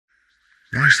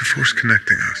Why is the Force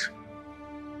connecting us?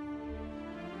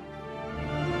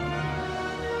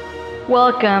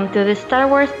 Welcome to the Star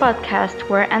Wars podcast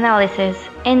where analysis,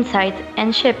 insight,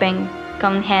 and shipping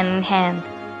come hand in hand.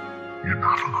 You're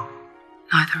not alone.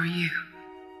 Neither are you.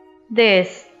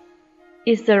 This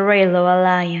is the Reylo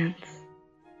Alliance.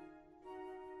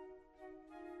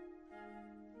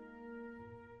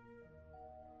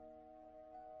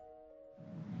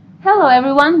 Hello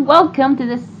everyone, welcome to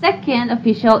the second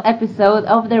official episode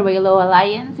of the Reylo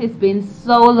Alliance. It's been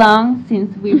so long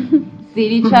since we've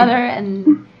seen each other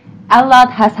and a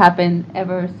lot has happened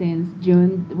ever since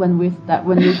June when we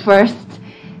first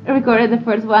recorded the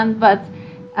first one, but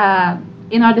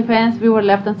in our defense we were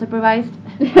left unsupervised.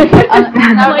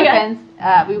 In our defense,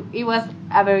 it was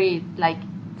a very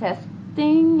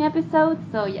testing episode,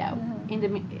 so yeah,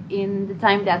 in the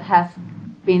time that has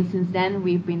been since then,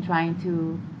 we've been trying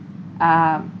to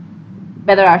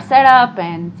better our setup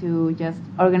and to just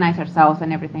organize ourselves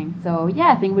and everything. So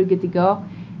yeah, I think we're good to go,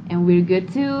 and we're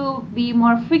good to be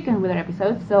more frequent with our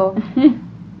episodes. So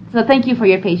thank you for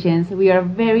your patience. We are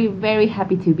very, very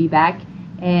happy to be back,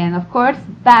 and of course,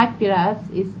 back with us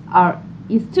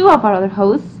is two of our other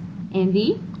hosts,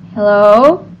 Andy.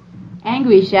 Hello. And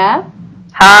Grisha.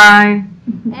 Hi.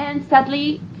 And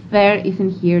sadly, Fer isn't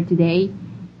here today.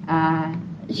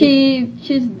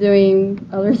 She's doing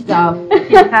other stuff.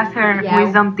 She has her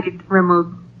wisdom teeth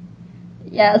removed.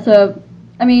 Yeah, so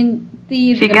I mean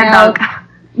She the can mouth. talk.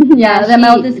 Yeah, the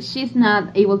mouth is. She's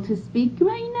not able to speak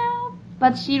right now,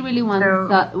 but she really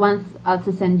wants us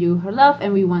to send you her love,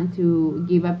 and we want to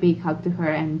give a big hug to her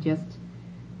and just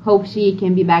hope she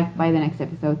can be back by the next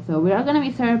episode. So we are gonna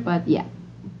miss her, but yeah.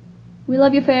 We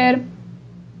love you, Fer.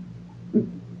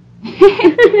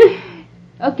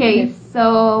 Okay,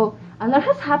 so a lot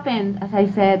has happened, as I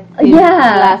said, since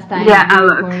Yeah. last time Yeah, we a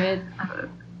lot. recorded.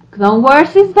 Clone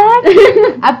Wars is back.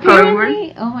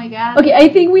 Apparently, oh my god. Okay, I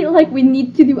think we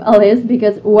need to do a list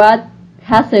because what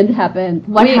hasn't happened?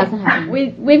 What hasn't happened?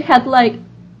 We've had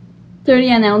 30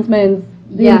 announcements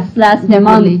Yes, this last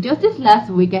definitely. month. Just this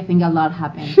last week, I think a lot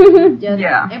happened. Just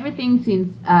Yeah. everything since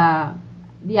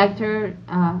the actor,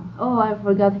 I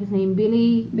forgot his name,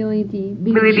 Billy D.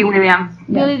 Billy D. Williams.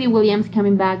 Billy D. Williams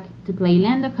coming back to play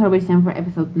Lando Calrissian for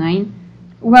episode 9.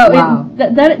 Wow. Wow.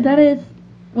 That is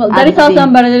that is I've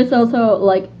awesome, but it is also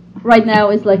right now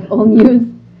it's all news.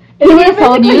 It is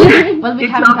all news, but we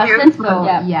It's haven't all touched news, it, so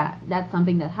but yeah, that's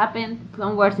something that happened.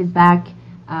 Clone Wars is back.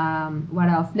 What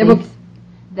else? The books.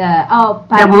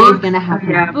 Padme is books. gonna have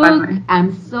her Yeah, book. Padme.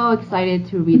 I'm so excited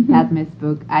to read Padme's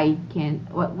book. I can't.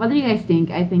 What do you guys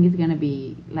think? I think it's gonna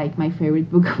be my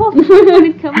favorite book of all time when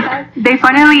it comes out. They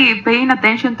finally paying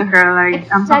attention to her.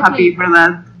 I'm so happy Exactly. for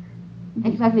that.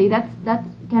 Exactly. That's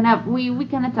kind of we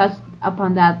kind of touched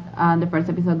upon that on the first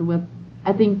episode. With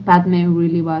I think Padme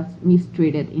really was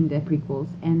mistreated in the prequels,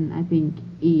 and I think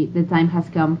the time has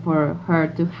come for her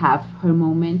to have her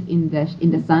moment in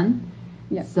the sun.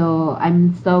 Yeah. So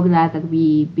I'm so glad that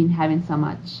we've been having so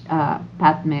much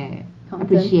Padme Content.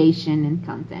 appreciation and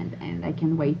content, and I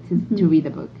can't wait to read the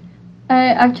book.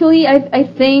 Actually, I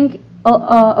think,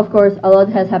 of course, a lot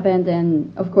has happened,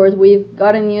 and of course, we've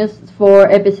gotten news for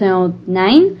episode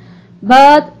 9.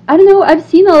 But I don't know, I've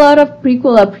seen a lot of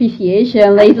prequel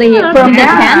appreciation lately from the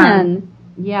Yeah. canon.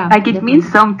 Yeah. It means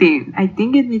something. I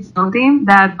think it means something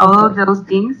that all of those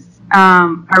things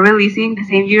are releasing the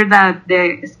same year that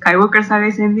the Skywalker saga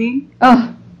is ending.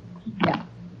 Oh, yeah.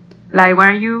 What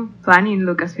are you planning,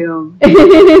 Lucasfilm?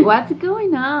 What's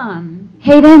going on?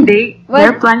 Hayden,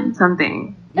 They're planning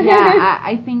something. Yeah,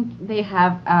 I think they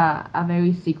have a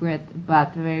very secret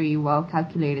but very well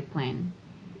calculated plan,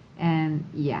 and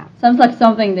yeah, sounds like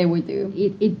something they would do.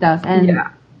 it does. And Yeah.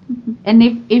 and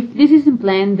if this isn't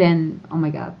planned, then oh my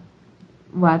god,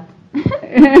 what?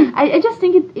 I just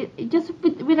think it just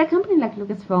with a company like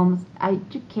Lucasfilms,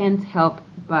 you can't help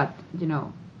but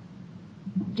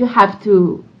you have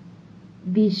to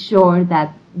be sure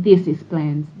that this is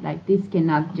planned. This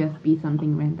cannot just be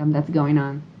something random that's going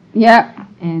on. Yeah.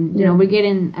 And we're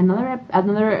getting another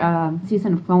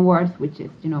season of Clone Wars, which is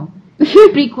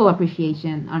pretty cool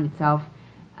appreciation on itself.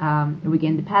 We're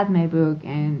getting the Padme book,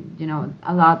 and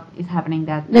a lot is happening.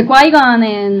 That The Qui-Gon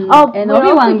and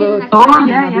Obi-Wan book.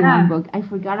 Yeah. book. I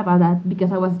forgot about that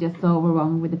because I was just so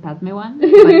overwhelmed with the Padme one.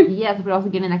 But yes, we're also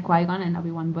getting a Qui-Gon and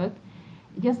Obi-Wan book.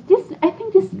 I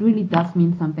think this really does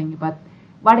mean something, but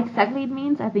what exactly it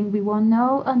means, I think we won't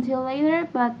know until later.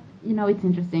 But it's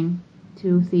interesting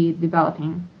to see it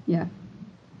developing. Yeah.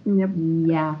 Yep.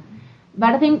 Yeah,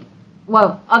 but I think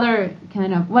other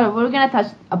kind of we're gonna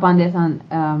touch upon this on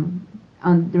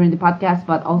during the podcast,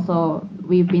 but also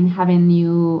we've been having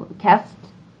new cast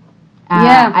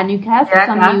a new cast, Yeah,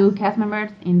 some cast. new cast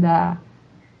members in the.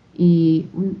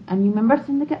 A new members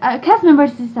in the cast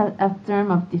members is a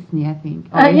term of Disney, I think.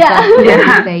 Or is Yeah. that what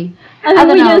Yeah. you say? I don't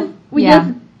think know. we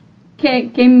Yeah.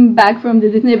 just came back from the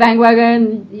Disney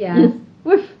bandwagon. Yeah. Just,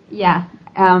 woof. Yeah.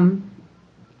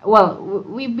 Well,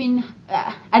 we've been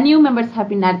a new members have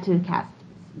been added to the cast,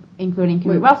 including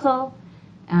Kerry Russell,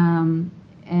 and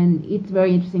it's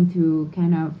very interesting to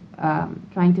kind of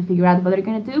trying to figure out what they're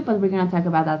gonna do. But we're gonna talk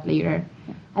about that later.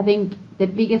 I think the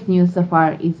biggest news so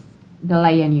far is the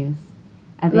Leia news.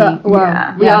 I think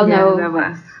Wow. we all know. That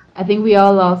was. I think we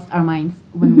all lost our minds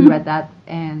when we read that.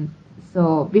 And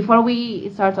so before we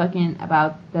start talking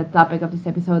about the topic of this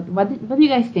episode, what do you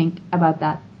guys think about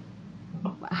that?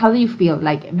 How do you feel?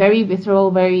 Like very visceral,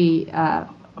 very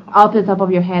off the top of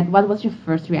your head. What was your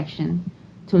first reaction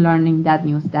to learning that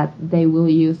news that they will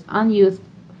use unused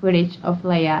footage of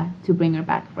Leia to bring her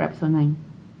back for episode 9?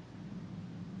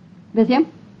 Bessie?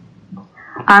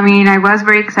 I mean, I was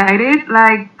very excited.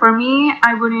 Like for me,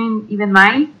 I wouldn't even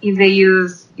mind if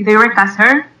they recast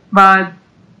her, but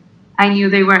I knew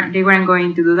they weren't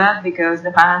going to do that because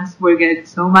the fans will get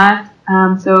so mad.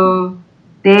 So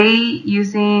they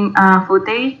using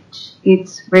footage.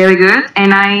 It's really good,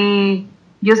 and I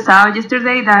just saw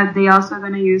yesterday that they also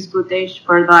gonna use footage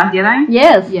for The Last Jedi.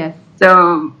 Yes. Yes.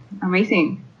 So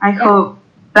amazing. I hope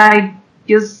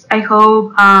I hope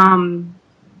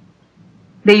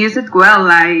they use it well,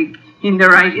 like in the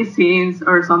right scenes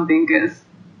or something, because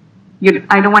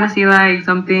I don't want to see like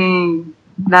something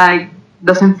like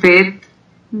doesn't fit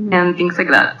and things like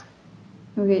that.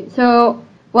 Okay, so,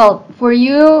 well, for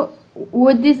you,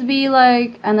 would this be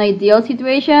like an ideal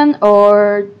situation,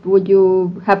 or would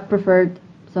you have preferred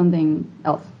something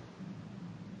else?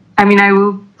 I mean, I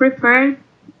would prefer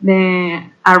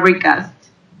a recast,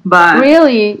 but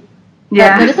Really?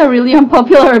 yeah, That is a really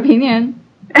unpopular opinion.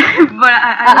 but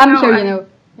I don't I'm know. sure you know.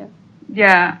 Yeah.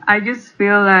 Yeah, I just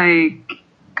feel like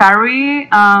Carrie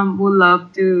would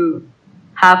love to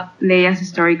have Leia's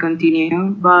story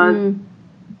continue, but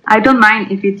I don't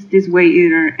mind if it's this way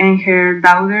either. And her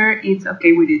daughter is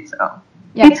okay with it, so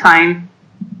Yeah. it's fine.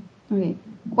 Okay.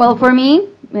 Well, for me,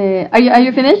 are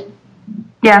you finished?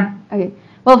 Yeah, Okay.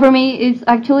 Well, for me, it's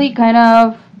actually kind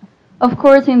of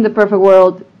course, in the perfect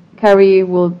world, Carrie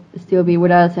will still be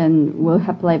with us and will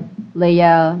have played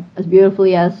Leia as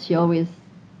beautifully as she always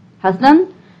has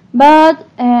done. But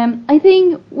I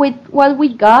think with what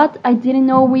we got, I didn't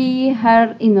know we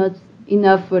had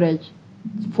enough footage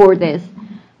for this.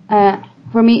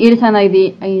 For me, it is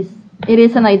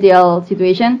an ideal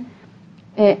situation.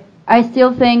 I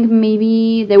still think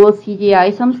maybe they will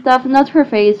CGI some stuff, not her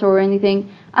face or anything.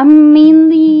 I'm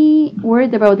mainly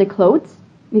worried about the clothes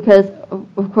because,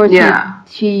 of course, Yeah.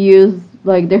 she used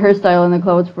like the hairstyle and the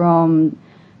clothes from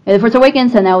The Force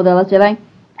Awakens and now The Last Jedi.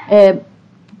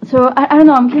 So I don't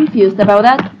know. I'm confused about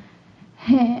that.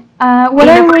 What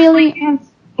I really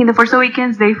in the Force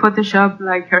Awakens they Photoshop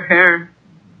like her hair,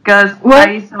 because What?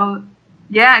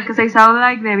 because I saw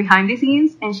like the behind the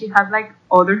scenes and she had like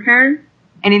other hair,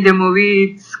 and in the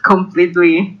movie it's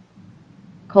completely.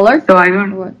 colored. So I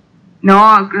don't. What?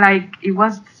 No, like it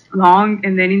was long,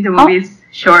 and then in the movie it's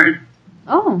short.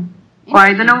 Oh. Or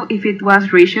I don't know if it was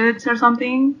reshoots or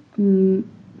something.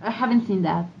 I haven't seen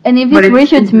that. And if But it's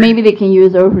it's- reshoots, maybe they can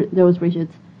use those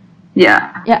reshoots.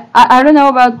 Yeah. Yeah, I don't know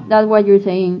about that what you're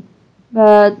saying,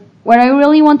 but what I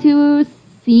really want to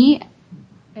see,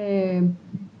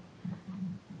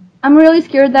 I'm really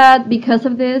scared that because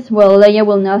of this, well, Leia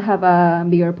will not have a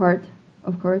bigger part,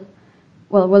 of course.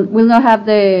 Well, will not have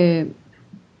the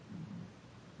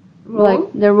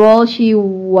like the role she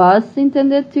was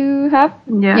intended to have.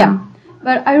 Yeah.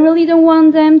 But I really don't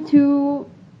want them to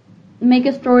make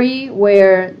a story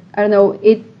where I don't know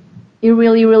it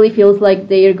really feels like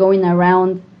they are going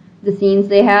around the scenes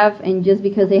they have, and just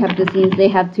because they have the scenes they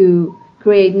have to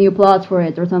create new plots for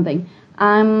it or something.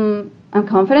 I'm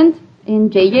confident in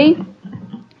JJ,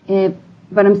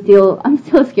 but I'm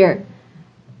still scared.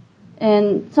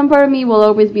 And some part of me will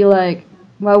always be like,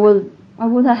 what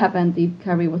would have happened if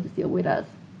Carrie was still with us?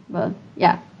 But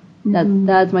yeah,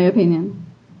 that's my opinion.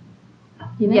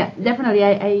 You know? Yeah, definitely.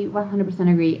 I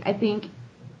 100% agree. I think,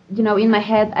 in my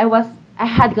head, I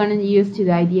had gotten used to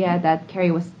the idea that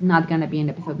Carrie was not gonna be in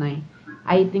episode 9.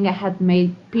 I think I had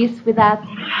made peace with that,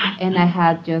 and I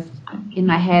had just in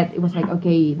my head it was like,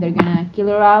 okay, they're gonna kill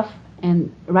her off,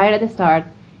 and right at the start,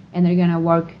 and they're gonna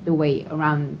work the way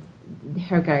around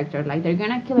her character. Like they're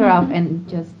gonna kill her off and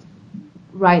just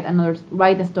write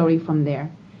the story from there.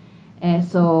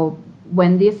 So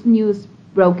when this news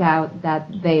broke out that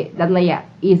Leia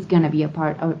is gonna be a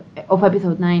part of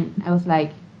episode 9, I was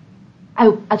like,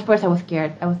 at first I was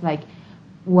scared. I was like,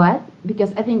 what?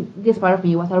 Because I think this part of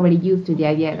me was already used to the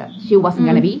idea that she wasn't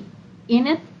gonna be in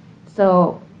it.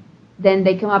 So then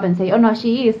they come up and say, oh no,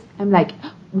 she is. I'm like,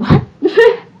 what?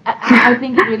 I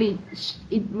think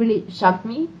it really shocked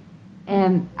me,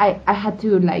 and I had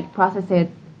to like process it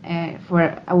for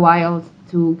a while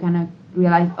to kind of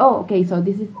realize, oh, okay, so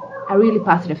this is a really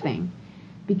positive thing,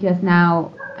 because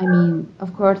now, I mean,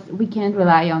 of course, we can't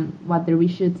rely on what the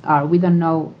reshoots are. We don't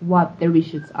know what the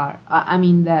reshoots are. I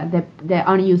mean, the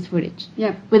unused footage.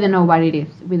 Yeah. We don't know what it is.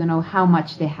 We don't know how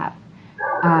much they have.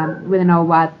 We don't know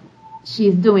what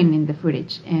she's doing in the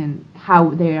footage and how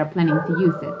they are planning to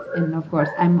use it. And of course,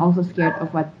 I'm also scared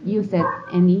of what you said,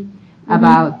 Andy,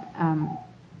 about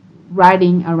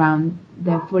writing around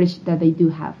the footage that they do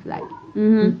have. Like,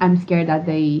 I'm scared that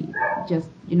they just,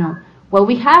 well,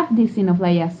 we have this scene of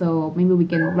Leia, so maybe we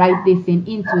can write this scene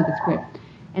into the script,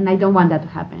 and I don't want that to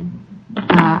happen.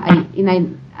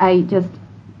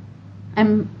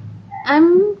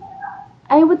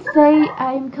 I would say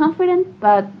I'm confident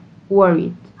but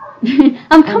worried.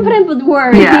 I'm confident but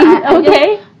worried. Yeah.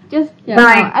 Okay.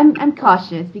 I'm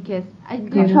cautious because I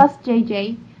do trust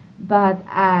JJ, but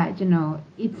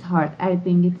it's hard. I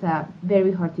think it's a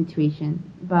very hard situation,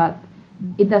 but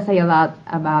it does say a lot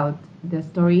about the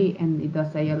story, and it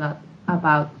does say a lot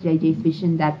about JJ's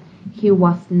vision that he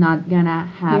was not gonna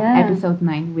have episode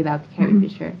 9 without Carrie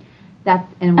Fisher,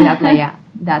 and without Leia.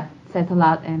 That says a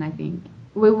lot, and I think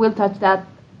we will touch that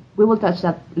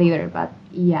later. But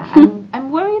yeah,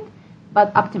 I'm worried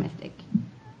but optimistic.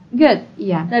 Good.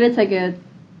 Yeah, That is a good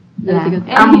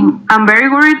thing. I'm very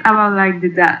worried about like the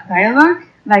dialogue,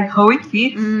 like how it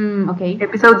fits. Okay.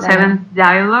 Episode 7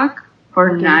 dialogue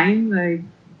for 9, like.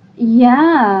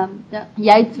 Yeah.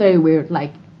 Yeah, it's very weird.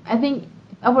 Like, I think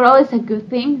overall it's a good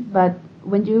thing, but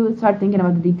when you start thinking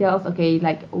about the details, okay,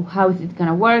 like how is it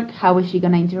gonna work? How is she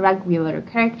gonna interact with other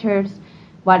characters?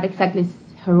 What exactly is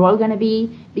her role gonna be?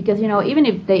 Because even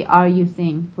if they are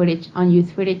using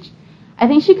unused footage, I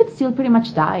think she could still pretty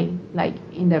much die, like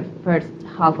in the first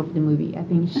half of the movie. I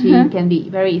think she can be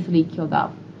very easily killed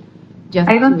off.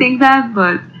 I don't think that,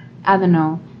 but I don't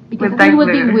know. Because But I think it would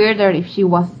be later. weirder if she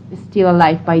was still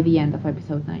alive by the end of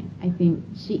episode 9. I think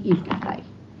she is gonna die.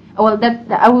 Well,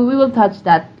 we will touch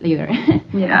that later,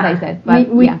 Yeah. as I said.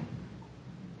 But yeah,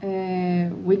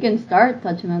 We can start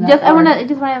touching on that. I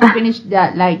just wanna finish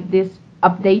this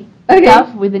update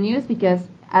stuff with the news, because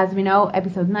as we know,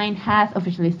 episode 9 has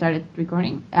officially started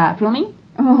filming.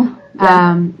 Oh.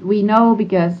 We know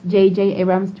because J.J.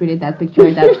 Abrams tweeted that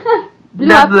picture that blew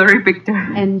that up blurry picture.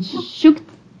 and shook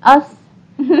us.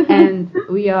 And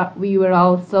we were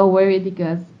all so worried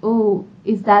because,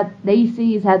 is that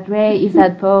Daisy? Is that Rey? Is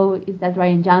that Poe? Is that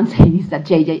Ryan Johnson? Is that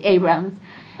J.J. Abrams?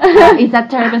 Is that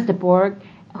Travis the Pork?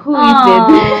 Who is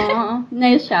it?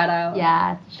 Nice shout out.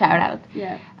 Yeah, shout out.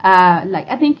 Yeah.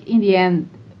 I think in the end,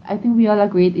 I think we all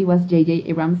agreed it was J.J.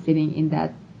 Abrams sitting in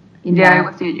that. It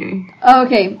was CJ.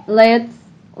 Okay,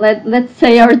 let's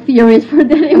say our theories for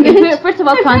that image. First of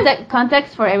all,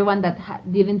 context for everyone that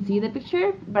didn't see the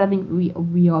picture, but I think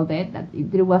we all did. That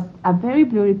there was a very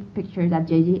blurry picture that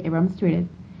J.J. Abrams tweeted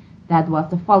that was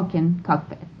the Falcon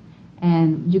cockpit,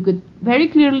 and you could very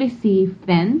clearly see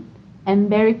Finn and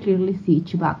very clearly see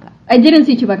Chewbacca. I didn't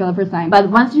see Chewbacca the first time. But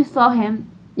once you saw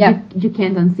him, you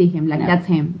can't unsee him. Like, No. that's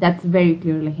him. That's very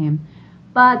clearly him.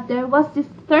 But there was this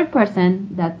third person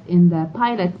that's in the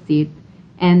pilot seat,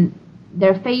 and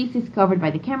their face is covered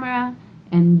by the camera,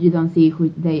 and you don't see who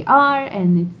they are,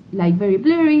 and it's like very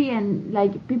blurry, and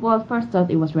like people at first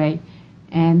thought it was Rey,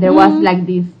 and there was like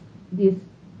this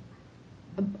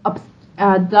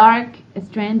dark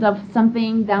strand of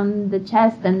something down the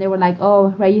chest, and they were like, oh,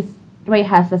 Rey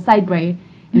has a side braid.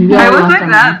 And we I all was lost like our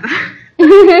that.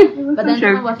 minds. But then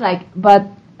someone was like, but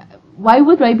why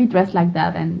would Rey be dressed like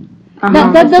that? And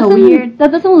That that's so doesn't weird.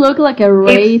 that doesn't look like a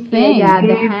Rey thing. yeah,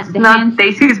 It's the not hands.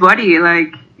 Daisy's body,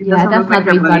 like. It Yeah, doesn't that's look not like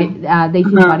Rey's her body.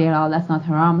 Daisy's No. body at all. That's not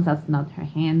her arms. That's not her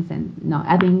hands. And no,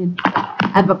 I think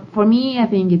but for me, I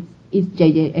think it's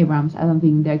J.J. Abrams. I don't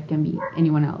think there can be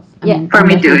anyone else. I mean, For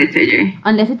me unless too, it's- it's JJ.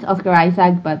 Unless it's Oscar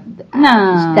Isaac, but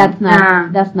No.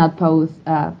 that's not Poe's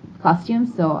costume.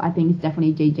 So I think it's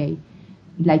definitely JJ,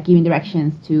 like giving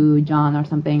directions to John or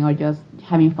something, or just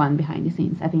having fun behind the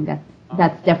scenes. I think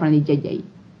that's definitely JJ.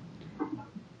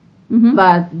 Mhm.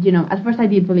 But at first I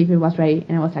did believe it was Rey,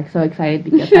 and I was like so excited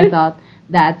because I thought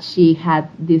that she had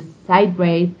this side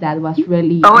braid that was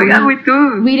really, Oh my god, we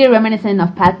too. really reminiscent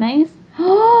of Padme's.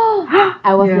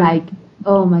 I was Yeah. like,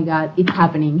 oh my god, it's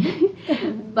happening.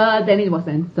 But then it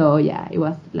wasn't. So yeah, it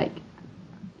was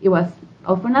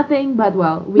all for nothing. But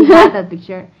well, we had that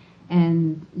picture,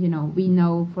 and we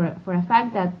know for a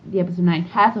fact that the episode 9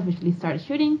 has officially started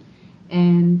shooting,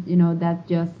 and that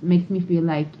just makes me feel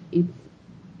like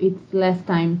it's less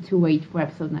time to wait for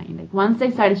episode 9. Like once they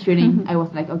started shooting, I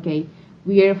was like, okay,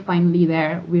 we're finally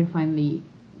there. We're finally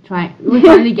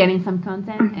getting some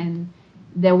content, and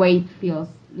the wait feels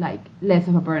like less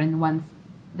of a burden once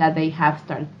that they have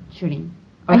started shooting.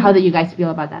 Or how do you guys feel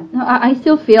about that? No, I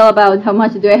still feel about how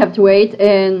much do I have to wait,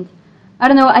 and I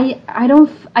don't know. I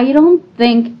don't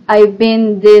think I've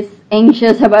been this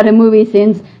anxious about a movie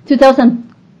since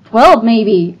 2012,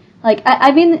 maybe. Like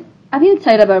I've been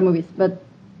excited about movies, but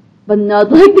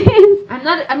not like this.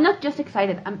 I'm not just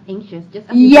excited. I'm anxious. Just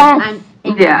Yes. I'm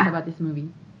anxious about this movie.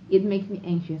 It makes me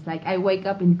anxious. Like I wake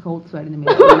up in cold sweat in the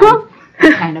middle of the night.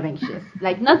 I'm kind of anxious.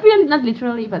 Like not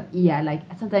literally, but yeah. Like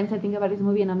sometimes I think about this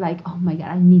movie and I'm like, oh my god,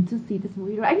 I need to see this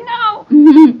movie right now.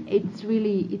 It's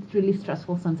really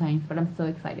stressful sometimes, but I'm so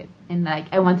excited, and like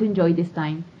I want to enjoy this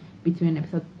time between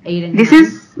episode 8 and 9. This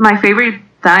is my favorite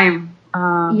time.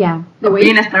 The wait.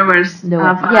 In Star Wars. The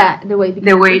waiting.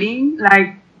 The waiting,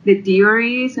 like the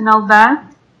theories and all that.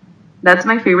 That's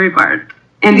my favorite part.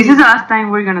 And this is the last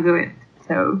time we're gonna do it.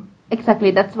 So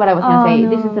exactly, that's what I was gonna say. No.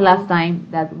 This is the last time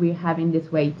that we're having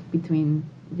this wait between,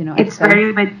 it's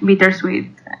episodes. very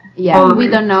bittersweet. Yeah, we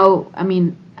don't know. I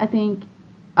mean, I think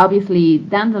obviously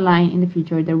down the line in the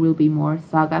future there will be more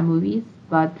saga movies,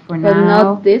 but for But now,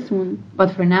 not this one.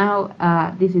 But for now,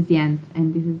 this is the end,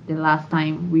 and this is the last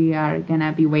time we are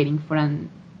gonna be waiting for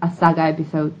a saga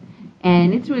episode,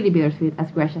 and it's really bittersweet,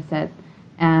 as Gresha said.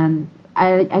 And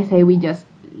I say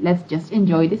let's just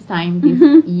enjoy this time,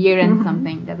 this year and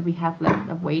something that we have left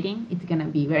of waiting. It's gonna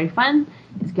be very fun.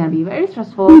 It's gonna be very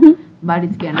stressful, but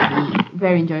it's gonna be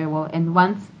very enjoyable. And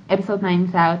once episode 9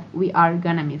 is out, we are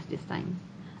gonna miss this time.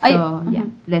 So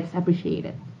let's appreciate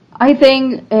it. I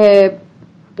think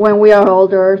when we are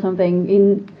older or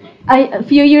something, a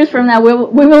few years from now, we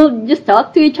will just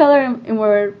talk to each other and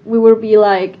we will be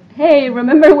like, hey,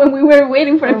 remember when we were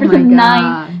waiting for episode 9?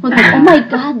 I was like, oh my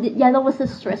god, yeah, that was a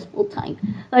stressful time.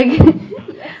 Like,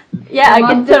 yeah, I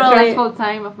can totally. Stressful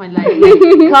time of my life.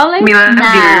 Like, calling?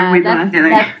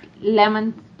 That's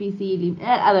lemon squeezy.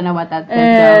 I don't know what that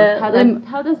says.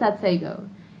 How does that say go?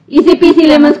 Easy peasy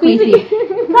lemon squeezy.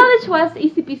 College was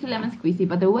easy peasy lemon squeezy,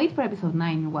 but the wait for episode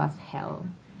 9 was hell.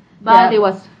 But it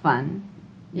was fun.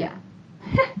 Yeah.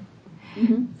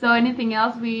 So anything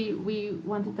else we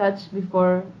want to touch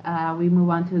before we move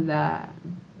on to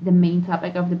the main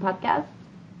topic of the podcast?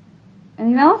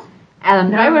 Anything else?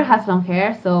 Adam Driver has long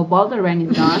hair, so Balder Ren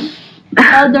is gone.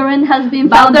 Balder Ren has been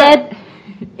found dead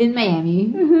in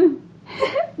Miami.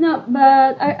 No,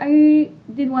 but I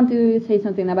did want to say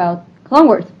something about Clone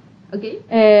Wars. Okay.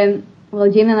 Well,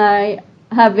 Jim and I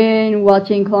have been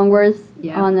watching Clone Wars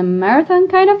on a marathon,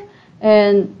 kind of,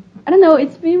 and I don't know,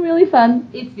 it's been really fun.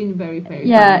 It's been very fun.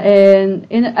 And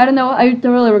I don't know, I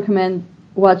totally recommend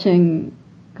watching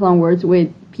Clone Wars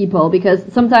with people, because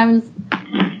sometimes,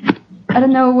 I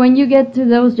don't know, when you get to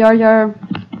those Jar Jar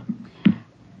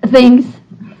things,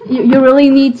 you really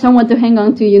need someone to hang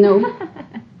on to,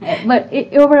 But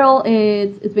overall,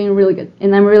 it's been really good,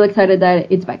 and I'm really excited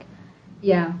that it's back.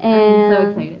 Yeah, I'm so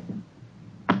excited.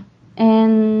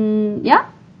 And yeah,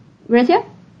 Grecia?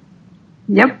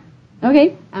 Yep.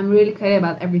 Okay. I'm really excited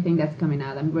about everything that's coming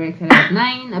out. I'm very excited about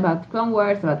 9, about Clone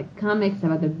Wars, about the comics,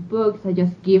 about the books.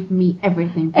 Just give me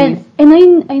everything, please.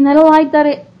 And I like that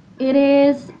it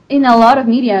is in a lot of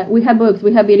media. We have books,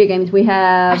 we have video games, we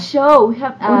have a show, we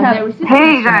have the Resistance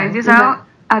Hey show. guys, you saw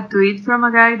a tweet from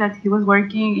a guy that he was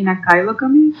working in a Kylo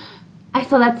comic? I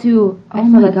saw that too. Oh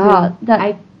my god.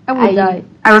 I would die.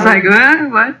 I was like,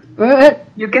 what?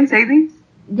 You can say this?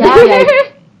 Yeah.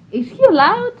 Is he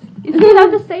allowed? Is he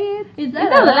allowed to say it? Is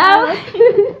that allowed?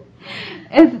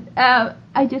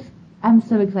 I'm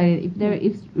so excited. If there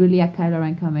is really a Kylo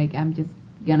Ren comic, I'm just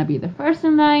gonna be the first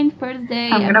in line, first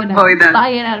day. I'm gonna buy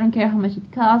it. I don't care how much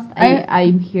it costs.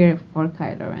 I'm here for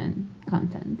Kylo Ren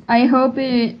content. I hope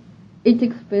it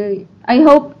takes place. I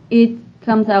hope it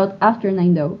comes out after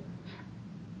 9 though.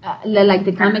 Like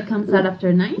the comic comes out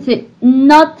after 9? See,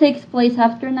 not takes place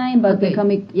after 9, but the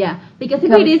comic. Yeah, because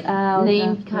if it is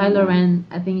named Kylo Ren,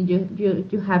 I think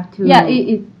you have to. Yeah,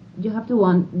 you have to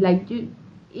want it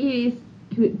is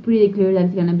pretty clear that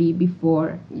it's gonna be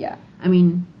before. Yeah. I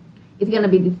mean, it's gonna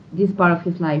be this part of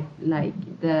his life, like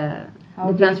the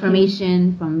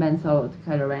transformation from Ben Solo to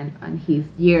Kylo Ren and his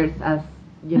years as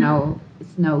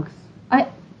Snoke's. I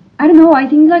don't know. I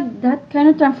think like that kind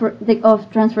of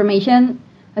transformation.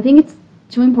 I think it's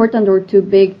too important or too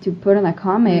big to put in a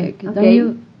comic. Okay. Don't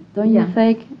you? don't you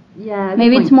think? Yeah.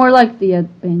 Maybe good it's point. more like the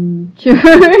adventures of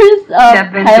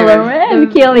Kylo Ren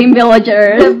killing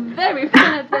villagers. The very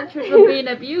fun adventures of being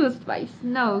abused by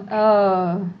Snoke.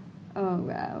 Oh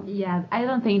wow. Yeah, I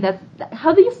don't think that's.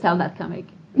 How do you sell that comic?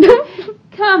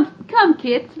 Come,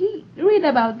 kids, read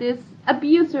about this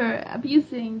abuser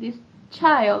abusing this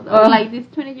child, or like this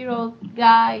 20-year-old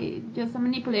guy just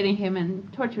manipulating him and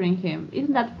torturing him.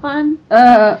 Isn't that fun?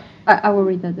 I will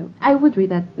read that though. I would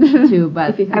read that too,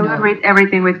 but I would read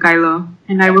everything with Kylo,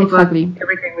 and I will Exactly. put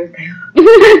everything with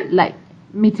Kylo. like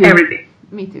me too. Everything.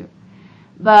 Me too.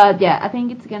 But yeah, I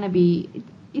think it's gonna be.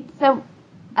 It's a.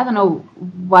 I don't know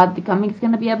what the comic's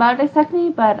gonna be about exactly,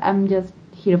 but I'm just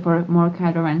here for more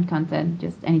Kylo Ren content.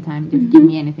 Just anytime, just give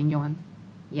me anything you want.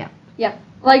 Yeah. Yeah,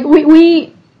 like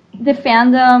we the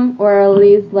fandom, or at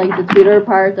least like the Twitter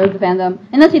part of the fandom,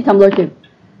 and I see Tumblr too.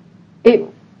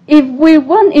 If we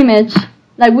one image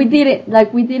like we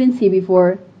didn't see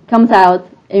before comes out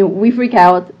and we freak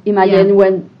out, imagine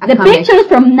when the comic. pictures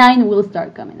from 9 will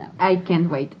start coming out. I can't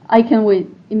wait. I can wait.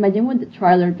 Imagine when the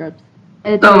trailer drops.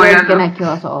 The Oh my trailer's God. gonna kill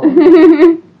us all.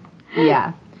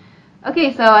 Yeah.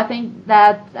 Okay, so I think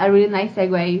that's a really nice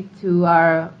segue to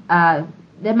our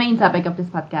the main topic of this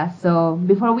podcast. So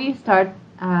before we start,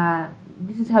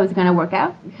 this is how it's gonna work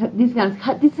out. This is how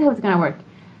it's gonna work.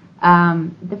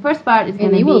 The first part is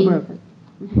gonna be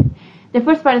the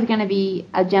first part is gonna be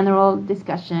a general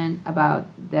discussion about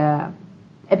the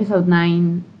episode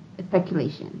 9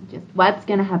 speculation. Just what's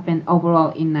gonna happen overall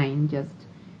in 9, just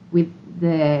with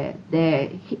the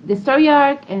story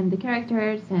arc and the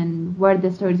characters and where the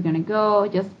story is gonna go,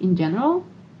 just in general,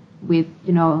 with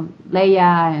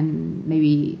Leia and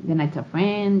maybe the Knights of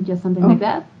Ren, just something like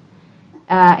that.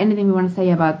 Anything we want to say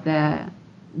about the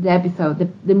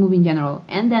episode, the movie in general,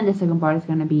 and then the second part is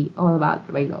gonna be all about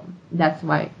Reylo. That's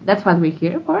what we're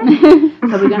here for. So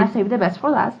we're gonna save the best for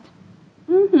last.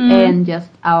 And just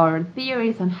our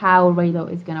theories on how Reylo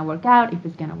is gonna work out, if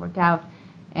it's gonna work out,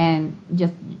 and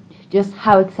just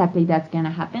how exactly that's gonna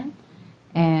happen.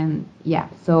 And yeah,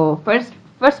 so first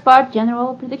part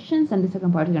general predictions, and the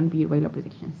second part is gonna be Reylo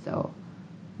predictions. So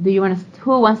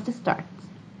who wants to start?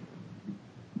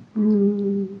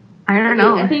 I don't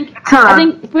know. I think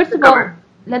first of all,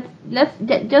 let's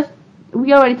just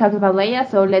we already talked about Leia,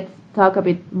 so let's talk a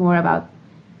bit more about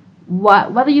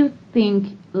what do you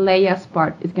think Leia's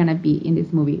part is gonna be in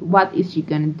this movie? What is she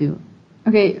gonna do?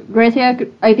 Okay, Gracia,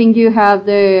 I think you have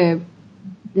the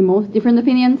most different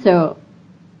opinion, so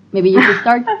maybe you should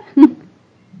start.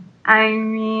 I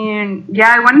mean,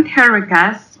 yeah, I wanted her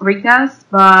recast,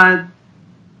 but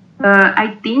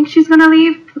I think she's gonna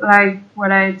leave, like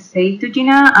what I'd say to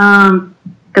Gina,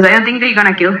 because I don't think they're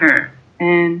gonna kill her,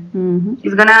 and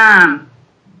she's gonna,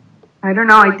 I don't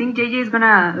know, I think JJ is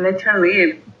gonna let her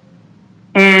live,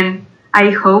 and I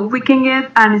hope we can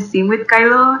get a scene with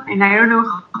Kylo, and I don't know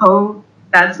how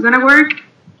that's gonna work,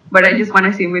 but I just want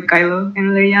a scene with Kylo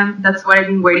and Leia. That's what I've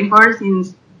been waiting for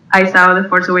since I saw The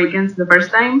Force Awakens the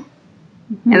first time,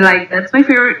 and like that's my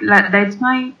favorite. That's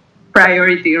my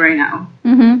priority right now.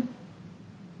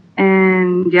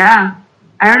 And yeah,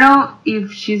 I don't know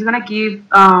if she's gonna keep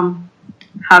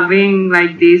having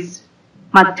like this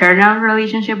maternal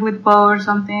relationship with Poe or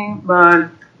something, but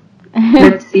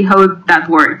let's see how that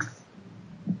works.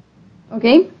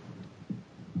 Okay.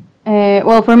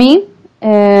 Well, for me,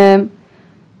 yeah,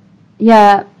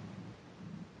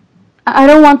 I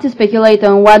don't want to speculate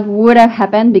on what would have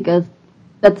happened because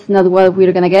that's not what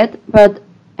we're gonna get. But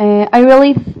I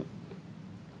really,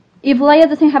 if Leia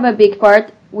doesn't have a big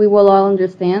part, we will all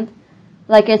understand.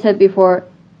 Like I said before,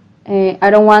 I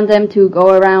don't want them to go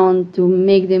around to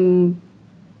make them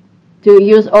to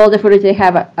use all the footage they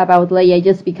have about Leia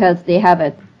just because they have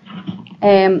it.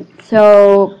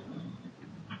 So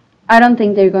I don't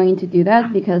think they're going to do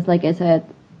that because, like I said,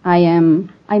 I'm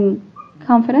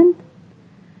confident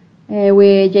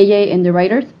with JJ and the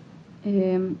writers.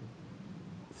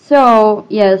 So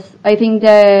yes, I think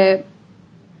the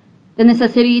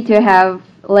necessity to have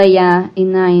Leia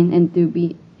in 9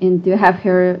 and to have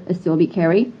her still be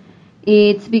Carrie,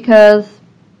 it's because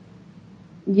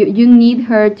you need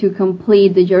her to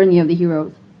complete the journey of the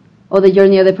heroes or the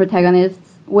journey of the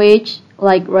protagonists, which,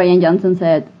 like Ryan Johnson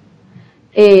said,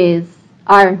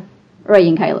 are Rey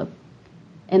and Kylo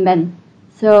and Ben.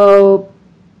 So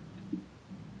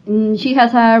she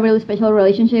has a really special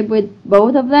relationship with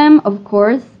both of them, of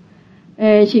course.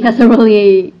 She has a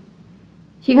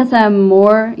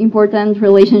more important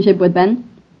relationship with Ben.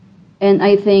 And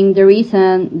I think the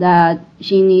reason that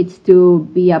she needs to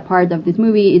be a part of this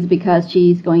movie is because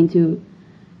she's going to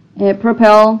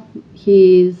propel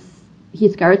his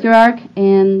character arc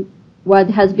and what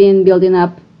has been building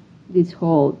up this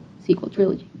whole sequel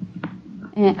trilogy.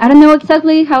 And I don't know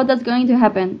exactly how that's going to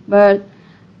happen, but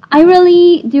I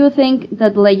really do think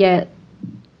that Leia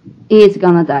is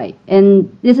gonna die,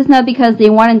 and this is not because they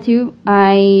wanted to.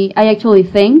 I actually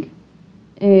think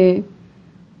that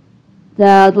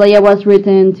Leia was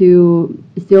written to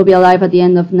still be alive at the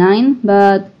end of 9,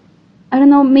 but I don't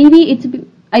know. Maybe it's.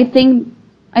 I think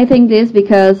this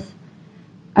because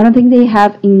I don't think they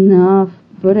have enough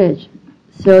footage.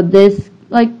 So this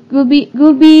like would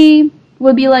be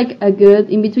like a good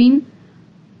in between.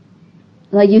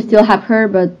 Like you still have her,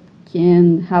 but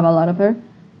can have a lot of her.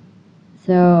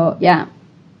 So yeah,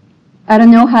 I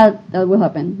don't know how that will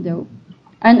happen though.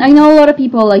 And I know a lot of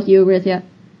people like you, Grecia,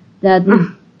 that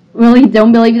really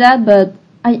don't believe that, but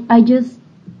I just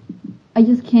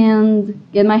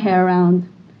can't get my head around.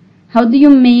 How do you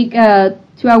make a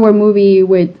 2-hour movie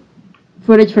with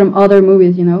footage from other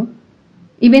movies? You know,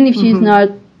 even if she's not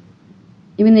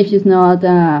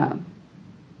a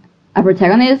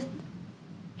protagonist,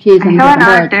 she's. I have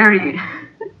another theory.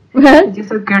 It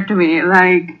just occurred to me.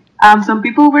 Like, some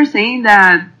people were saying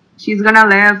that she's gonna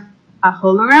leave a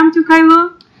hologram to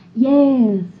Kylo.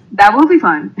 Yes. That would be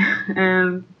fun.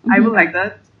 I would like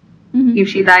that. If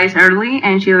she dies early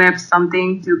and she left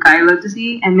something to Kylo to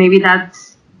see, and maybe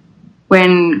that's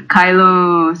when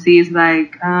Kylo sees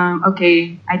like,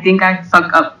 okay, I think I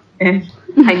fucked up and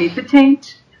I need to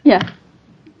change. Yeah.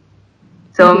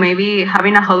 So maybe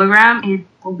having a hologram, it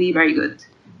will be very good.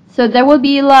 So that would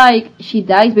be like she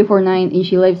dies before 9 and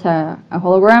she leaves a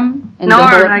hologram? And no,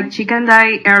 or like she can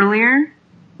die earlier,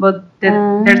 but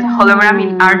there's a hologram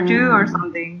in R2 or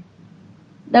something.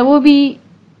 That would be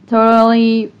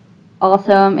totally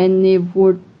awesome, and it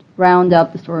would round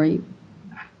up the story.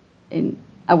 And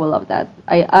I would love that.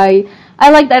 I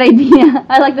like that idea.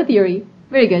 I like the theory.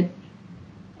 Very good.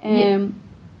 I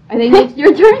think it's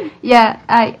your turn. Yeah,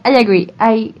 I agree.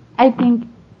 I think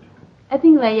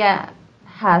Leia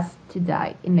has to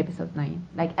die in episode 9.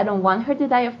 Like, I don't want her to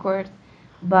die, of course,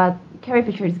 but Carrie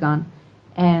Fisher is gone.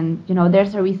 And, you know,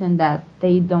 there's a reason that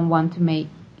they don't want to make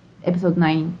episode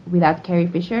 9 without Carrie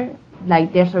Fisher.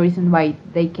 Like, there's a reason why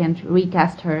they can't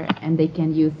recast her and they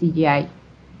can use CGI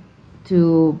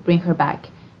to bring her back.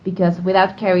 Because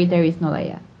without Carrie, there is no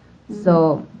Leia.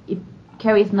 So, if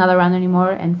Carrie is not around anymore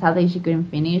and sadly she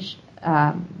couldn't finish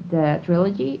the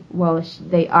trilogy, well,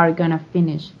 they are gonna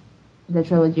finish the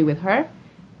trilogy with her.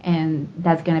 And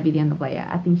that's gonna be the end of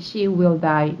Leia. I think she will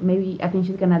die. I think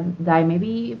she's gonna die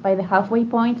maybe by the halfway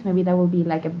point. Maybe that will be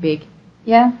like a big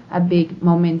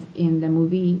moment in the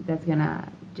movie that's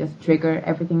gonna just trigger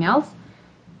everything else.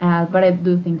 But I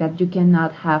do think that you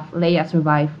cannot have Leia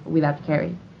survive without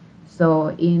Carrie. So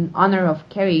in honor of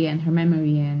Carrie and her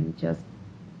memory and just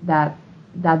that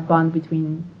bond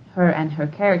between her and her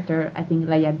character, I think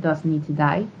Leia does need to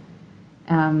die.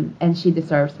 And she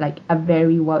deserves like a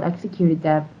very well executed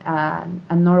death, a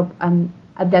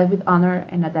death with honor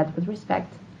and a death with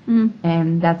respect.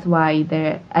 And that's why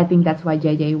I think that's why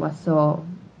JJ was so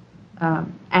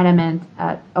adamant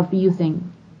of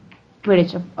using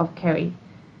footage of Carrie,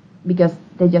 because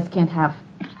they just can't have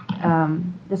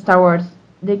the Star Wars.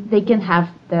 They can have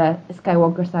the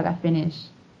Skywalker saga finish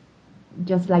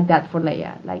just like that for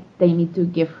Leia. Like, they need to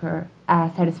give her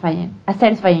a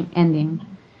satisfying ending.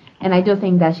 And I do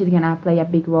think that she's gonna play a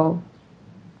big role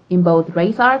in both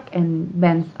Rey's arc and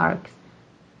Ben's arcs,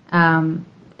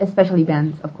 especially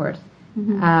Ben's, of course.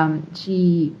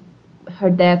 Her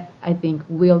death, I think,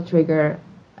 will trigger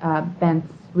Ben's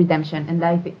redemption, and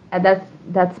I think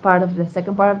that's part of the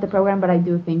second part of the program. But I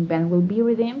do think Ben will be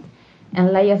redeemed, and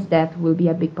Leia's death will be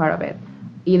a big part of it.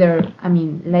 Either,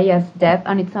 Leia's death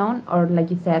on its own, or like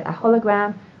you said, a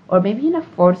hologram, or maybe in a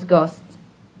Force ghost.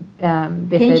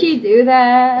 Visit. Can she do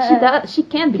that? She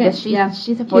can, because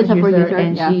she's a Force user,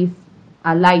 and she's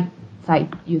a light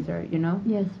side user, you know?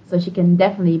 Yes. So she can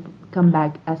definitely come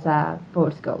back as a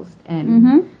Force ghost.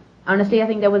 And honestly, I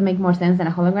think that would make more sense than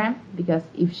a hologram, because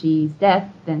if she's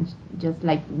dead, then just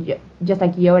like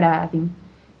Yoda, I think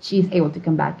she's able to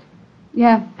come back.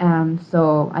 Yeah.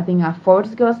 So I think a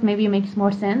Force ghost maybe makes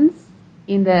more sense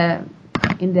in the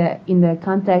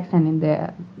context and in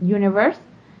the universe.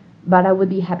 But I would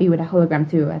be happy with a hologram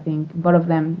too. I think both of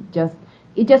them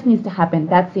it just needs to happen.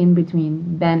 That scene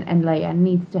between Ben and Leia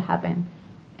needs to happen.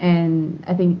 And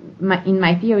I think in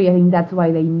my theory, I think that's why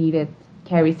they needed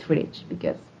Carrie's footage,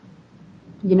 because,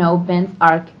 you know, Ben's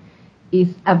arc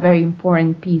is a very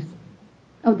important piece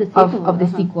of the sequel. Of the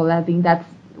sequel. I think that's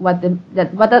what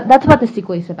the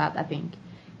sequel is about, I think.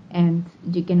 And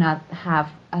you cannot have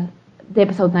the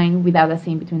episode 9 without a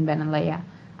scene between Ben and Leia.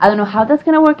 I don't know how that's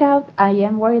gonna work out. I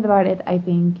am worried about it. I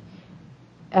think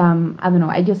I don't know.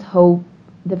 I just hope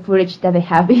the footage that they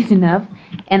have is enough.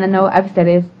 And I know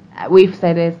we've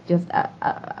said it just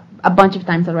a bunch of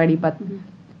times already, but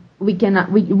we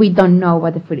don't know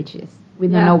what the footage is. We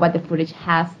don't know what the footage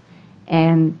has,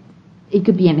 and it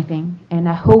could be anything. And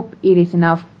I hope it is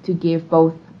enough to give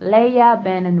both Leia,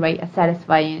 Ben, and Rey a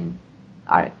satisfying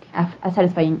arc, a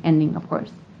satisfying ending, of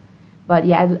course. But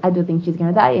yeah, I do think she's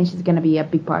gonna die, and she's gonna be a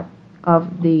big part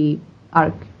of the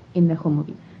arc in the whole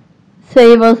movie.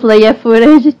 Save us, Leia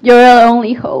footage. You're our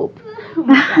only hope.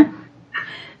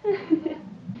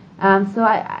 So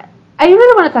I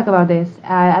really want to talk about this.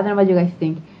 I don't know what you guys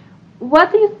think.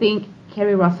 What do you think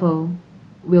Kerry Russell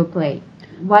will play?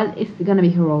 What is gonna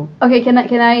be her role? Okay, can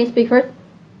I speak first?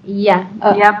 Yeah.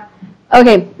 Yep.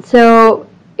 Okay, so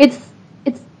it's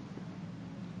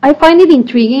I find it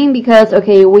intriguing because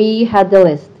we had the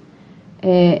list,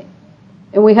 and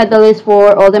we had the list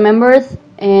for all the members,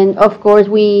 and of course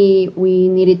we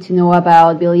needed to know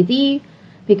about Billy D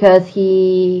because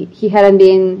he hadn't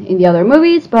been in the other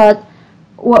movies. But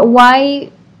why?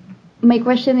 My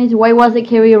question is, why was the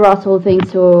Kerry Russell thing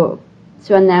to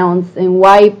announce, and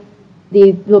why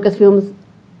did Lucasfilms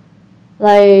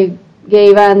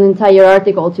gave an entire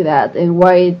article to that, and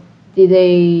why did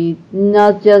they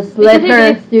not just let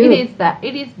her do?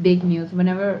 It is big news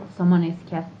whenever someone is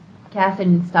cast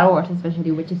in Star Wars,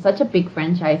 especially, which is such a big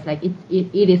franchise. Like it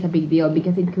is a big deal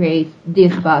because it creates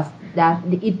this buzz, that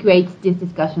it creates this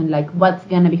discussion, like what's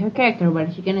gonna be her character, what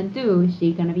is she gonna do, is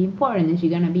she gonna be important, is she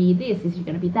gonna be this, is she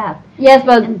gonna be that? Yes,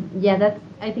 but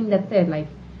I think that's it. Like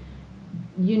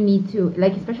you need to,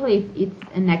 like, especially if it's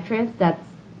an actress that's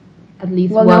at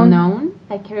least well known,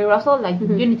 like Kerry Russell, like you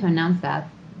need to announce that.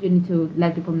 You need to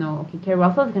let people know, okay, Kerry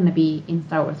Russell is going to be in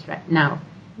Star Wars right now.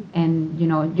 And,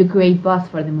 you create buzz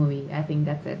for the movie. I think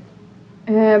that's it.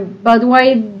 But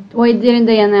why didn't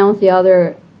they announce the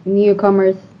other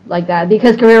newcomers like that?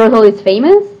 Because Kerry Russell is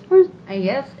famous? I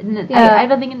guess. I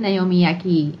don't think Naomi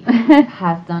Aki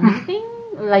has done anything.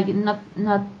 Like,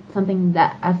 not something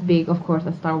that as big, of course,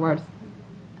 as Star Wars.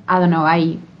 I don't know.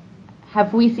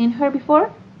 Have we seen her before?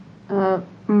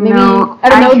 Maybe, no, I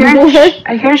don't know.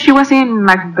 I heard she was in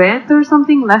Macbeth or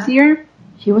something last year.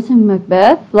 She was in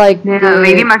Macbeth,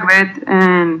 Lady Macbeth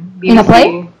and BBC. In a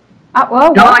play? No,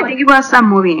 I think it was a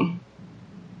movie.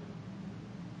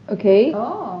 Okay.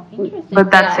 Oh, interesting.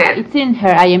 But that's it. It's in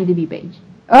her IMDb page.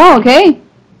 Oh, okay.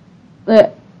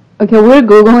 Okay, we're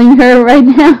googling her right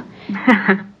now.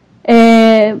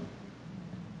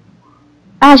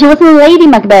 She was in Lady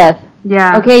Macbeth.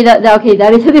 Yeah. Okay,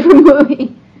 that is a different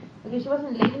movie. Okay, she was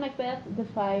in Lady Macbeth, The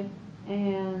Five,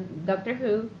 and Doctor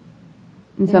Who.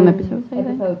 In some episodes, I think.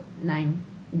 Episode 9.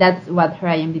 That's what her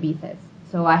IMDb says.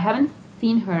 So I haven't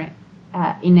seen her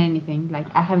in anything. Like,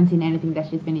 I haven't seen anything that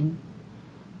she's been in.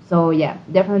 So yeah,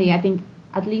 definitely, I think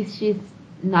at least she's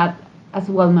not as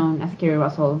well known as Kerry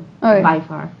Russell by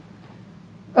far.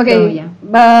 Okay, so, yeah.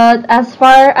 But as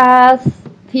far as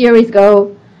theories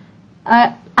go,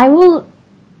 I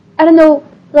don't know.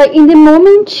 Like, in the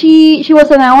moment she was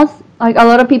announced, like, a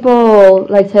lot of people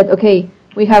said, okay,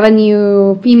 we have a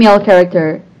new female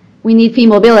character, we need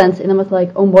female villains, and I was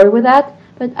on board with that.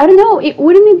 But I don't know,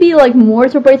 wouldn't it be more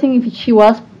surprising if she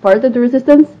was part of the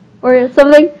Resistance or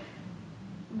something?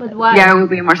 But why? Yeah, it would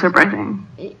be more surprising.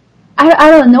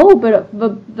 I don't know, but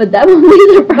that would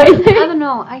be surprising. I don't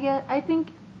know. I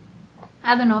think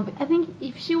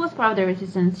if she was part of the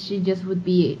Resistance, she just would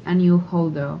be a new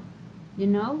Holdo.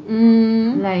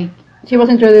 Like, she was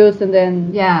introduced and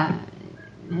then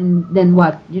and then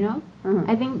what? Uh-huh.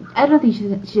 I don't think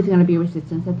she's gonna be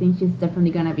Resistance. I think she's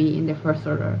definitely gonna be in the First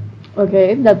Order.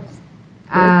 Okay, that's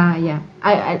yeah.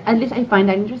 I at least I find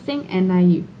that interesting,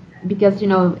 and because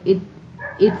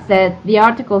it said, the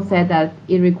article said that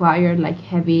it required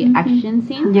heavy action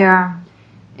scenes. Yeah.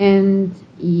 And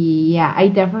yeah, I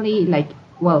definitely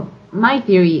my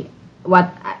theory,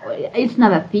 it's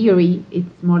not a theory,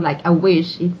 it's more like a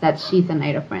wish, is that she's a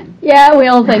Knight of Ren. Yeah, we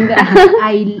all think that.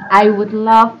 I would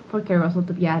love for Kerry Russell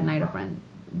to be a Knight of Ren.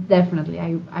 Definitely.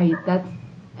 That's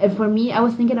for me. I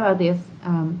was thinking about this.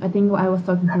 I think I was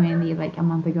talking to Andy a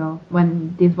month ago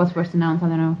when this was first announced. I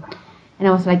don't know, and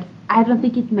I was like, I don't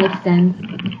think it makes sense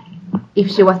if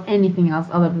she was anything else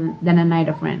other than a Knight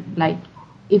of Ren. Like,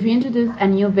 if you introduce a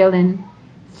new villain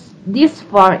this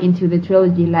far into the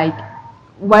trilogy,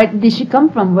 where did she come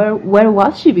from? Where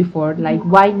was she before?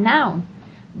 Why now?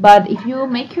 But if you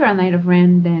make her a Knight of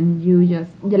Ren, then you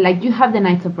have the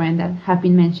Knights of Ren that have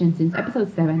been mentioned since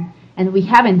episode 7, and we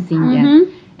haven't seen yet.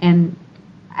 And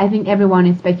I think everyone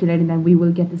is speculating that we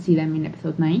will get to see them in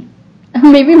episode 9.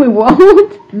 Maybe we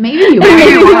won't. Maybe you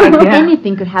won't. Yeah.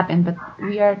 Anything could happen, but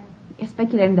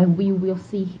speculating that we will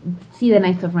see the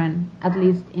Knights of Ren at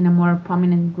least in a more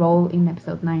prominent role in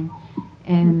episode 9.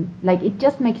 And like it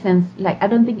just makes sense. Like I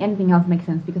don't think anything else makes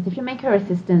sense, because if you make her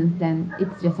resistant, then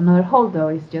it's just another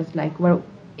holdo. It's just like where,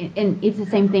 and it's the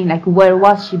same thing. Like where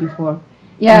was she before?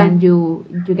 Yeah. And you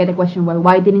get a question. Well,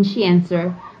 why didn't she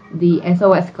answer the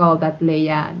SOS call that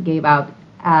Leia gave out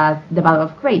at the Battle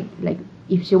of Crate? Like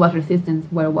if she was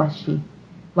resistant, where was she?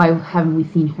 Why haven't we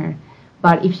seen her?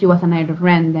 But if she was a Knight of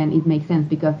Ren, then it makes sense,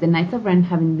 because the Knights of Ren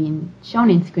haven't been shown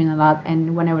in screen a lot,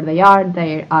 and whenever they are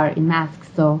in masks.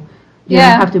 So you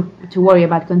don't have to worry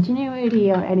about continuity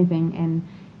or anything, and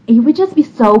it would just be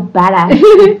so badass.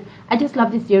 I just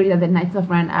love this theory that the Knights of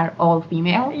Ren are all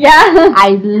female. Yeah. I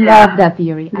love that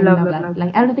theory. I love that. Love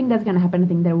Like I don't think that's gonna happen. I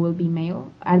think there will be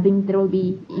male. I think there will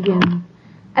be even.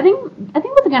 I think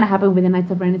what's gonna happen with the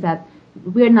Knights of Ren is that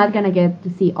we're not gonna get to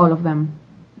see all of them,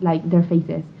 like their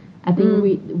faces. I think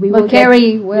we will.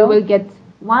 Carrie we will get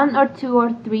 1 or 2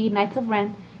 or 3 Knights of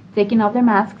Ren taking off their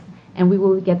masks, and we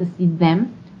will get to see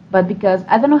them. But because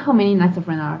I don't know how many Knights of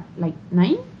Ren are, like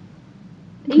 9?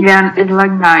 8? Yeah, it's like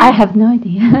 9. I have no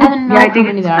idea. I don't know Yeah, I how think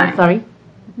many it's there are. 9. Sorry.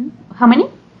 How many?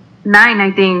 9,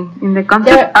 I think. In the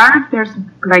concept art, there's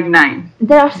like 9.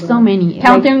 There are so many.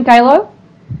 Counting Kylo?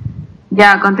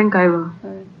 Yeah, content Kylo.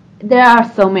 There are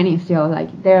so many still.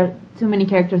 Like there are too many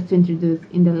characters to introduce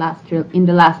in the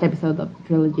last episode of the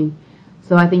trilogy.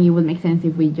 So I think it would make sense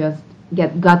if we just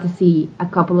got to see a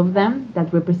couple of them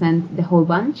that represent the whole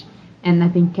bunch. And I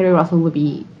think Kerry Russell would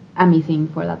be amazing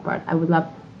for that part. I would love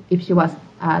if she was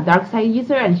a dark side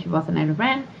user and she was a Knight of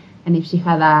Ren, and if she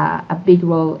had a big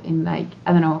role in, like,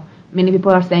 I don't know, many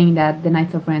people are saying that the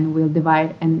Knights of Ren will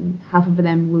divide and half of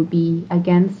them will be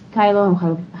against Kylo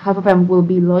and half of them will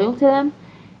be loyal to them.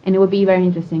 And it would be very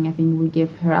interesting. I think we give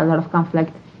her a lot of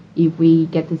conflict if we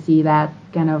get to see that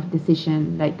kind of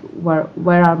decision, like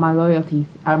where are my loyalties?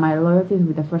 Are my loyalties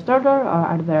with the First Order,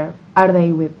 or are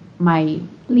they with my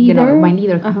Leader? My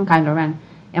leader, Kylo Ren?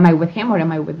 Am I with him or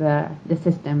am I with the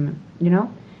system? You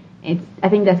know, I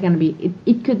think that's gonna be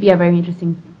it could be a very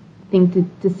interesting thing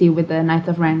to see with the Knights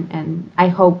of Ren, and I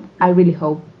really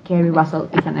hope Kerry Russell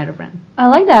is a Knight of Ren. I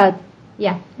like that.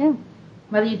 Yeah.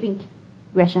 What do you think,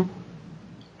 Gresha?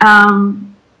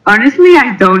 Honestly,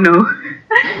 I don't know.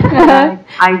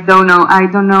 I don't know. I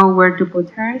don't know where to put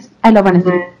her. I love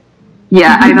honesty.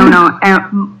 Yeah, I don't know.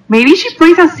 Maybe she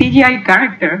plays a CGI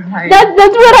character. Like, That's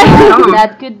what I know.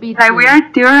 That could be like true. we are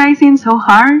theorizing so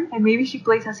hard, and maybe she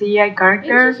plays a CGI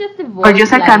character, It's just a or voice,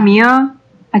 just a like- cameo.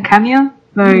 A cameo,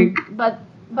 like But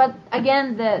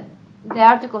again, the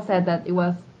article said that it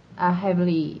was a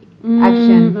heavily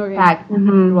action-packed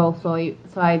role. So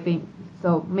I think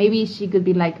maybe she could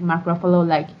be like Mark Ruffalo,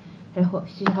 like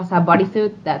she has a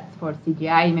bodysuit that's for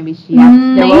CGI. Maybe she has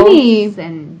the maybe. ropes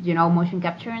and motion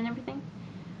capture and everything.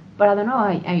 But I don't know.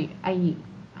 I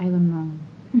don't know.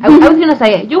 I was gonna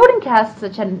say you wouldn't cast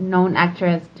such a known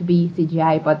actress to be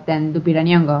CGI, but then Lupita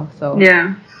Nyong'o. So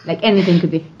yeah. like anything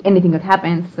could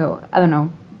happen. So I don't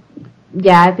know.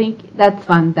 Yeah, I think that's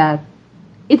fun.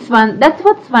 It's fun. That's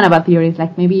what's fun about theories.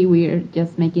 Like maybe we're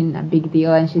just making a big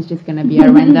deal, and she's just gonna be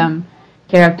a random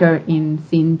character in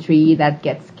scene 3 that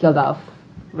gets killed off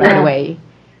right away.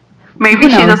 Maybe Who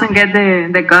she knows? doesn't get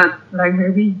the cut. Like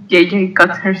maybe JJ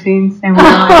cuts her scenes, and we're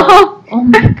like, Oh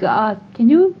my god! Can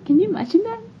you imagine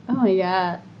that? Oh my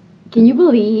god. Can you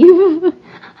believe?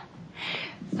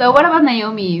 So what about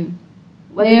Naomi?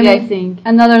 What do you Naomi, guys think?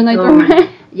 Another Knight of Ren.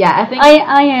 Yeah, I think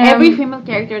I am. every new female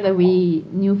character that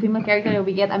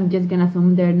we get, I'm just gonna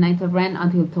assume they're Knights of Ren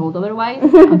until told otherwise,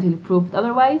 until proved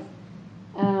otherwise.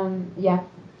 Yeah.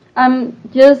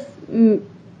 Just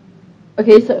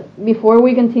okay. So before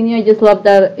we continue, I just love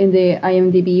that in the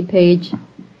IMDb page,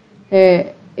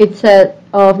 it said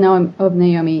of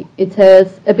Naomi. It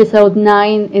says episode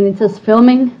 9, and it says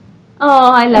filming.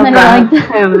 Oh, I love And I that.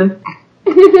 like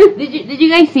that. Did you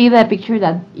guys see the picture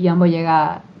that Ian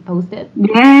Boyega posted?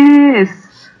 yes.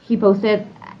 He posted,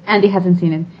 Andy hasn't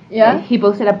seen it. Yeah? He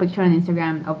posted a picture on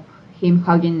Instagram of him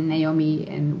hugging Naomi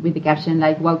and with the caption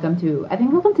like "Welcome to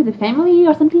the family"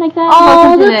 or something like that.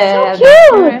 Oh, Welcome to that's the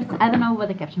so cute. adventures. I don't know what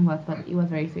the caption was, but it was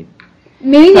very sweet.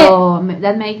 Maybe So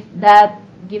that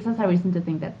gives us a reason to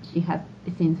think that she has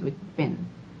scenes with Finn.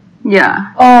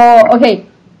 Yeah. Oh, okay.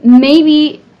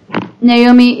 Maybe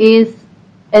Naomi is,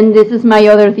 and this is my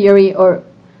other theory, or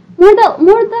more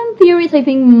than theories. I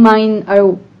think mine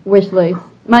are wish lists.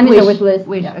 Mine is a wish list.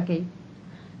 Wish, Yeah. okay.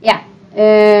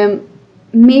 Yeah.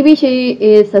 Maybe she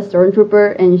is a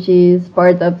stormtrooper and she's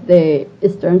part of the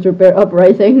stormtrooper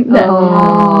uprising.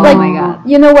 Oh Like, my god.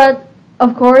 You know what?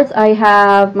 Of course, I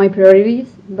have my priorities,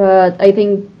 but I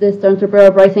think the stormtrooper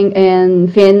uprising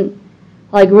and Finn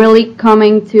like really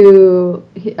coming to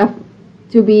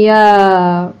be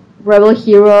a rebel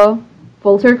hero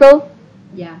full circle.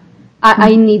 Yeah.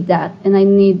 I need that, and I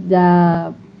need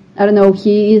the. I don't know.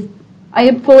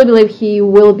 I fully believe he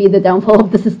will be the downfall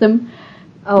of the system.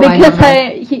 Oh, because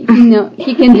I know that.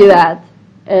 he can do that,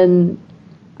 and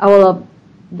I would love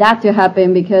that to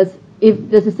happen, because if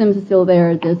the system is still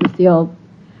there, there's still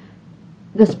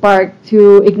the spark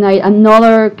to ignite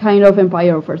another kind of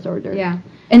empire of First Order. Yeah.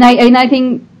 And I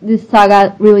think this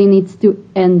saga really needs to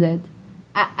end it.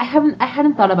 I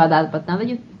hadn't thought about that, but now that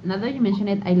you mention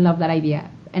it, I love that idea,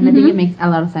 and I think it makes a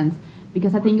lot of sense,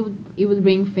 because I think it would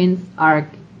bring Finn's arc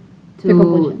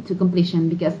to completion,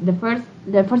 because the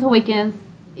Force Awakens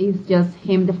is just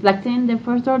him deflecting the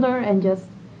First Order and just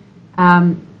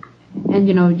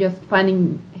just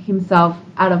finding himself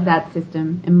out of that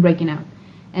system and breaking out.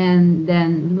 And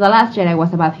then The Last Jedi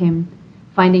was about him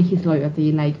finding his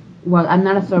loyalty, like, well, I'm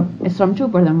not a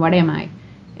stormtrooper, then what am I?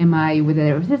 Am I with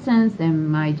the Resistance?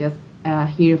 Am I just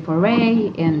here for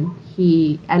Rey? And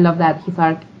I love that his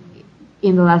arc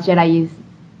in The Last Jedi is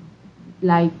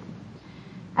like,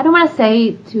 I don't want to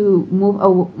say to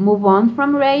move on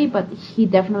from Rey, but he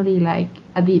definitely, like,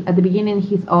 at the beginning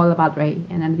he's all about Rey,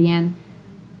 and at the end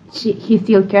he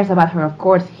still cares about her. Of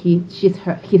course, she's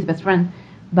his best friend,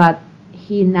 but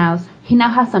he now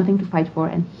has something to fight for,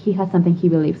 and he has something he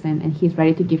believes in, and he's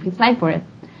ready to give his life for it.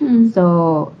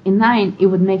 So in 9, it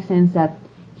would make sense that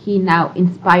he now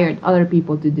inspired other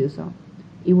people to do so.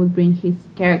 It would bring his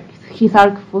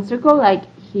arc full circle, like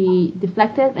he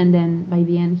deflected, and then by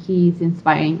the end he's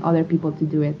inspiring other people to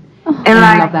do it. And like,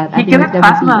 I love that. He killed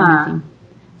Phasma.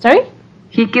 Sorry?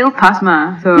 He killed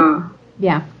Phasma, so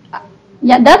Yeah.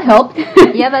 Yeah, that helped.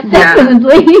 Yeah, that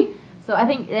definitely. So I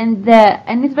think, and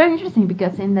it's very interesting,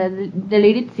 because in the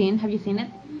deleted scene, have you seen it?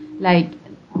 Like,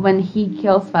 when he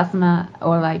kills Phasma,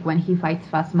 or like when he fights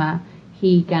Phasma,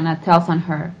 he kinda tells on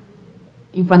her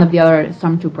in front of the other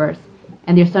stormtroopers,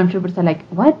 and the stormtroopers are like,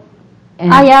 what?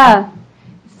 And Yeah.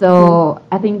 So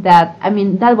I think that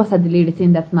was a deleted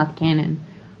scene, that's not canon,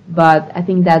 but I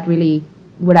think that really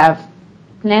would have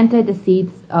planted the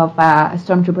seeds of a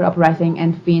stormtrooper uprising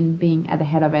and Finn being at the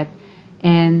head of it.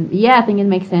 And yeah, I think it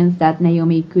makes sense that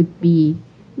Naomi could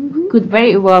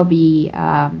very well be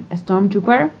a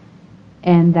stormtrooper,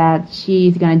 and that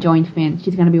she's gonna join Finn.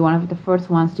 She's gonna be one of the first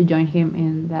ones to join him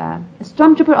in the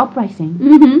stormtrooper uprising.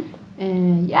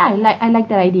 Yeah, I like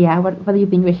that idea. What do you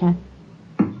think, Risha?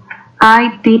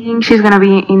 I think she's gonna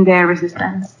be in the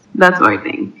Resistance. That's what I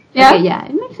think. Yeah. Okay, yeah,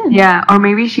 it makes sense. Yeah, or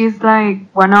maybe she's like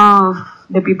one of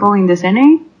the people in the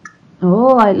Senate.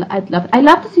 Oh, I'd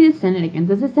love to see the Senate again.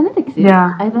 Does the Senate exist?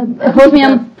 Yeah. I thought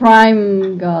Hosnian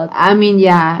Prime God. I mean,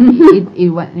 yeah, it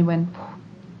went.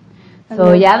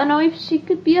 So yeah, I don't know if she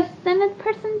could be a Senate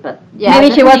person, but yeah,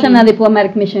 Maybe she was on a definitely.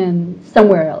 diplomatic mission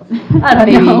somewhere else. I don't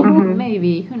Maybe, know.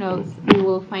 maybe, who knows? We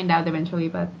will find out eventually,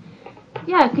 but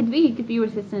yeah, it could be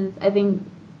Resistance.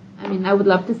 I would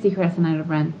love to see her as an Knight of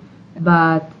Ren,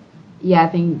 but yeah, I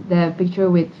think the picture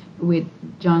with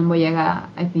John Boyega,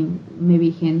 I think maybe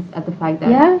hints at the fact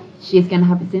that she's gonna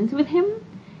have scenes with him,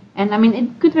 and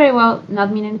it could very well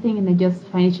not mean anything, and they just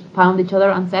found each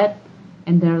other on set,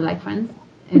 and they're like friends,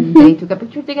 and they took a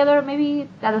picture together. Maybe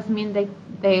that doesn't mean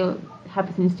they'll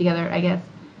have scenes together, I guess,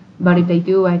 but if they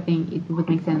do, I think it would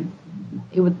make sense.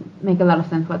 It would make a lot of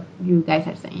sense what you guys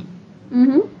are saying.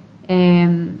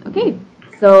 Okay,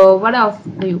 so what else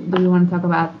do you want to talk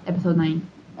about episode 9?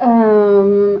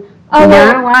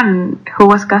 Another one who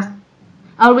was cast.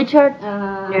 Oh, Richard.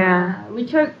 Yeah.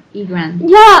 Richard E. Grant.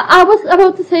 Yeah, I was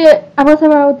about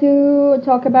to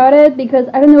talk about it, because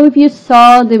I don't know if you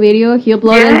saw the video he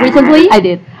uploaded recently. I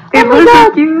did. It was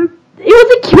so cute. It was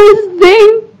the cutest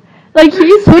thing. Like,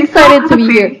 he's so excited to be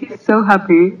here. He's so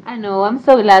happy. I know. I'm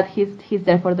so glad he's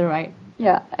there for the ride.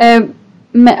 Yeah.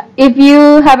 If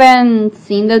you haven't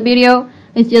seen that video,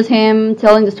 it's just him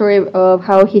telling the story of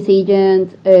how his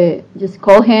agent just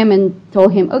called him and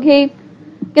told him, okay,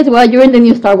 guess what, you're in the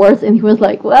new Star Wars. And he was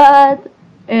like, what?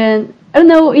 And I don't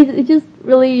know, it's just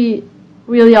really,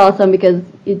 really awesome, because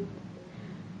it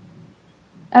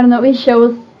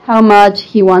shows how much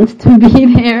he wants to be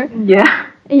there. Yeah.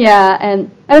 Yeah, and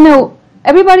I don't know,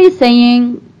 everybody's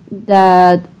saying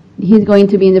that he's going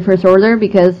to be in the First Order,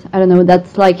 because, I don't know,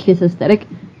 that's like his aesthetic.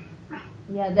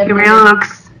 Yeah, He definitely. really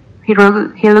looks. He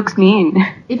looks mean.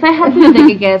 If I had to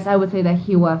take a guess, I would say that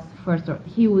he was First Order.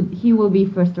 He will be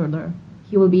First Order.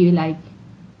 He will be like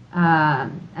a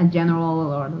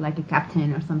general, or like a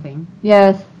captain or something.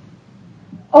 Yes.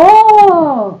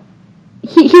 Oh!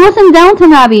 He was in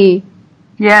Downton Abbey.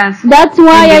 Yes. That's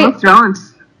why Game of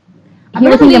Thrones. He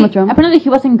was in Game of Thrones. Apparently, he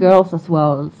was in Girls as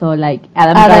well. So like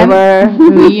Adam Adam. Driver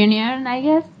reunion, I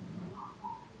guess.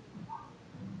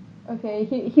 Okay,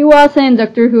 he was in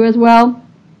Doctor Who as well.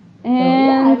 So,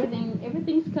 yeah, And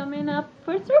everything's coming up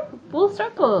full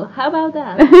circle. How about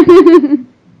that?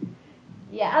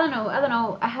 Yeah, I don't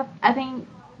know. I think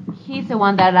he's the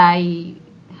one that I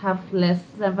have less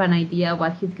of an idea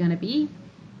what he's gonna be,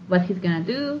 what he's gonna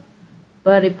do.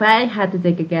 But if I had to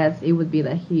take a guess, it would be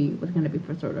that he was gonna be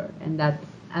First Order, and that's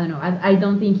I don't know. I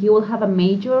don't think he will have a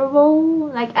major role.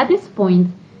 Like at this point,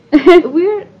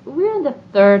 we're in the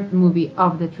third movie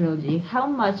of the trilogy. How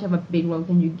much of a big role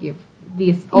can you give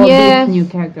these new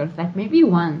characters? Like maybe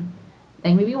one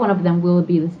of them will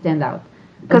be the standout.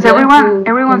 Because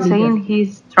everyone's saying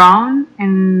he's strong,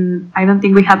 and I don't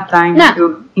think we have time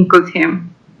to include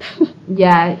him.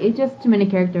 Yeah, it's just too many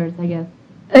characters, I guess.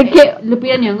 okay,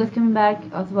 Lupita Nyong'o is coming back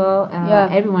as well.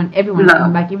 Everyone is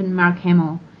coming back, even Mark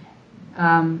Hamill.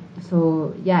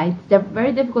 So yeah, it's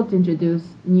very difficult to introduce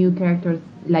new characters,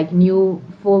 like new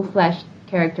full-fledged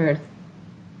characters,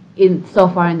 in so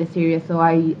far in the series. So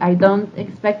I don't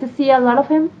expect to see a lot of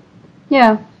him.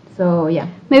 yeah. So yeah,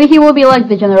 Maybe he will be like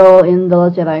the general in The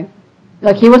Last Jedi.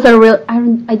 Like he was a real.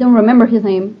 I don't remember his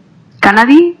name.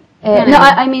 Kennedy? No,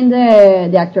 I mean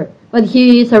the actor. But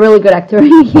he is a really good actor.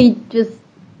 He just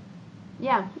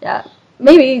yeah,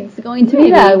 maybe it's going to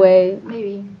be that way.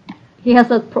 maybe. He has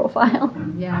that profile.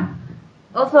 Yeah.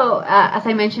 Also, as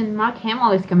I mentioned, Mark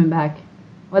Hamill is coming back.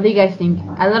 What do you guys think?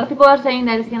 A lot of people are saying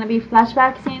that it's gonna be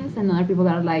flashback scenes, and other people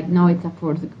are like, no, it's a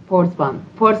force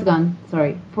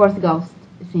ghost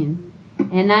scene.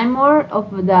 And I'm more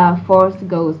of the force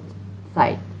ghost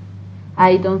side.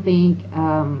 I don't think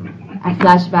a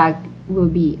flashback will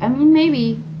be. I mean,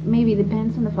 maybe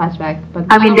depends on the flashback. But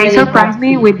I mean, they surprised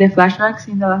me with the flashbacks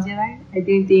in The Last Jedi. I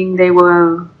didn't think they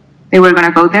were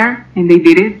gonna go there, and they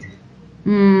did it.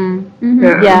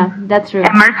 Yeah, that's true.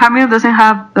 And Mark Hamill doesn't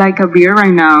have like a beard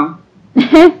right now.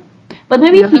 But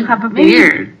maybe He doesn't have a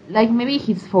beard. Maybe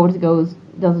his force ghost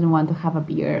doesn't want to have a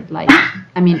beard. Like,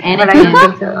 I mean, But I don't think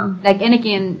Anakin, so. like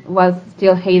Anakin was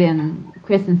still Hayden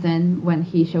Christensen when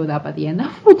he showed up at the end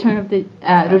of Return of the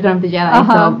Jedi.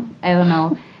 So I don't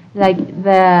know, like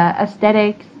the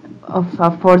aesthetics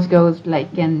of force ghost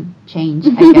like can change,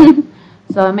 I guess.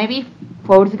 So maybe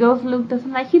force ghost Luke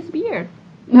doesn't like his beard.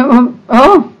 No,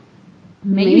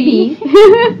 Maybe.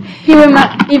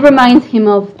 It reminds him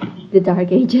of the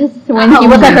Dark Ages when he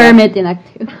was a hermit in Act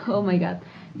 2. Oh my god.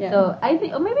 Yeah. So I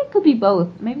think, or maybe it could be both.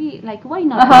 Maybe like why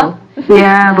not both?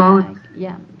 Yeah, both.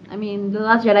 Yeah. I mean, The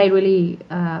Last Jedi really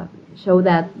showed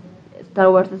that Star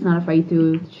Wars is not afraid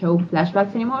to show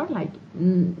flashbacks anymore. Like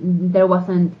there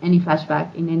wasn't any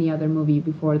flashback in any other movie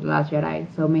before The Last Jedi.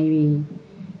 So maybe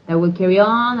that will carry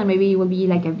on, and maybe it will be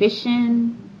like a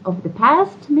vision of the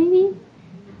past. Maybe.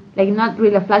 Like not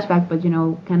really a flashback, but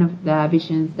kind of the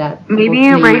visions that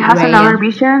Maybe Rey has another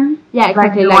vision. Yeah,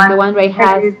 exactly, like the one Rey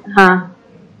has Huh.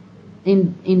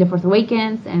 in The Force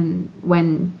Awakens, and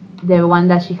when the one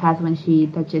that she has when she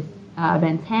touches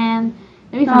Ben's hand,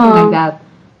 maybe something like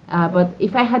that. But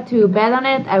if I had to bet on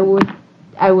it, I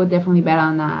would definitely bet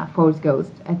on Force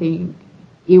Ghost. I think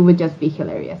it would just be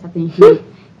hilarious. I think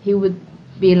he would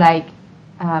be like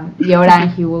Yoda,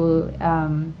 and he will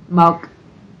mock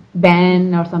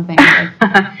Ben or something.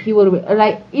 Like, he will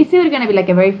like. It's either gonna be like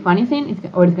a very funny scene,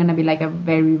 or it's gonna be like a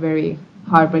very, very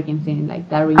heartbreaking scene, like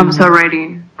that. I'm so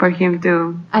ready for him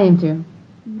to. I am too.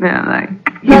 Yeah,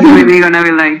 like he's really gonna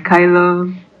be like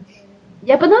Kylo.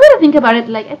 Yeah, but now that I think about it,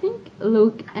 like I think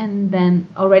Luke and Ben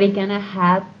already kind of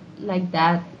had like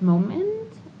that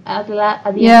moment at the end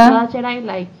of The Last Jedi.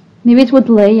 Like Maybe it's with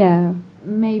Leia.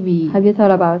 maybe, Have you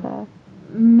thought about that?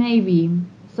 maybe.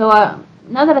 So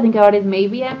now that I think about it,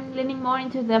 maybe I'm leaning more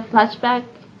into the flashback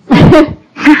side.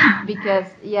 Because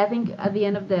I think at the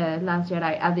end of The Last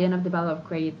Jedi, at the end of the Battle of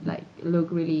Crate, like Luke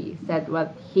really said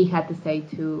what he had to say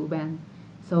to Ben.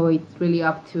 So it's really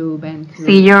up to Ben to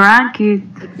See your aunt, kid.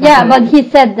 Exactly. Yeah, but he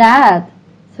said that.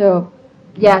 So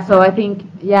yeah. So I think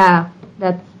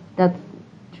that's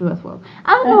true as well.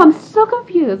 I don't know. I'm so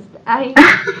confused. I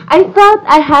thought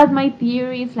I had my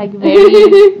theories like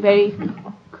very very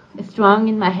strong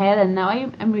in my head, and now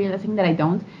I'm realizing that I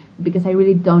don't, because I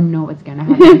really don't know what's gonna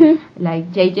happen.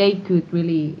 Like JJ could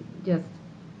really just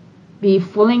be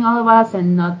fooling all of us,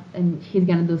 and he's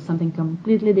gonna do something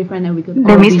completely different, and we could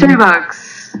The all mystery be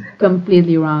box.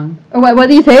 completely wrong. what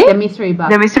do you say? The mystery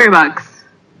box. The mystery box.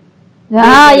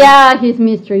 Yeah, his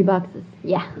mystery boxes.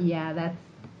 Yeah. Yeah,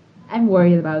 I'm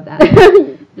worried about that.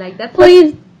 Like that's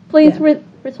Please Yeah.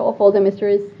 resolve all the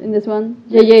mysteries in this one.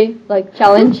 JJ, like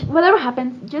challenge. Whatever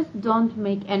happens, just don't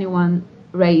make anyone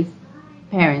raise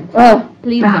parents.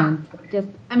 Please don't. Just,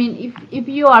 I mean, if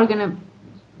you are gonna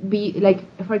be like,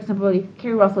 for example, if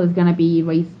Kerry Russell is gonna be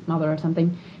Ray's mother or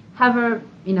something, have her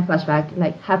in a flashback.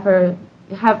 Like have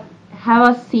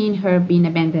us seeing her being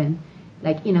abandoned,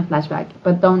 like in a flashback.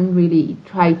 But don't really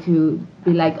try to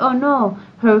be like, oh no,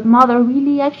 her mother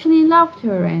really actually loved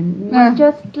her and it was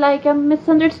just like a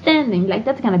misunderstanding. Like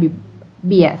that's gonna be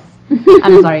BS.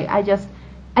 I'm sorry.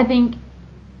 I think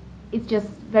it's just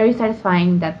very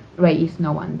satisfying that Ray is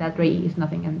no one, that Ray is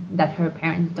nothing, and that her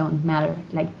parents don't matter.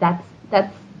 Like that's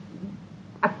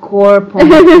a core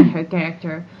point in her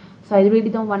character. So I really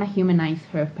don't want to humanize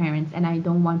her parents, and I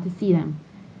don't want to see them.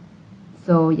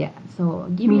 So yeah, so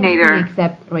give me anything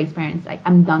except Ray's parents. Like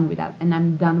I'm done with that, and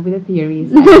I'm done with the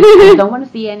theories. I don't want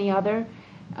to see any other.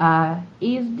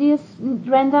 Is this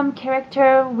random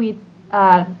character with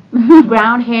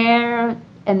brown hair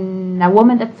and a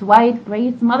woman that's white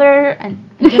Ray's mother? And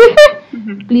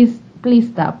just, please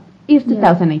stop. It's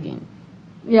 2018.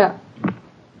 Yeah.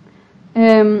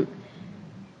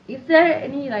 Is there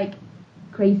any like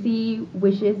crazy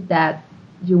wishes that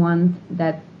you want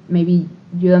that maybe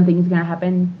you don't think is gonna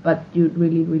happen, but you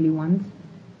really, really want?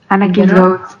 Anakin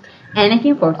Rhodes.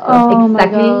 Anakin Force Ghost. Oh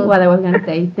Exactly what I was gonna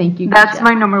say. Thank you. That's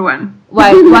my number one.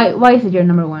 Why is it your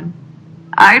number one?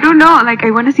 I don't know. Like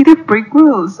I want to see the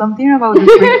prequels. Something about the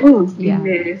prequels in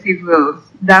the sequels.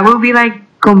 That will be like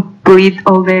complete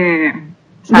all the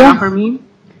saga for me.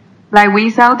 Like we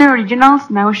saw the originals.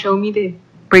 Now show me the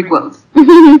prequels.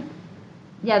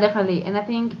 Yeah, definitely. And I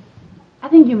think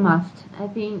you must. I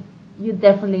think you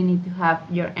definitely need to have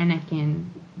your Anakin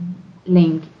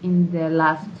link in the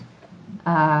last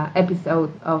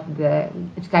episode of the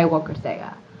Skywalker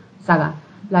saga.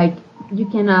 Like you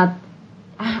cannot.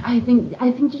 I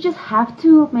think you just have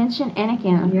to mention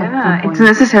Anakin. At some point. It's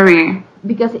necessary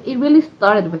because it really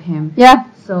started with him. Yeah.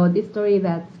 So this story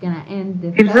that's gonna end.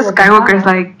 It's the Skywalker's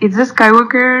like it's the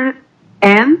Skywalker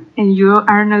end, and you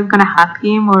are not gonna have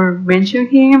him or mention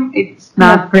him. It's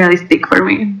not realistic for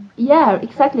me. Yeah,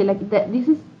 exactly. Like this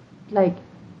is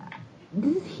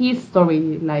his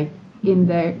story. Like in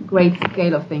the great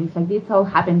scale of things. Like this all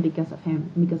happened because of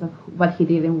him, because of what he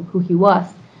did and who he was.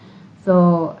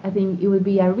 So I think it would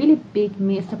be a really big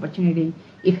missed opportunity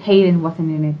if Hayden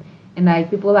wasn't in it. And like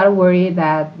people are worried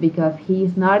that because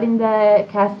he's not in the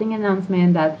casting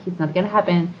announcement that he's not gonna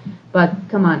happen. But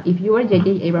come on, if you were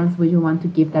J.J. Abrams, would you want to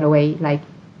give that away? Like,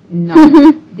 no.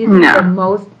 This is the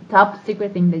most top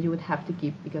secret thing that you would have to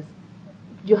keep because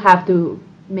you have to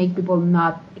make people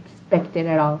not expect it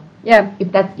at all. Yeah.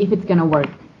 If it's gonna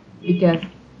work, because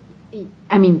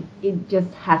it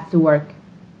just has to work.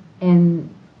 And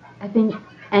I think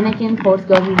Anakin Force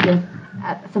Ghost is just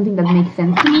something that makes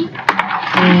sense to me,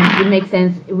 and it makes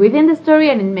sense within the story,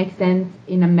 and it makes sense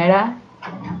in a meta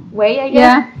way, I guess.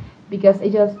 Yeah. Because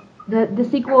it just the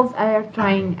sequels are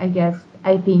trying,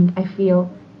 I feel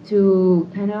to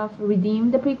kind of redeem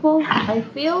the prequels. I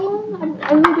feel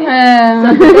a little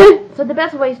bit. So the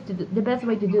best way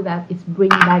to do that is bring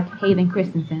back Hayden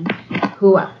Christensen,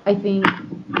 who I think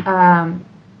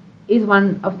is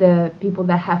one of the people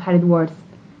that have had it worse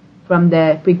from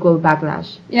the prequel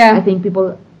backlash. Yeah. I think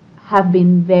people have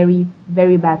been very,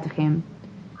 very bad to him.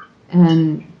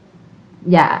 And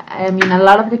yeah, I mean, a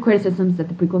lot of the criticisms that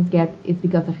the prequels get is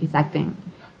because of his acting.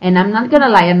 And I'm not gonna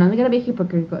lie, I'm not gonna be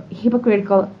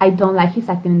hypocritical. I don't like his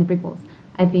acting in the prequels.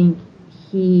 I think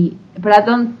but I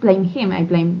don't blame him. I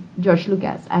blame George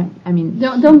Lucas. I mean,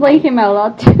 don't blame him a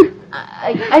lot.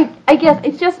 I guess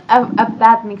it's just a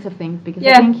bad mix of things because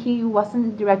I think he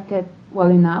wasn't directed well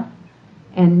enough,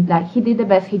 and that he did the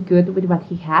best he could with what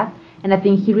he had. And I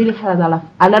think he really had a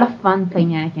lot of fun playing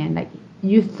Anakin. Like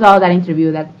you saw that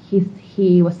interview that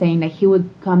he was saying that he would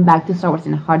come back to Star Wars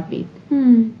in a heartbeat.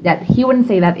 That he wouldn't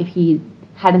say that if he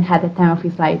hadn't had the time of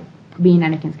his life being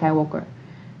Anakin Skywalker.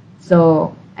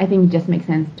 So I think it just makes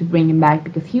sense to bring him back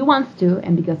because he wants to,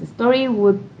 and because the story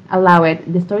would allow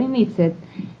it. The story needs it,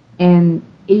 and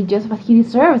it's just what he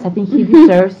deserves. I think he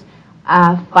deserves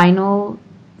a final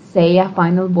say, a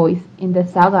final voice in the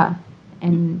saga,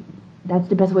 and that's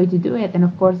the best way to do it. And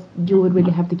of course, you would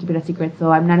really have to keep it a secret.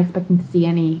 So I'm not expecting to see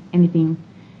anything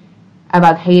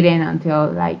about Hayden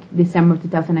until like December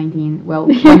 2019. Well,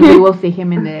 when we will see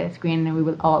him in the screen and we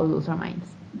will all lose our minds.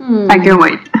 I can't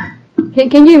wait.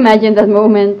 Can you imagine that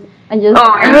moment? I'm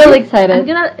really excited.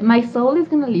 My soul is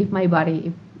gonna leave my body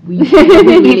if we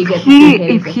really get to see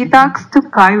Hayden. If he talks to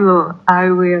Kylo, I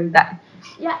will die.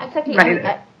 Yeah, exactly.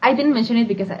 Right. I didn't mention it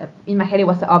because in my head it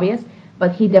was so obvious,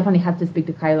 but he definitely has to speak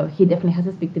to Kylo. He definitely has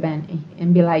to speak to Ben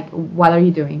and be like, what are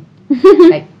you doing?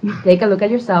 Like, take a look at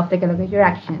yourself, take a look at your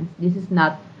actions. This is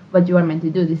not what you are meant to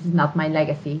do. This is not my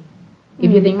legacy.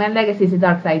 If you think my legacy is the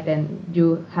dark side, then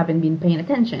you haven't been paying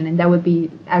attention, and that would be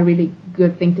a really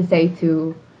good thing to say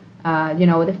to,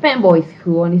 the fanboys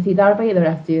who only see Darth Vader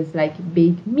as this like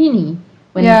big meanie,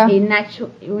 when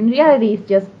in reality, it's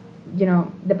just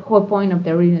the whole point of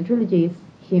the original trilogy is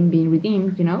him being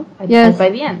redeemed, by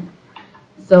the end.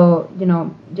 So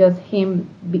just him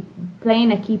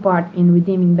playing a key part in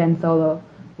redeeming Ben Solo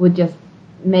would just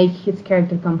make his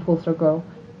character come full circle,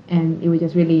 and it would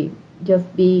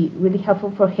just be really helpful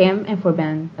for him and for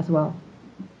Ben as well.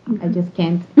 I just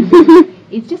can't.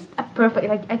 It's just a perfect.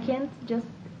 Like I can't just.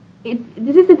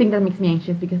 This is the thing that makes me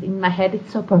anxious because in my head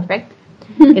it's so perfect,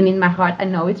 and in my heart I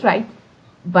know it's right,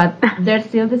 but there's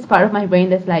still this part of my brain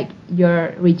that's like,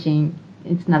 you're reaching.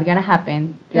 It's not gonna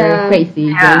happen. You're crazy.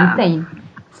 You're insane.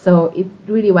 So it's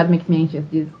really what makes me anxious.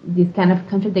 This kind of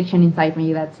contradiction inside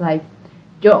me that's like,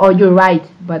 you're right,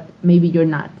 but maybe you're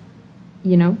not.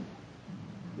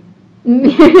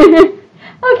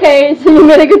 Okay, so you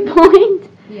made a good point.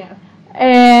 Yeah.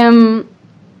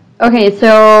 Okay,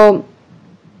 so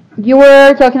you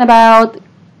were talking about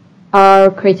our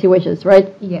crazy wishes,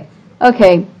 right? Yes.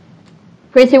 Okay.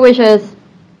 Crazy wishes.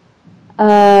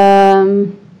 For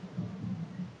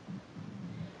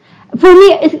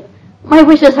me, my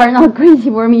wishes are not crazy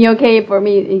for me. Okay, for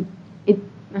me,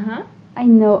 I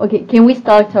know. Okay, can we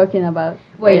start talking about?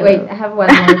 Wait. I have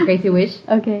one more crazy wish.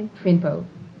 Okay. Finpo.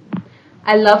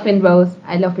 I love Finrose.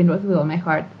 I love Finrose with all my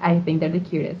heart. I think they're the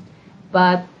cutest.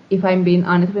 But if I'm being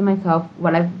honest with myself,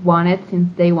 what I've wanted since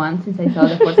day one, since I saw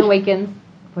The Force Awakens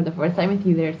for the first time in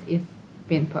theaters, is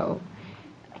Finpo.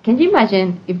 Can you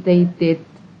imagine if they did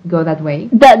go that way?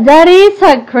 That is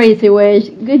a crazy wish.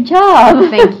 Good job.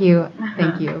 Thank you.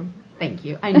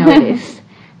 I know it is.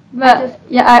 But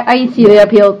I see the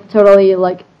appeal totally.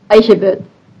 Like, I ship it.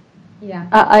 Yeah.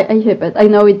 I ship it. I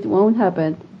know it won't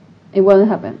happen. It won't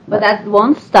happen. But that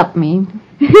won't stop me.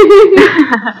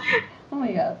 Oh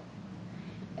my god.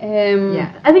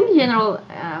 Yeah. I think in general,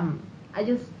 I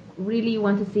just really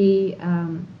want to see,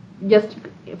 just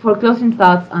for closing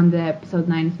thoughts on the episode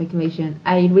 9 speculation,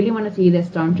 I really want to see the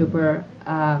Stormtrooper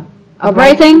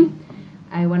Uprising.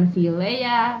 I want to see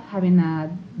Leia having a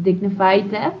dignified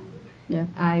death. Yeah.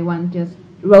 I want just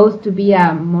Rose to be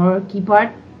a more key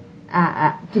part,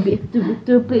 to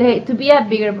be a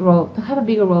bigger role, to have a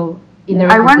bigger role in the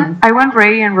Resistance. I want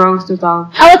Rey and Rose to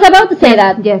talk. I was about to say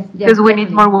that. Yes. Because we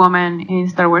need more women in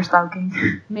Star Wars talking.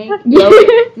 Make Rose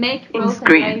and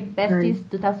Rey besties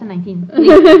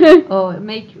 2019. Or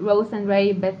make Rose and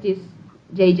Rey besties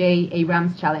J.J.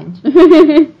 Abrams challenge.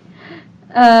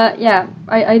 Yeah,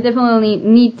 I definitely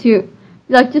need to,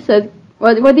 like you said.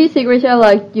 What do you say, Grisha?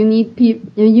 Like, you need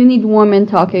women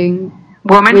talking.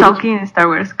 Women talking in Star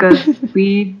Wars, because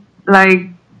we,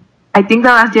 like, I think The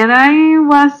Last Jedi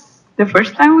was the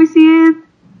first time we see it,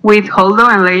 with Holdo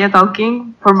and Leia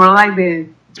talking for more like the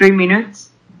 3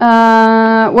 minutes.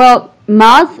 Well,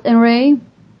 Maz and Rey.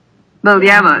 Well,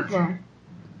 yeah, but... Well.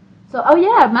 So,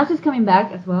 Maz is coming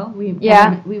back as well. We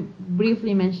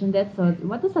briefly mentioned that, so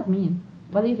what does that mean?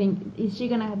 What do you think? Is she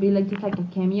gonna be like just like a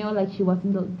cameo, like she was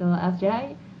in the Last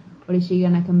Jedi, or is she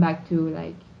gonna come back to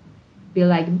like be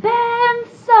like Ben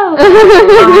Solo?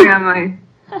 Oh my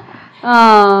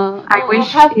god! I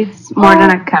wish it's more than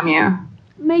a cameo.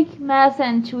 Make Maz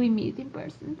and Chewie meet in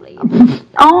person, please.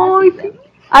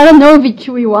 I don't know if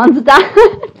Chewie wants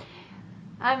that.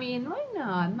 I mean, why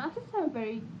not? Maz is a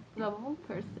very lovable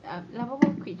person,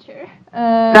 lovable creature.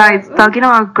 Guys, talking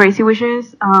about crazy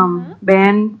wishes,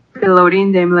 Ben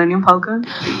piloting the Millennium Falcon.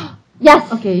 Yes.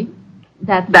 Okay.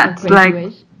 That's a crazy like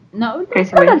wish. No, it's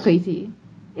crazy not that wish. crazy.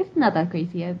 It's not that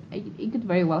crazy. It could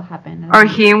very well happen. Or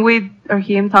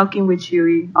him talking with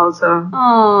Chewie also.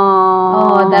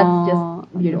 Oh, that's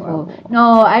just beautiful. Adorable.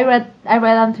 No, I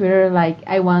read on Twitter like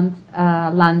I want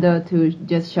Lando to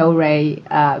just show Rey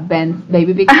Ben's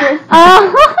baby pictures.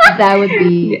 That would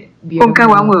be beautiful.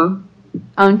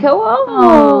 Uncle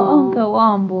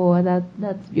Wombo.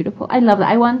 That's beautiful. I love that.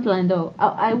 I want Lando.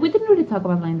 We didn't really talk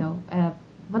about Lando.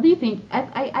 What do you think?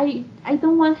 I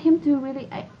don't want him to really.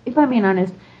 If I'm being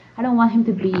honest, I don't want him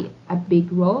to be a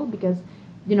big role because,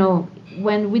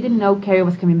 when we didn't know Carrie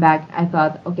was coming back, I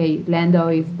thought, okay, Lando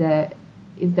is the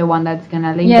one that's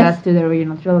gonna link us to the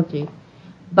original trilogy,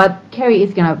 but Carrie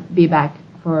is gonna be back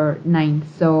for 9.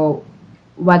 So,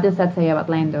 what does that say about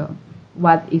Lando?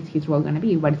 What is his role gonna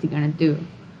be? What is he gonna do?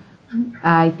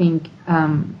 I think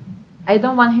I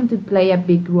don't want him to play a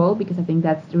big role because I think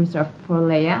that's reserved for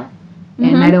Leia.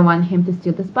 And I don't want him to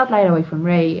steal the spotlight away from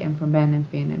Rey and from Ben and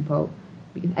Finn and Poe.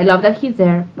 Because I love that he's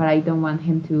there, but I don't want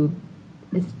him to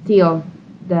steal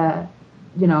the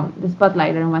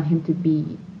spotlight. I don't want him to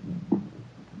be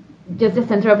just the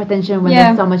center of attention when Yeah.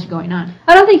 there's so much going on.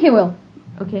 I don't think he will.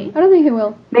 Okay. I don't think he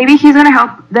will. Maybe he's gonna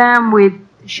help them with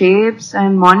ships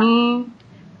and money,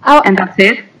 and that's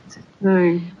it.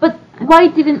 But why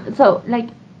didn't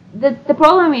the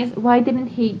problem is why didn't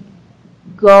he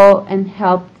go and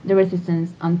help the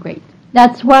resistance on Crate?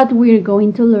 That's what we're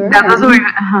going to learn. That was weird.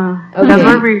 That's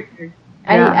what we.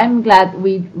 I'm glad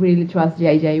we really trust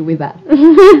JJ with that.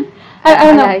 I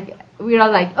don't know. Like we're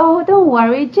all like, oh, don't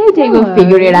worry, JJ Don't will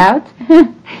figure worry. it out.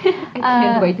 I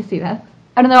can't wait to see that.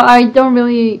 I don't know. I don't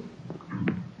really.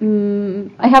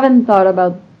 I haven't thought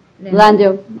about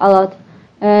Lando a lot.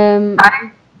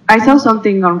 I saw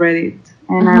something on Reddit,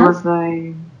 and I was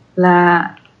like,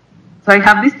 so I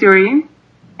have this theory,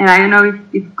 and I don't know if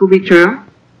it could be true,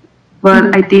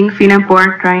 but I think Finn and Poe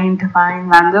are trying to find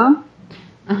Lando.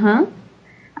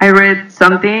 I read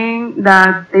something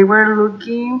that they were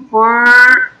looking for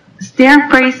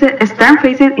stern-faced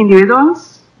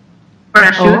individuals for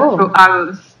a shoot through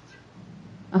August.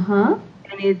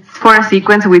 And it's for a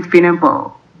sequence with Finn and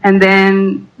Poe. And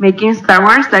then Making Star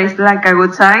Wars, that is like a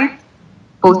good site,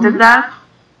 posted that.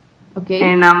 Okay.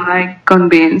 And I'm like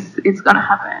convinced it's gonna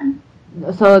happen.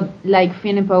 So like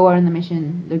Finn and Poe are on the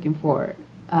mission looking for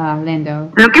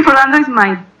Lando. Looking for Lando is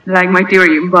my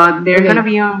theory, but they're gonna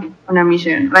be on a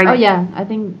mission. Like, oh yeah, I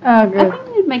think Oh, good. I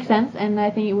think it makes sense, and I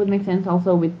think it would make sense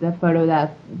also with the photo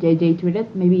that JJ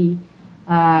tweeted. Maybe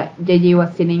JJ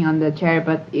was sitting on the chair,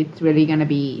 but it's really gonna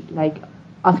be like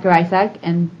Oscar Isaac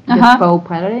and just Poe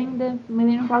piloting the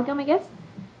Millennium Falcon, I guess.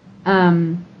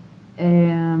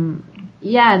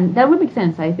 Yeah, and that would make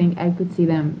sense. I think I could see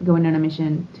them going on a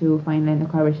mission to find Lando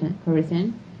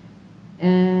Calrissian.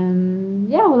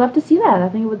 Yeah, we'll have to see that. I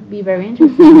think it would be very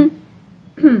interesting.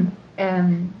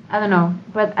 I don't know,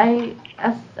 but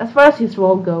as far as his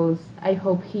role goes, I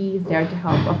hope he's there to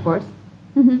help, of course.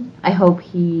 I hope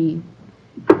he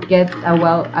gets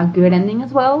a good ending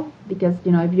as well, because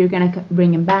if you're gonna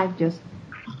bring him back, just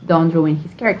don't ruin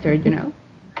his character,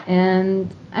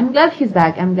 And I'm glad he's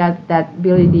back. I'm glad that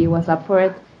Billy D was up for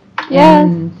it. Yes.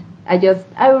 And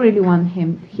I really want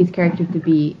his character to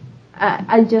be.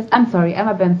 I'm sorry.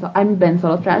 I'm Ben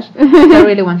Solo trash. I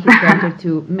really want his character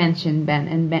to mention Ben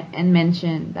and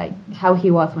mention like how he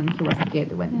was when he was a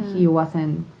kid, when he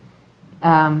wasn't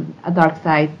a dark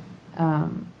sider.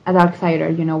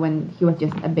 When he was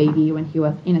just a baby, when he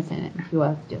was innocent, and he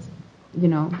was just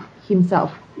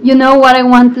himself. You know what I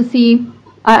want to see?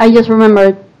 I just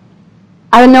remembered.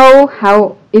 I don't know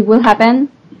how it will happen,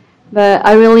 but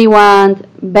I really want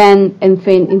Ben and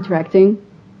Finn interacting.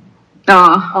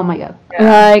 Oh my god.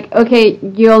 Like, okay,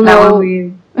 you all know.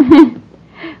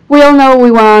 we all know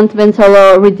we want Ben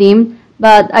Solo redeemed,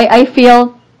 but I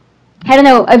feel, I don't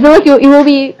know, I feel like it will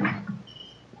be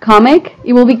comic,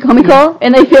 it will be comical,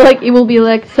 and I feel like it will be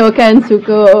like Sokka and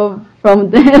Zuko from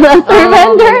The Last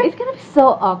Airbender. It's gonna be so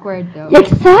awkward though.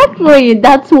 Exactly,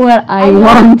 that's what I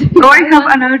want. Oh, I have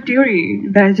another theory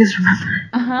that I just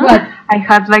remembered. What? I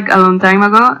had like a long time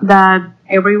ago that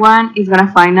everyone is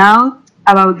gonna find out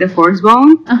about the Force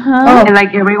Bone, and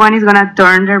like everyone is gonna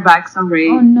turn their backs on Rey.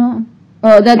 Oh no.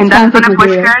 Oh, that's And that's fanfic gonna push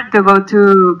material. her to go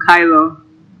to Kylo.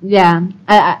 Yeah.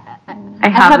 I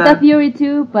have have that that. theory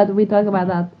too, but we talk about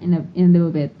that in a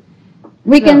little bit.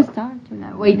 We So- can start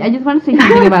now. Wait, I just want to say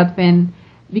something about Finn,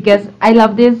 because I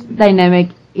love this dynamic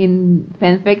in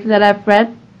fanfics that I've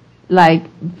read, like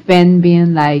Finn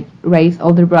being like Rey's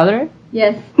older brother.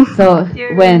 Yes. So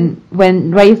when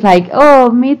Rey's like, oh,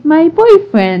 meet my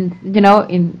boyfriend,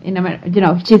 in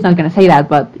America, she's not gonna say that,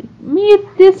 but meet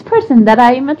this person that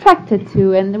I'm attracted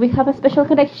to, and we have a special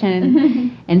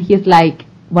connection. And he's like,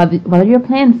 what are your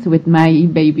plans with my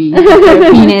baby,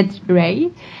 teenage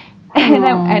Rey?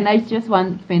 And I just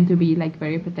want Finn to be like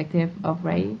very protective of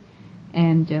Rey,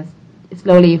 and just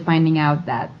slowly finding out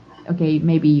that okay,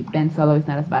 maybe Ben Solo is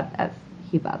not as bad as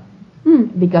he thought.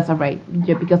 Because of Rey,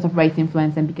 because of Rey's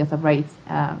influence and because of Rey's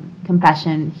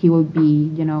compassion, he will be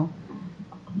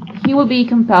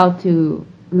compelled to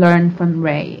learn from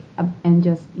Rey and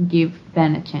just give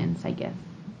Ben a chance, I guess.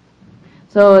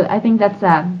 So I think that's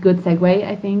a good segue,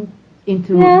 I think,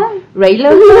 into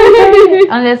Reylo.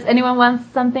 Unless anyone wants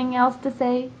something else to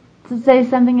say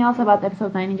something else about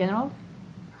episode 9 in general.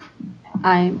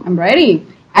 I'm ready.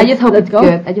 I just hope Let's it's go.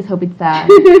 good. I just hope it's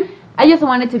I just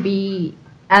want it to be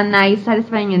a nice,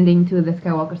 satisfying ending to the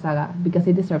Skywalker saga because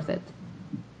it deserves it.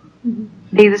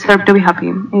 They deserve to be happy.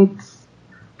 It's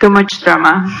too much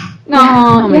drama. No,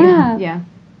 Oh my yeah. God. Yeah.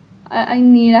 I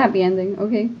need a happy ending,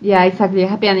 okay? Yeah, exactly. A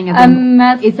happy ending. I A think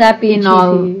mess it's happy in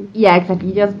all. cheesy. Yeah,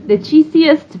 exactly. Just the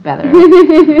cheesiest better.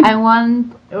 I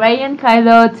want Rey and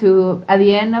Kylo to, at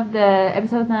the end of the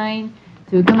episode 9,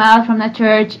 to come out from the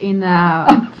church in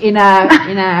a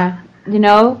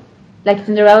like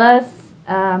Cinderella's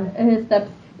Steps.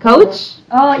 coach.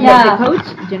 Oh yeah. The coach,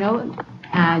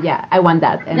 yeah, I want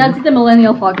that. And That's the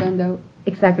Millennial Falcon, though.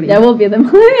 exactly. That will be the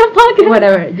Millennial Falcon.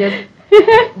 Whatever.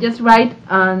 Just write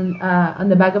on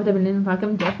the back of the Millennium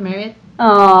Falcon, just married,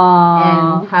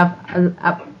 Aww. and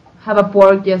have a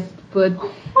pork just put.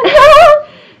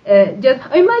 Just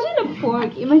imagine a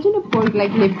pork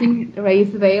like lifting Ray's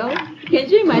veil. Can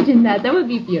you imagine that? That would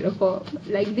be beautiful.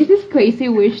 Like, this is crazy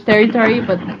wish territory,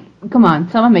 but come on,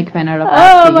 someone make fan art of that.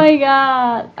 Oh please. my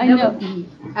god! I That know. would be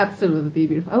absolutely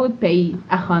beautiful. I would pay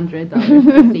 $100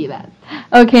 to see that.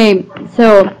 Okay,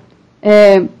 so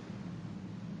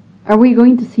are we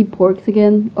going to see porks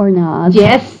again or not?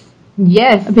 Yes,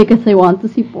 Because I want to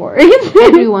see porks.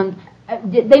 everyone.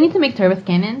 They need to make service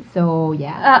canon, so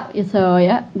yeah. So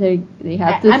yeah, they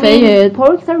have to I say mean, it.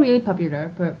 Porks are really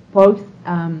popular. Porks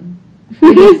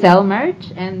really sell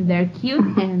merch, and they're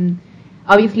cute, and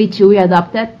obviously Chewie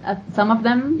adopted some of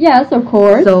them. Yes, of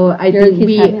course. So I He's think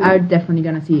we having are it. definitely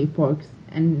gonna see porks,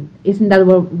 and isn't that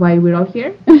why we're all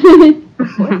here?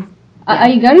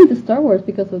 I got into Star Wars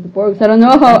because of the porks. I don't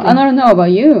know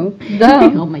about you.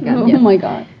 Duh. Oh my god! Oh Yes. my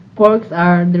god. Porks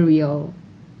are the real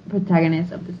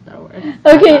protagonists of the Star Wars.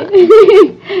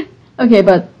 Okay. Okay,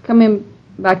 but going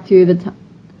back to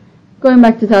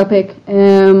topic.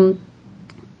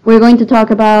 We're going to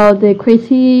talk about the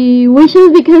crazy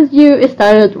wishes because you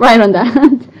started right on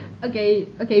that. Okay.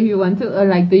 If you want to, or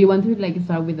like, do you want to like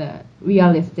start with the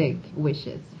realistic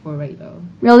wishes for Reylo?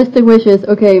 Realistic wishes.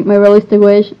 Okay, my realistic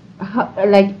wish.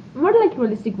 Like more like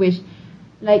realistic wish.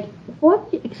 Like, what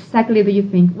exactly do you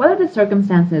think? What are the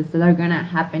circumstances that are gonna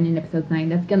happen in episode 9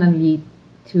 that's gonna lead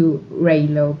to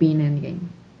Reylo being Endgame?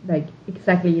 Like,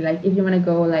 exactly, like, if you wanna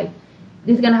go, like,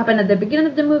 this is gonna happen at the beginning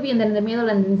of the movie, and then in the middle,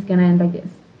 and then it's gonna end like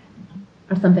this.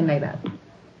 Or something like that.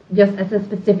 Just as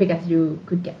specific as you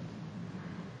could get.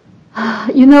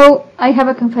 You know, I have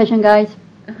a confession, guys.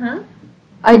 Uh-huh.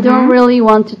 I don't really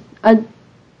like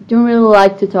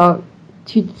to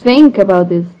think about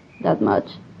this that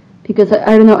much. Because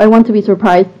I don't know, I want to be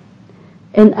surprised.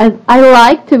 And I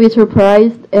like to be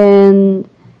surprised, and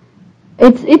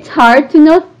it's hard to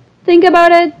not think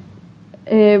about it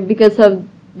because of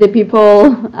the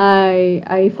people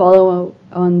I follow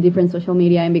on different social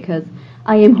media, and because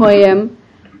I am who I am.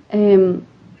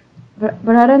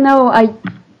 But I don't know, I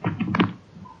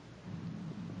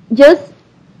just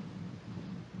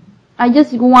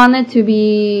want it to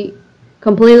be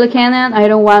completely canon. I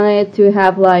don't want it to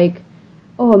have like,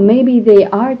 oh, maybe they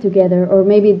are together, or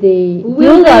maybe they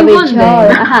do love each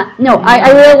other. No,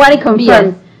 I really want to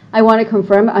confirm. I want to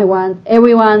confirm. I want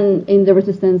everyone in the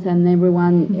Resistance and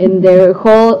everyone in their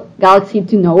whole galaxy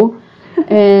to know.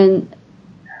 And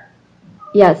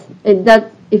yes, if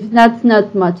that's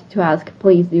not much to ask,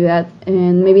 please do that.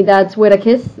 And maybe that's with a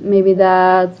kiss. Maybe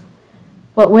that's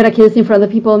with a kiss in front of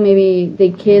people. Maybe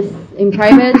they kiss in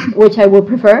private, which I would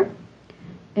prefer.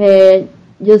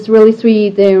 Just really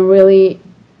sweet and really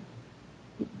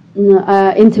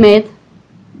intimate,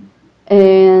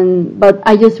 but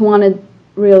I just wanted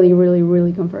really, really,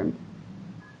 really confirmed.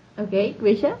 Okay,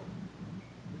 Grisha?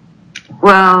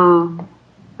 Well,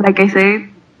 like I said,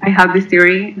 I have this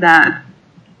theory that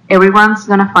everyone's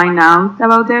gonna find out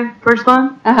about the first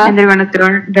one, and they're gonna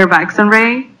turn their backs on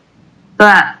Rey. So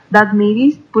that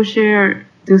maybe push her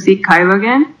to see Kylo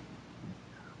again.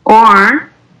 Or,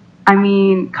 I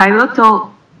mean, Kylo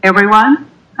told everyone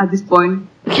at this point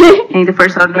in the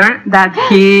first order that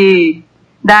Rey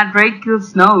killed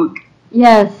Snoke.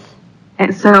 Yes.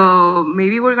 And so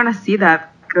maybe we're gonna see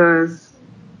that, because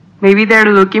maybe they're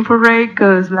looking for Rey,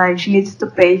 because like she needs to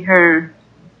pay her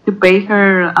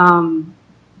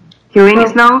killing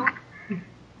Snoke.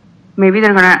 Maybe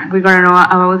we're gonna know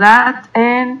about that.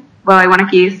 And well, I wanna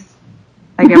kiss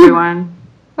like everyone.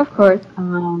 Of course.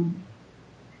 And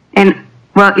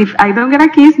well, if I don't get a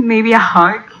kiss, maybe a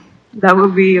hug. That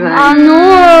would be like. Oh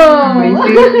no!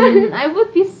 amazing. I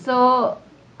would be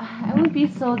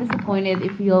so disappointed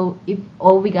if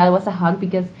all we got was a hug,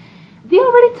 because they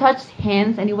already touched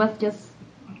hands and it was just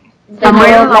I'm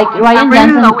Ryan really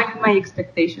Johnson. lowering my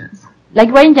expectations. Like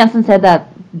Ryan Johnson said that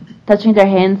touching their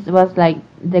hands was like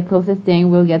the closest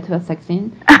thing we'll get to a sex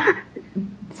scene.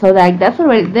 So like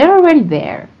they're already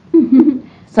there.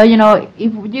 So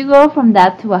if you go from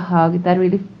that to a hug, that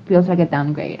really feels like a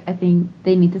downgrade. I think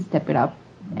they need to step it up,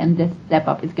 and the step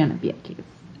up is gonna be a kiss.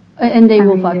 And they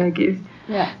will fuck. Yeah, I guess.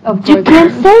 Yeah, of course. You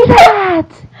can't say that.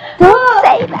 Don't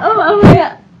say that. Oh my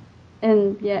god.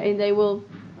 And they will.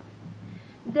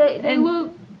 They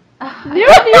will. How do you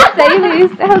say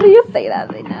this? How do you say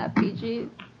that in a PG?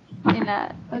 in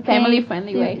a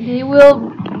family-friendly way. They will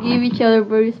give each other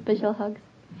very special hugs.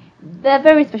 They're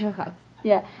very special hugs.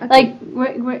 Yeah, like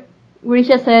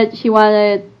Grisha said, she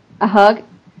wanted a hug.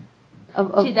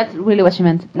 That's really what she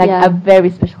meant. Like Yeah. a very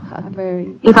special hug.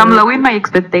 If I'm low in my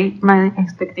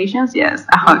expectations, yes,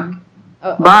 a hug.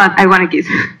 But I want a kiss.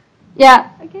 Yeah.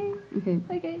 Okay.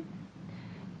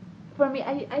 For me,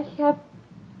 I have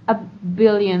a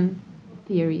billion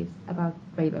theories about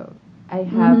Reylo. I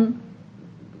have.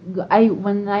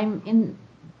 When I'm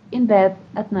in bed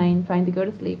at night trying to go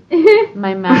to sleep,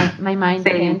 my mind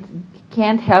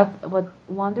can't help but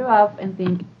wander up and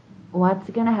think, what's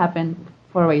gonna happen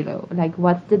for Reylo? Like,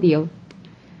 what's the deal?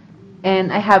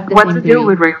 And I have the What's same the deal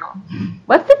theory. with Reylo?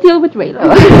 What's the deal with Reylo?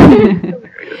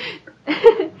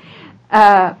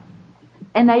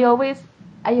 And I always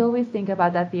think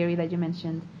about that theory that you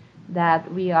mentioned,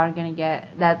 that we are gonna get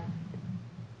that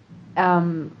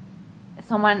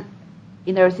someone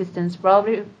in the Resistance,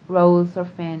 probably Rose or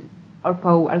Finn or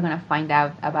Poe, are gonna find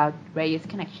out about Rey's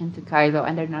connection to Kylo,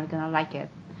 and they're not gonna like it.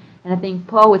 And I think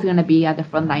Poe is gonna be at the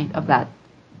front line of that.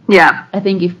 Yeah. I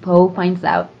think if Poe finds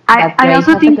out that I Rey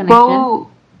also has think a connection,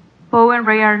 Poe and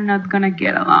Rey are not gonna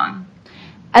get along.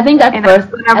 I think at And first,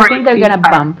 that's gonna I think they're break gonna things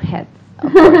up. bump heads.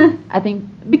 Of course. I think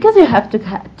because you have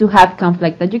to have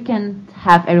conflict, that you can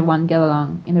have everyone get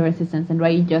along in the Resistance, and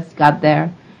Rey just got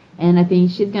there, and I think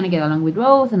she's gonna get along with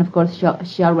Rose, and of course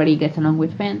she already gets along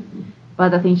with Finn,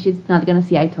 but I think she's not gonna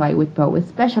see eye to eye with Poe,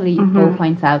 especially if Poe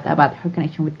finds out about her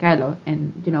connection with Kylo,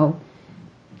 and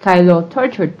Kylo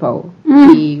tortured Poe.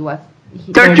 He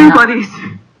Torture bodies.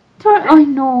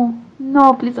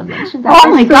 No, please don't mention that.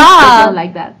 Oh my God. I don't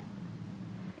like that.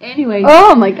 Anyway.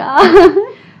 Oh my god.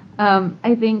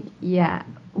 I think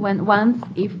once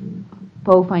if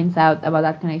Poe finds out about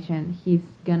that connection, he's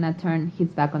gonna turn his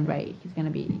back on Rey. He's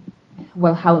gonna be,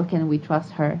 well, how can we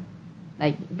trust her?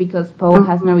 Like, because Poe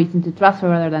has no reason to trust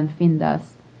her other than Finn does.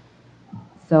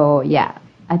 So yeah,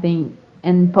 I think,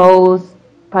 and Poe's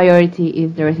priority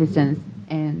is the Resistance,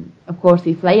 and of course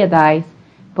if Leia dies,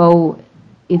 Poe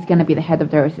is gonna be the head of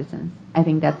the Resistance. I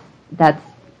think that's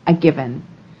a given.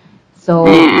 So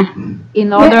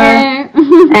in order, I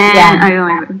don't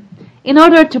like that. in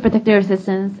order to protect the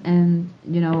Resistance and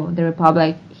the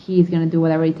Republic, he's gonna do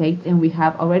whatever it takes, and we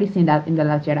have already seen that in The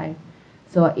Last Jedi.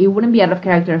 So it wouldn't be out of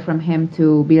character from him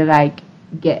to be like,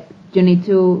 you need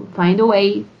to find a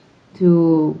way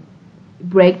to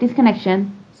break this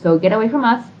connection. So get away from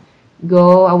us,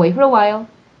 go away for a while,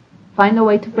 find a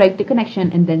way to break the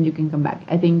connection, and then you can come back.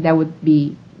 I think that would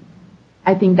be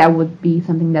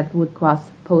something that would cross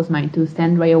Poe's mind, to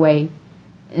send Rey away.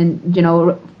 And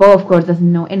Poe of course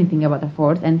doesn't know anything about the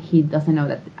Force, and he doesn't know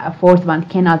that a Force bond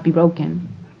cannot be broken.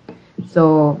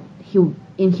 So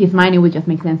in his mind, it would just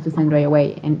make sense to send Rey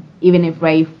away. And even if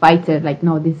Rey fights it, like,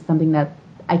 no, this is something that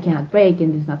I cannot break,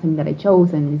 and this is not something that I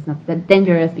chose, and it's not that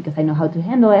dangerous because I know how to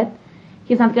handle it,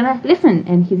 he's not gonna listen,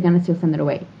 and he's gonna still send it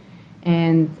away.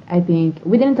 And I think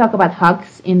we didn't talk about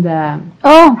Hux in the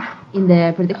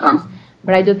predictions,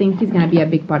 but I do think he's gonna be a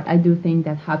big part. I do think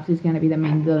that Hux is gonna be the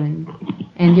main villain,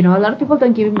 and a lot of people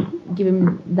don't give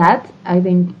him that. I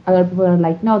think a lot of people are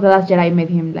like, no, The Last Jedi made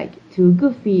him like too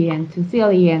goofy and too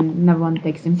silly, and no one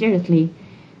takes him seriously.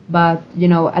 But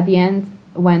at the end,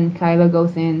 when Kylo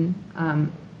goes in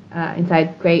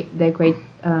inside the great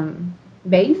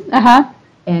base,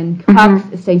 and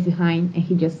Hux stays behind, and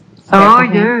he just stares at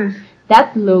him. Yes.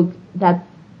 That look, that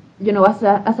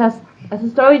as a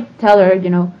storyteller,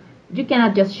 you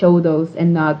cannot just show those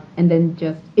and then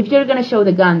just, if you're gonna show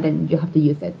the gun, then you have to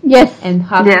use it. Yes. And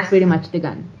Hux is pretty much the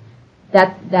gun.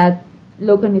 That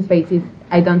look on his face is,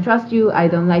 I don't trust you, I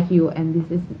don't like you, and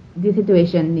this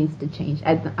situation needs to change.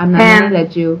 I'm not gonna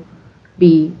let you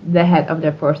be the head of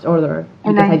the First Order,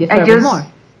 because I deserve it more.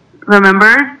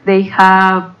 Remember, they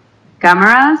have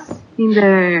cameras in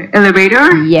the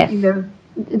elevator. Yes.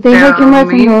 They have cameras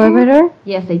in the elevator?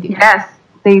 Yes, they do. Yes,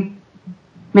 they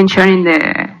mention in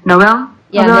the novel.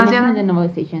 Yeah, they mentioned in the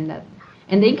novelization that,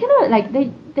 and they kind of like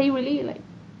they really like.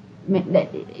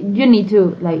 You need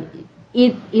to like.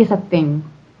 It is a thing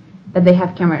that they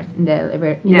have cameras in the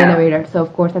elevator. So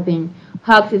of course, I think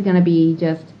Hux is gonna be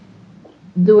just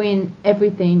doing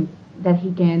everything that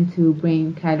he can to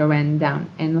bring Kylo Ren down,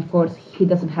 and of course, he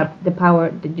doesn't have the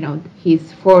power.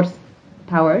 His Force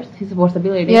powers, his Force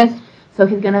abilities. Yes. So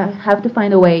he's gonna have to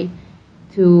find a way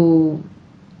to,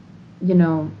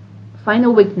 find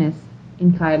a weakness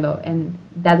in Kylo, and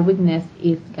that weakness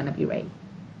is gonna be Rey.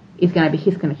 It's gonna be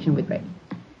his connection with Rey.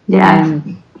 Yeah.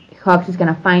 And Hux is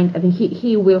gonna find. I think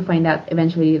he will find out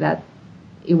eventually that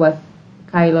it was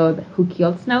Kylo who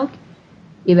killed Snoke,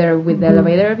 either with the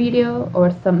elevator video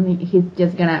or something. He's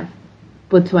just gonna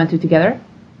put two and two together.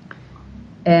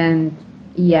 And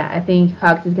yeah, I think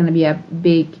Hux is gonna be a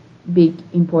big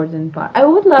important part. I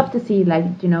would love to see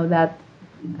that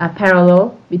a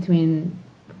parallel between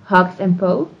Hux and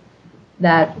Poe.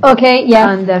 That Okay, yes.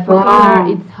 on the first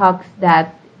corner it's Hux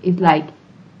that is like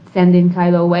sending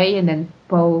Kylo away, and then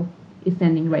Poe is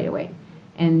sending Rey away.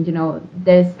 And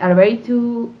there's a very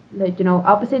two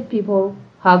opposite people,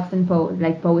 Hux and Poe.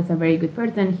 Like Poe is a very good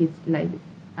person. He's like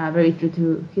very true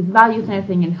to his values and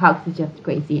everything, and Hux is just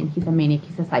crazy and he's a maniac.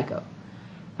 He's a psycho.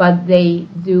 But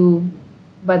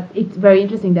it's very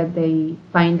interesting that they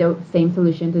find the same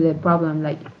solution to the problem,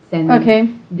 like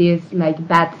sending these like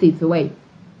bad seeds away.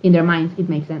 In their minds, it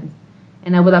makes sense.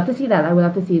 And I would love to see that. I would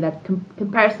love to see that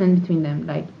comparison between them,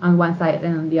 like on one side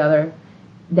and on the other.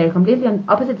 They're completely on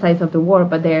opposite sides of the war,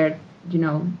 but they're,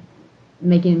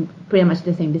 making pretty much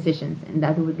the same decisions. And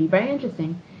that would be very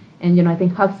interesting. And, I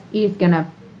think Hux is going to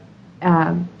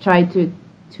try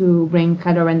to bring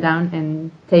Kylo Ren down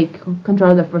and take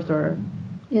control of the First Order.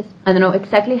 Yes. I don't know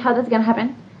exactly how that's going to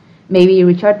happen. Maybe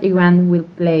Richard Iguan will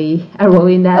play a role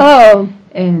in that. Oh.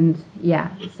 And,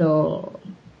 yeah, so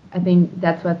I think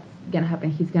that's what's gonna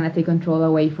happen. He's gonna take control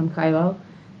away from Kylo,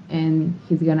 and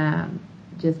he's gonna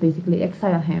just basically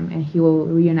exile him, and he will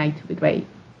reunite with Rey,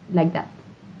 like that.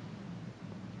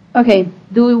 Okay.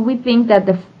 Do we think that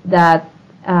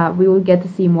we will get to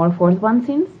see more Force One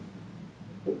scenes?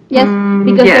 Yes,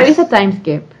 because there is a time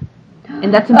skip,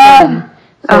 and that's important.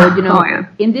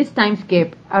 In this time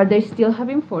skip, are they still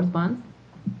having Force bonds?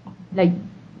 Like,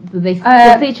 do they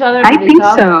still see each other? I think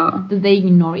so. Do they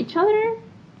ignore each other?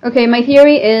 Okay, my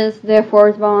theory is the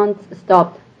Force bonds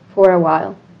stopped for a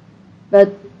while,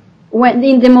 but when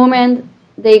in the moment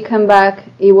they come back,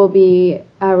 it will be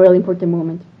a really important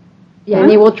moment. Yeah,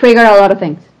 and it will trigger a lot of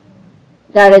things.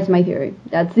 That is my theory.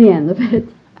 That's the end of it.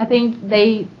 I think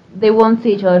they won't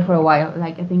see each other for a while.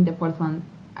 Like, I think the Force bonds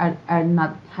are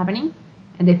not happening,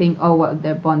 and they think, oh, well,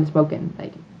 the bond is broken.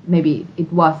 Like, maybe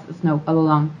it was Snoke all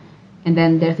along, and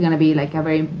then there's gonna be like a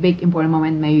very big important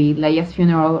moment, maybe Leia's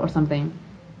funeral or something.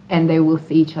 And they will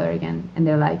see each other again, and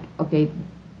they're like, okay,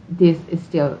 this is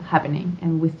still happening,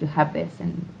 and we still have this,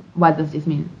 and what does this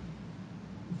mean?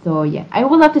 So yeah, I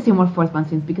would love to see more Force bond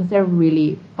scenes because they're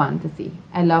really fun to see.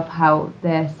 I love how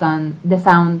the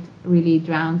sound really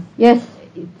drowns. Yes.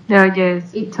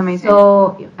 It's amazing.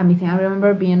 So amazing. I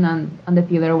remember being on the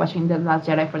theater watching The Last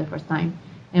Jedi for the first time,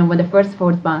 and when the first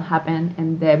Force bond happened,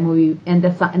 and the movie and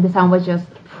the sound was just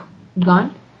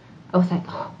gone, I was like,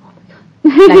 oh.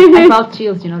 Like, I felt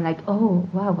chills, like, oh,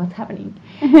 wow, what's happening?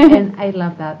 And I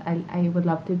love that. I would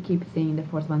love to keep seeing the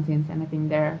Force One scenes, and I think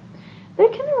they're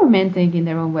kind of romantic in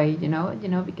their own way,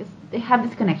 because they have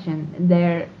this connection.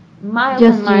 They're miles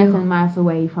and miles and miles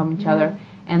away from each other,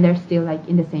 and they're still, like,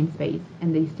 in the same space,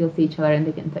 and they still see each other, and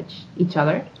they can touch each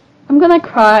other. I'm gonna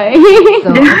cry.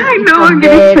 So, I know, I'm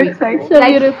getting so excited. So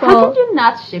beautiful. How can you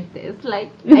not ship this?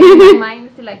 Like, in my mind,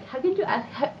 it's like, how can you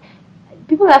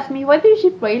people ask me, why do you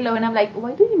ship Reylo? And I'm like,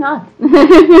 why do you not?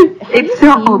 It's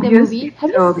so obvious. Have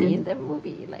you seen the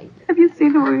movie? Like, have you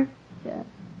seen the movie? Yeah.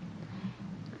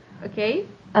 Okay.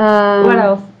 What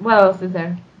else? What else is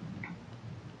there?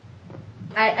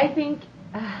 I think.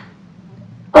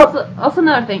 Also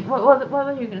another thing. What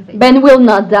were you gonna say? Ben will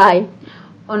not die.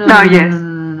 Oh no!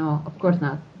 No! Of course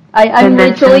not. I'm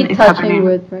literally touching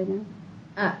wood right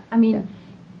now. I mean,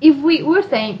 if we were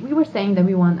saying that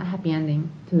we want a happy ending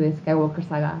to the Skywalker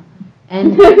saga,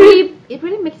 and it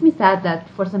really makes me sad that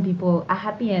for some people a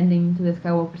happy ending to the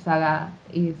Skywalker saga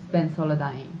is Ben Solo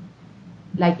dying.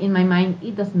 Like, in my mind,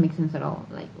 it doesn't make sense at all.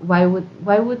 Like, why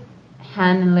would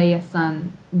Han and Leia's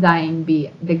son dying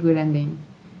be the good ending?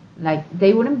 Like,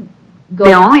 they wouldn't go.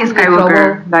 The only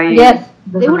Skywalker dying. Yes,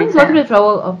 they wouldn't go through the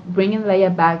trouble of bringing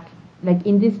Leia back, like,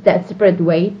 in this desperate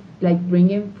way, like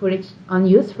bringing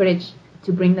unused footage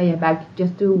to bring Leia back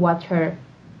just to watch her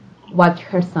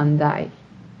son die.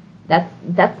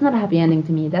 That's not a happy ending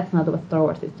to me. That's not what Star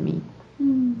Wars is to me.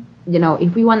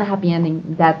 If we want a happy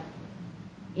ending, that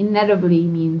inevitably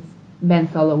means Ben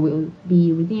Solo will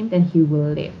be redeemed and he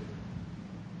will live.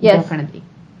 Yes. Definitely.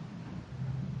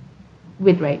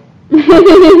 With Rey.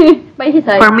 By his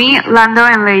side. For me, Lando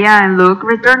and Leia and Luke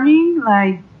returning,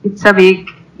 like, it's a big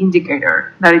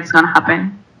indicator that it's gonna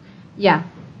happen. Yeah.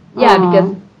 Yeah,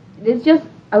 because there's just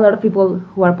a lot of people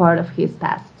who are part of his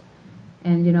past.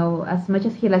 And, as much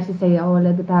as he likes to say, oh,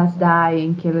 let the past die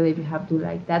and kill it if you have to,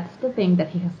 like, that's the thing that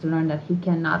he has to learn, that he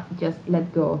cannot just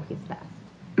let go of his past.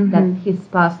 That his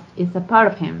past is a part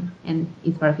of him, and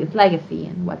it's part of his legacy,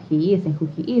 and what he is, and who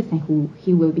he is, and who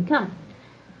he will become.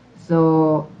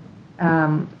 So,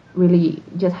 really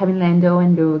just having Lando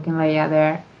and Luke and Leia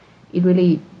there, it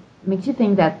really makes you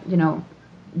think that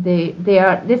they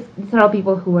are these are all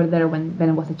people who were there when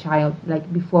Ben was a child,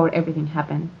 like before everything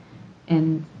happened,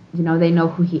 and they know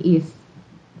who he is.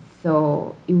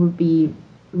 So it would be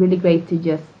really great to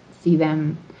just see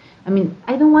them. I mean,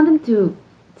 I don't want them to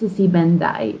see Ben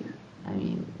die. I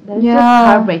mean, that's just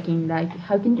heartbreaking. Like,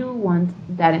 how can you want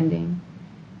that ending?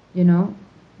 Through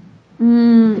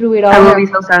it all, I will be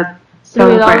so sad.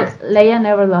 Through it all, Leia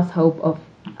never lost hope of.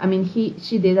 I mean,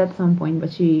 she did at some point,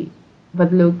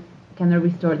 but Luke cannot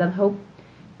restore that hope.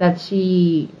 That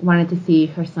she wanted to see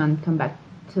her son come back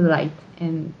to light,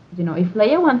 and if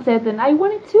Leia wants it, then I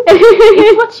want it too.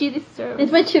 It's what she deserves.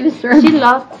 It's what she deserves. She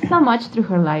lost so much through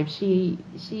her life. She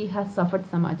has suffered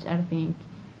so much. I think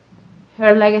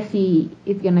her legacy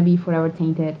is gonna be forever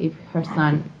tainted if her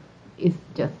son is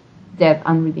just dead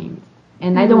unredeemed.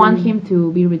 And I don't want him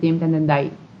to be redeemed and then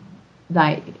die.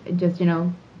 Just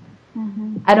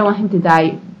I don't want him to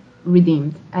die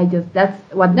redeemed. That's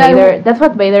what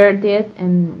Vader did,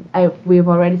 and we've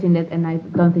already seen it, and I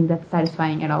don't think that's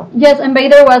satisfying at all. Yes, and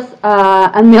Vader was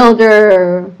an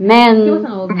elder man. He was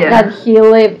an old man. That he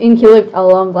lived a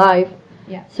long life.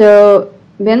 Yeah. So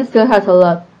Ben still has a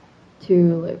lot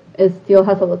to live. It still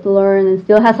has a lot to learn, and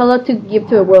still has a lot to give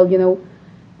to the world.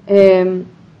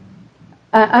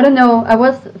 I don't know. I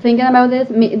was thinking about this.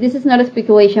 This is not a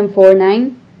speculation for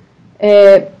 9,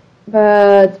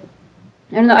 but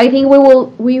I don't know. I think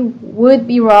we would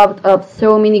be robbed of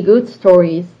so many good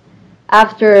stories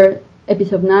after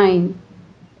episode 9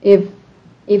 if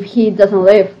he doesn't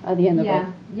live at the end of it.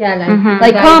 Yeah,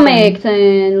 like comics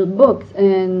and books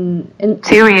and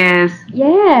series.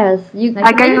 Yes,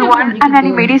 I want an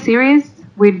animated series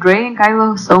with Rey and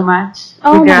Kylo so much.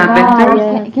 Oh with my their God,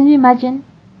 adventures. yes. Can you imagine?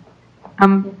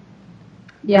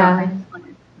 Yeah.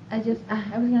 I was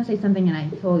gonna say something and I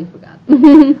totally forgot.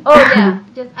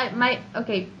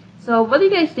 Okay. So what do you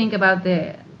guys think about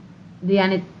the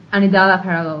Anidala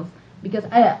parallels? Because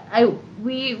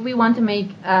we want to make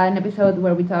an episode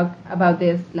where we talk about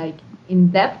this like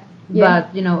in depth. Yeah.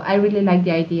 But I really like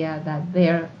the idea that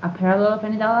they're a parallel of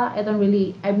Anidala.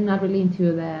 I'm not really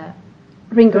into the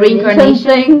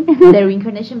reincarnation thing. The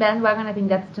reincarnation bandwagon. I think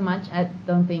that's too much. I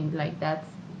don't think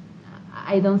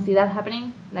I don't see that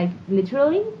happening like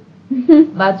literally.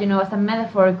 But as a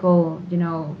metaphorical,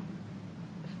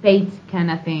 fate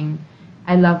kind of thing,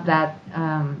 I love that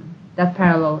that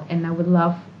parallel, and I would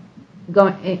love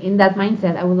going in that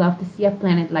mindset. I would love to see a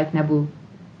planet like Naboo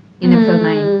in episode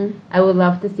 9. I would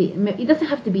love to see. It doesn't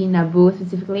have to be Naboo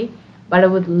specifically, but I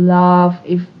would love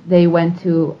if they went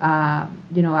to a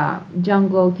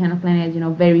jungle kind of planet,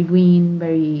 very green,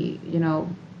 very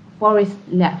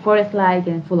forest-like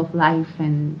and full of life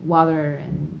and water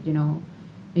and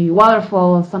maybe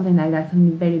waterfalls, something like that,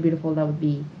 something very beautiful. That would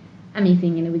be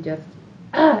amazing, and it would just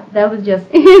I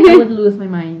would lose my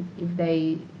mind if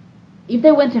they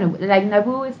went to Naboo. Like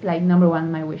Naboo is like number 1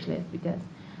 on my wish list because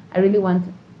I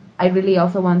really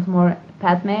also want more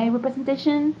Padme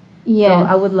representation. Yes. So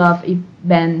I would love if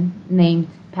Ben named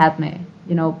Padme.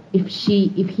 If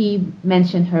he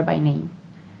mentioned her by name,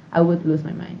 I would lose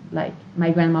my mind. Like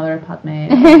my grandmother Padme, or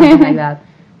something like that.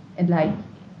 And like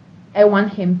I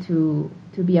want him to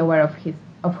be aware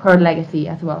of her legacy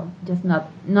as well. Just not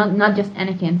just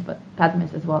Anakin's, but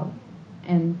Padme's as well.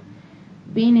 And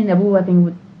being in Naboo, I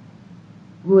think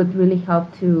would really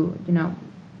help to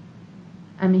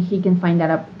I mean, he can find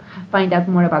out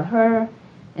more about her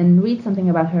and read something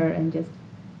about her and just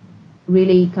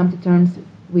really come to terms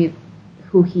with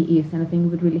who he is. And I think it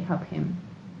would really help him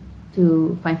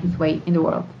to find his way in the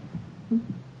world.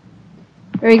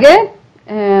 Very good.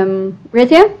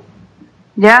 Gracia?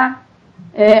 Yeah.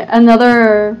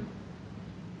 Another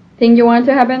thing you want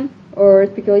to happen or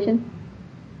speculation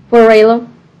for Reylo?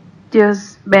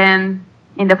 Just Ben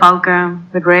in the Falcon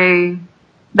with Rey.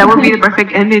 That would be the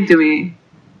perfect ending to me.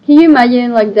 Can you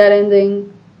imagine like that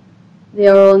ending? They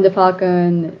are all in the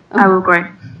Falcon. I will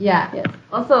cry. Yeah. Yes.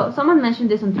 Also, someone mentioned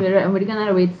this on Twitter, and we're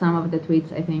gonna read some of the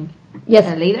tweets, I think,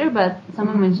 later. But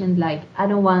someone mentioned like, I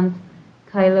don't want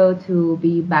Kylo to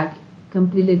be back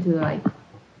completely to like,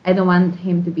 I don't want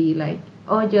him to be like,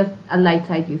 just a light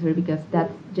side user, because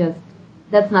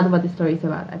that's not what the story is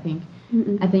about. I think.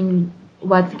 I think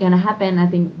what's gonna happen. I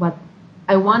think what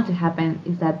I want to happen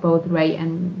is that both Rey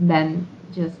and Ben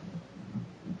just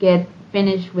get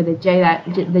finished with the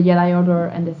Jedi Order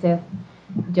and the Sith.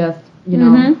 Just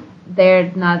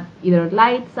they're not either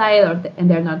light side and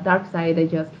they're not dark side. They're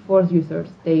just Force users.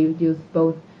 They use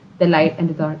both the light and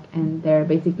the dark, and they're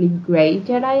basically gray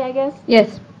Jedi, I guess.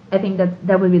 Yes. I think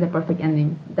that would be the perfect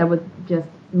ending. That would just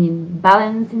mean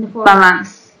balance in the Force.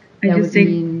 Balance. I that just would think,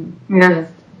 mean yeah.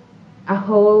 just a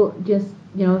whole, just,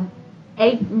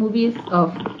 8 movies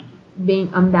of being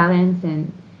unbalanced,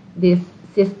 and the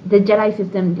Jedi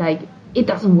system, like, it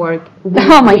doesn't work. Oh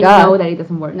my we God. know that it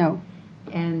doesn't work. No,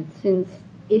 And since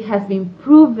it has been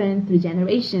proven through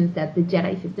generations that the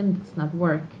Jedi system does not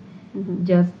work.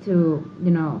 Just to,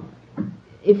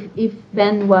 if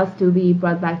Ben was to be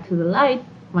brought back to the light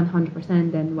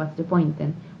 100%, then what's the point?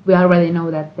 Then we already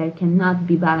know that there cannot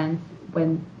be balance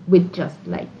with just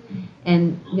light.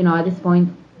 And at this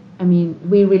point, I mean,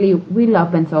 we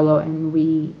love Ben Solo and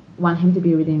we want him to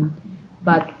be redeemed,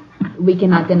 but we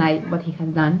cannot deny what he has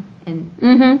done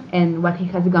and what he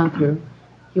has gone through.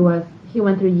 He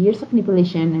went through years of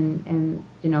manipulation and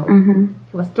he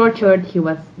was tortured. He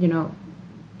was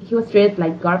treated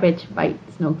like garbage by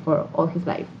Snoke for all his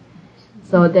life.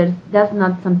 So that's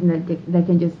not something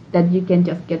that you can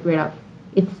just get rid of.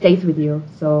 It stays with you.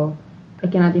 So I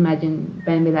cannot imagine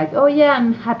Ben be like, oh yeah,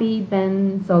 I'm happy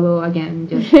Ben Solo again,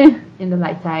 just in the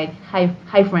light side.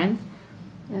 Hi friends.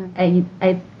 Yeah.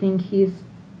 I think he's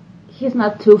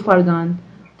not too far gone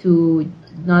to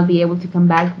not be able to come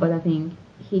back, but I think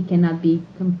he cannot be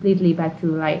completely back to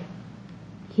the light.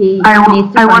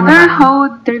 I wonder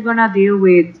how they're gonna deal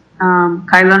with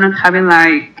Kylo not having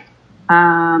like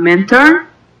a mentor.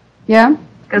 Yeah,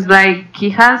 because like he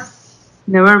has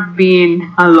never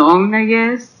been alone, I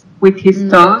guess, with his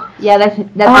thoughts. Yeah, that's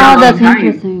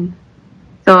interesting.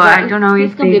 So I don't know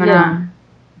if they're gonna.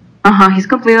 He's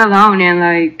completely alone, and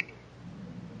like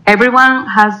everyone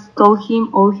has told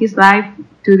him all his life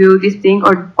to do this thing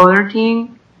or other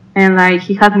thing, and like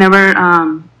he had never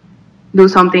do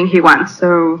something he wants.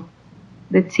 So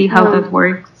let's see how that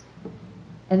works.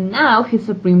 And now he's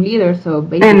supreme leader, so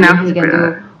basically he can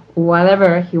do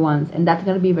whatever he wants, and that's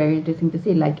gonna be very interesting to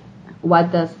see. Like,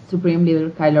 what does supreme leader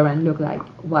Kylo Ren look like?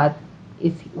 What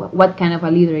kind of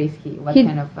a leader is he? What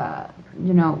kind of a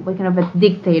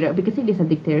dictator? Because it is a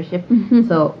dictatorship.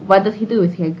 So what does he do?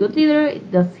 Is he a good leader?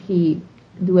 Does he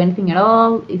do anything at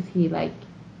all? Is he like,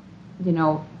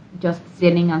 just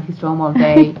sitting on his throne all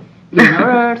day? Giving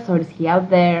orders, or is he out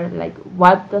there? Like,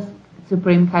 what does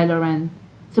Supreme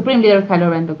Leader Kylo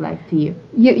Ren look like to you?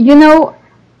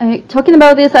 Talking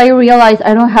about this, I realized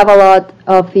I don't have a lot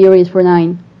of theories for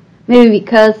 9. Maybe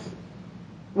because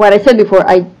what I said before,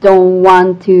 I don't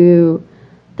want to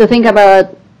think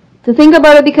about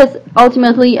it, because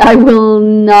ultimately I will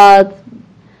not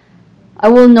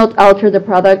alter the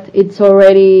product. It's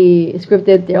already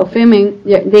scripted. They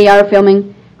are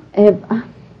filming.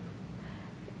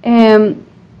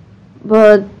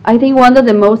 But I think one of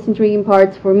the most intriguing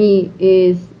parts for me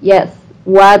is, yes,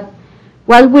 what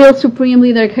will Supreme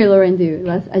Leader Kylo Ren do,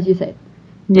 as you said?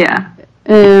 Yeah.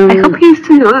 I hope he's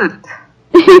good.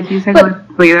 If he's a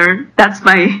good leader. That's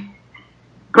my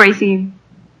crazy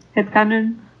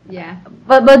headcanon. Yeah.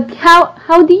 But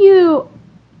how do you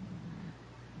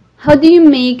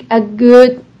make a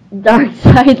good dark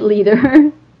side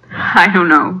leader? I don't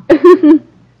know.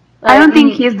 I don't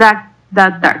think he's that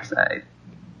dark side.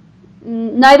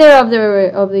 Neither of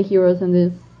the heroes in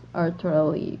this are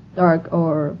totally dark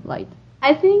or light.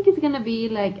 I think it's gonna be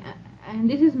like, and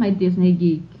this is my Disney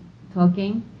geek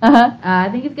talking. I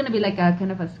think it's gonna be like a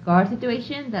kind of a Scar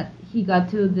situation, that he got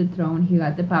to the throne, he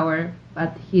got the power,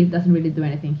 but he doesn't really do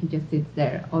anything. He just sits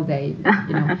there all day,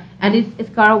 And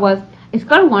Scar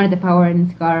wanted the power, and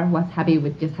Scar was happy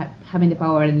with just having the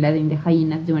power and letting the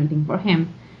hyenas do anything for him.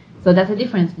 So that's the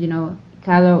difference,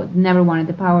 Kylo never wanted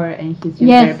the power, and he's just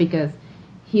there because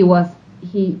he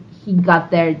got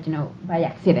there, by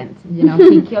accident. He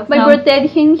killed by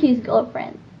protecting his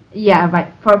girlfriend. Yeah,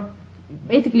 for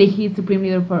basically he's supreme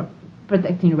leader for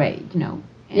protecting Rey,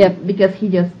 Yeah, because he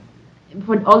just,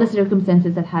 for all the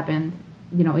circumstances that happened,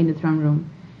 in the throne room.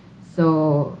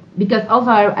 So because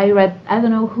also I read, I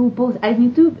don't know who posted. I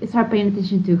need to start paying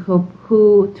attention to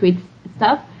who tweets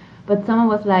stuff, but someone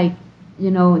was like,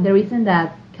 the reason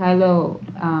that Kylo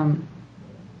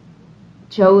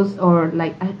chose or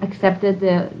like accepted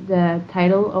the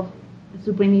title of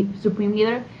supreme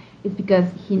leader is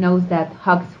because he knows that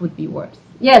Hux would be worse.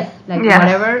 Yes.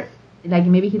 Whatever, like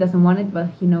maybe he doesn't want it, but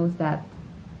he knows that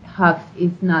Hux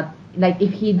is not, like,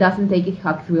 if he doesn't take it,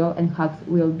 Hux will, and Hux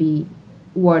will be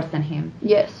worse than him.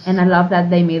 Yes. And I love that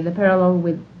they made the parallel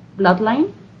with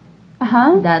Bloodline.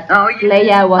 That yeah.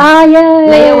 Leia was.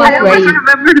 Leia was I ready. always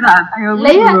remember that.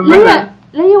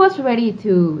 Leia was ready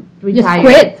to retire.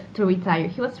 Just quit. To retire.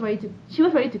 She was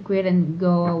ready to quit and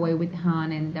go away with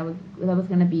Han, and that was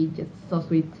gonna be just so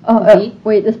sweet to see.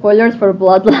 Wait, the spoilers for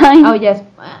Bloodline. Oh yes,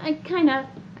 I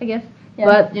guess. Yeah.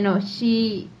 But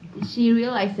she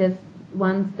realizes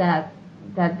once that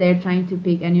they're trying to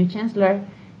pick a new chancellor,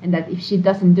 and that if she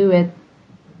doesn't do it,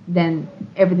 then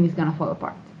everything is gonna fall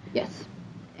apart. Yes.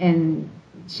 And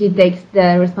she takes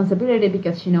the responsibility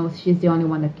because she knows she's the only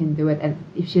one that can do it, and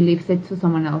if she leaves it to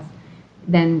someone else,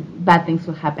 then bad things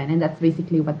will happen. And that's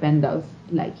basically what Ben does.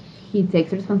 Like, he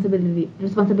takes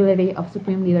responsibility of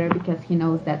Supreme Leader because he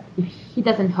knows that if he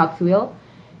doesn't, Hux will,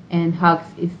 and Hux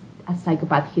is a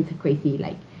psychopath. He's a crazy,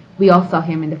 like, we all saw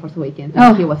him in The Force Awakens,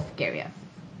 and he was scary as.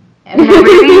 And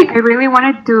I really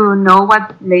wanted to know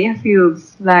what Leia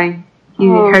feels like.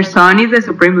 Her son is the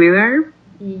Supreme Leader.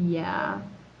 Yeah.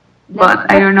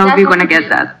 But I don't know if we're gonna get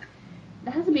that.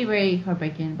 That has to be very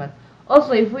heartbreaking, but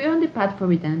also if we're on the path for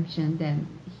redemption, then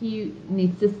he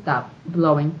needs to stop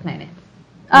blowing planets.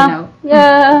 You know?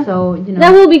 Yeah. So, you know.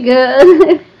 That will be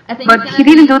good. I think but he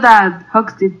didn't do that.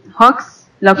 Hux did. Hux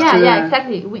loves to. Yeah,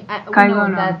 exactly. We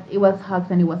know that it was Hux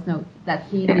and it was Snoke. That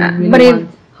he didn't really want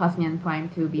Hosnian Prime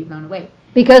to be blown away.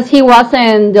 Because he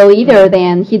wasn't the leader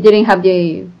then. He didn't have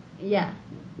the... Yeah.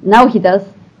 Now he does.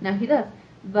 Now he does.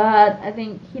 But I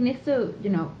think he needs to, you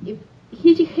know, if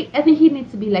I think he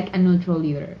needs to be like a neutral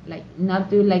leader, like not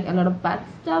do like a lot of bad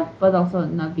stuff, but also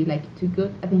not be like too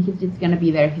good. I think he's just gonna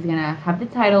be there. He's gonna have the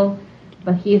title,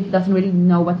 but he doesn't really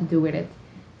know what to do with it.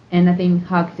 And I think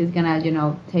Hux is gonna, you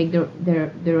know, take the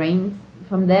reins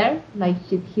from there. Like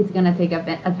he's gonna take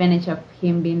advantage of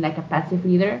him being like a passive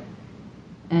leader,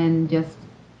 and just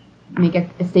make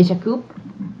a stage a coup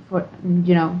for,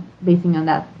 you know, basing on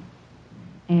that.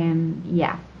 And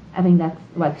yeah, I think that's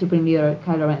what Supreme Leader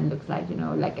Kylo Ren looks like, you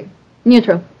know, like a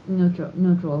neutral.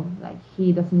 Like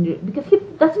he doesn't because he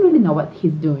doesn't really know what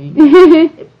he's doing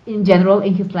in general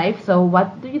in his life. So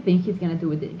what do you think he's gonna do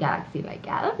with the galaxy? Like,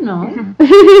 I don't know.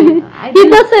 He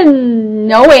doesn't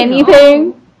know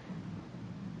anything.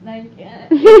 Like,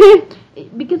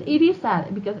 because it is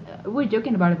sad. Because we're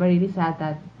joking about it, but it is sad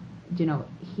that, you know,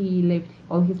 he lived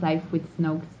all his life with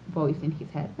Snoke's voice in his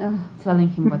head, telling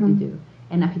him what to do,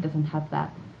 and now he doesn't have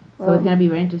that. So it's gonna be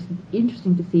very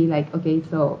interesting to see, like, okay,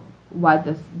 so what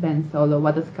does Ben Solo,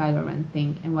 what does Kylo Ren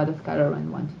think, and what does Kylo Ren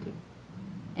want to do?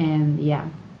 And yeah,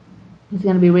 it's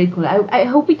gonna be really cool. I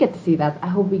hope we get to see that. I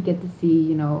hope we get to see,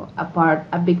 you know,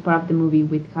 a big part of the movie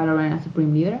with Kylo Ren as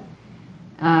Supreme Leader.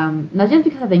 Not just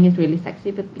because I think it's really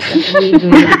sexy, but because we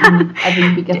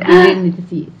really need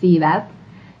to see that.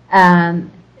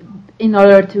 In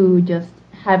order to just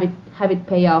have it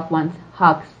pay off once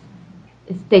Hux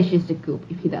stages the coup,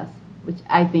 if he does, which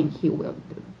I think he will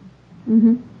do.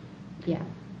 Mm-hmm. Yeah.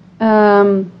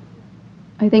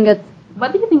 I think it's...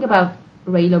 What do you think about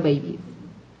Reylo babies?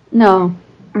 No.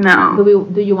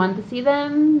 Do you want to see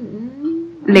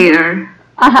them later?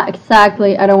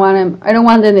 Exactly. I don't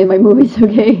want them in my movies.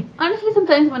 Okay. Honestly,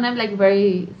 sometimes when I'm like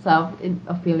very soft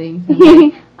of feelings, I'm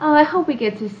like, oh, I hope we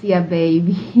get to see a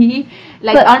baby.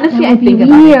 Like, but honestly, I think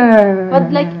about it.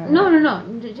 But like, no,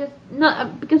 just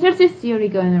not because there's this theory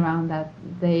going around that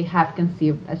they have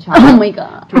conceived a child. Oh my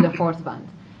god. Through the Force bond,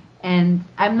 and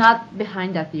I'm not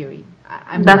behind that theory.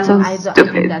 I think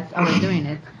that's overdoing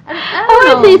it.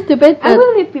 I wouldn't say stupid. I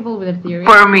will leave people with their theory.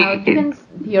 For me, you can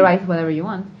theorize whatever you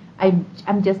want.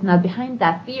 I'm just not behind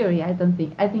that theory. I think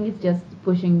it's just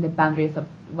pushing the boundaries of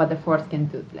what the Force can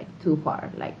do, like too far.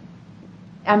 Like,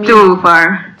 I mean, too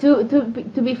far.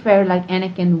 To be fair, like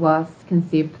Anakin was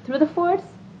conceived through the Force,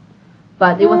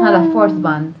 but it was not a Force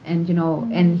bond, and you know,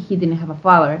 and he didn't have a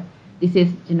father. This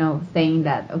is, you know, saying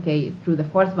that okay, through the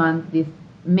Force bond, this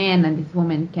man and this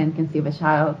woman can conceive a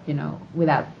child, you know,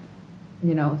 without,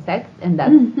 you know, sex, and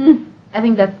that's. I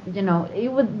think that, you know,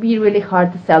 it would be really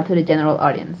hard to sell to the general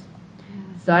audience.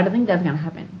 So I don't think that's gonna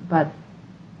happen. But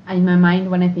in my mind,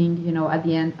 when I think, you know, at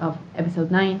the end of episode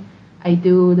 9, I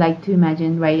do like to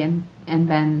imagine Rey and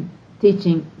Ben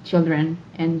teaching children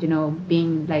and, you know,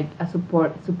 being like a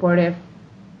supportive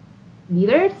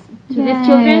leaders to these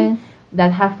children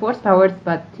that have Force powers,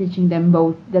 but teaching them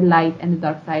both the light and the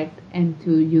dark side and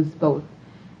to use both.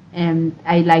 And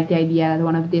I like the idea that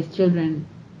one of these children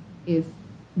is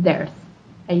theirs.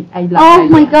 I love that. Oh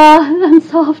my god, I'm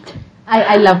soft.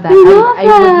 I love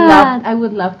that. I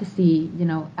would love to see, you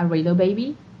know, a Reylo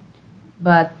baby.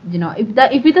 But, you know,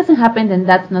 if it doesn't happen, then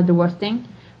that's not the worst thing.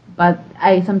 But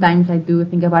sometimes I do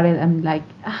think about it. I'm like,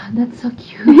 that's so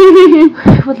cute.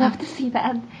 I would love to see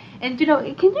that. And, you know,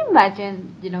 can you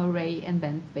imagine, you know, Rey and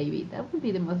Ben's baby? That would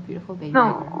be the most beautiful baby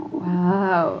ever.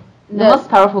 Wow. The most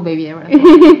powerful baby ever.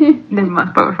 The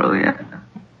most powerful,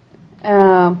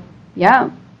 yeah.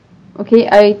 Yeah. Okay,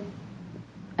 I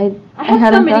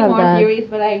have so many more theories,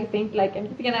 but I think like I'm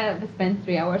just gonna spend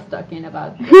 3 hours talking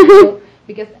about it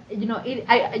because, you know,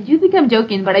 you think I'm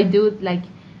joking, but I do, like,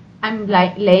 I'm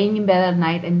like laying in bed at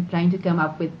night and trying to come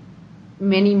up with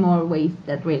many more ways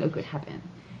that Reylo could happen.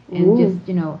 and Ooh. just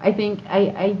I think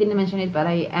I didn't mention it, but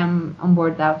I am on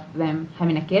board of them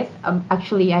having a kiss.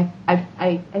 Actually, I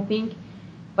think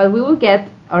what we will get,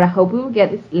 or I hope we will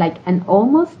get, is like an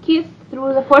almost kiss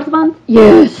through the fourth month.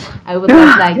 Yes. I would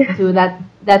love to do that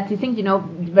thing,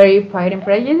 very Pride and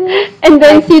Prejudice. And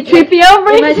then Like- see Trippy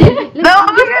over. Imagine, No,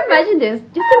 just imagine this.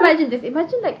 Just imagine this.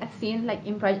 Imagine like a scene like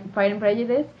in Pride and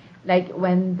Prejudice, like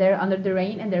when they're under the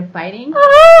rain and they're fighting,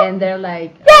 and they're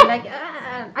like,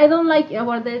 I don't like,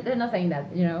 or they're not saying that,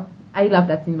 I love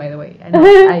that scene, by the way.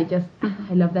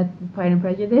 I love that Pride and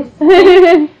Prejudice.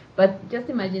 But just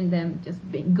imagine them just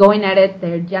going at it.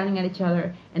 They're yelling at each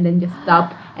other, and then just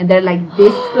stop, and they're like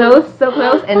this close, so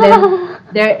close, and then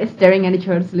they're staring at each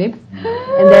other's lips,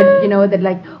 and then they're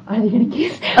like, are they gonna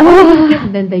kiss?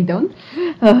 And then they don't.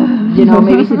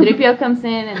 Maybe C-3PO comes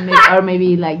in, and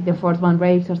maybe like the fourth one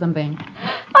breaks or something.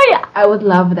 Oh yeah, I would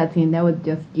love that scene. That would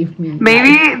just give me.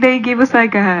 Maybe they give us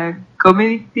like a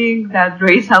comedy thing that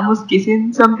Rey's almost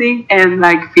kissing something, and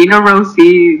like Finn or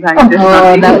Rosie like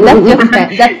there's nothing.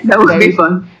 that's just that would be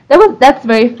fun. That's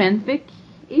very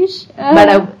fanfic-ish, but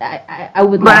I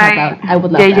would love that. I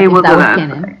would love JJ that if would that do was that.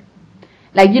 canon.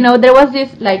 Like there was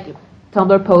this like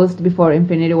Tumblr post before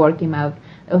Infinity War came out.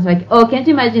 It was like, oh, can't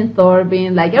you imagine Thor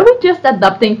being like, are we just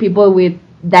adopting people with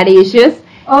daddy issues?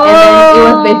 And then it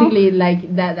was basically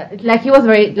like that like he was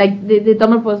very like the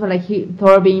Tumblr post was like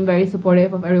Thor being very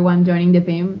supportive of everyone joining the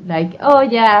team, like, oh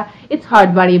yeah, it's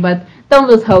hard, buddy, but don't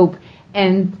lose hope.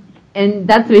 And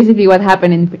that's basically what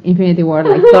happened in Infinity War.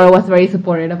 Like Thor was very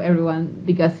supportive of everyone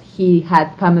because he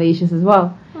had family issues as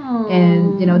well.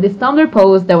 And this Tumblr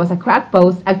post that was a crack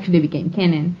post actually became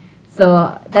canon.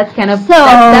 So that's kind of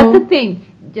that's the thing.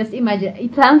 Just imagine,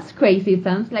 it sounds crazy, it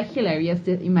sounds like hilarious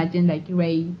to imagine like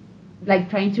Rey like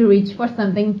trying to reach for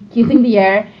something, kissing the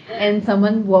air, and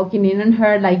someone walking in on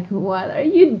her like, what are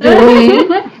you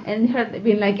doing? And her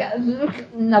being like,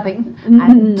 nothing,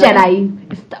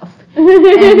 Jedi stuff.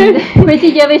 And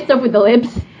Crazy Jedi stuff with the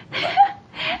lips.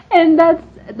 and that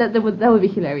would be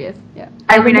hilarious. Yeah.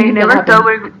 I mean, I think never that'll thought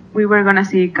happen. we were gonna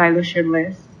see Kylo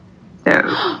shirtless.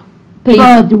 So,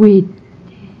 But we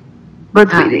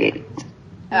but we did.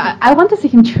 I want to see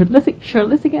him shirtless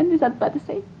again. Is that bad to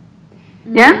say?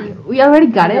 Yeah. We already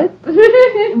got it.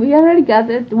 We already got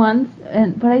it once,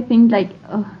 but I think like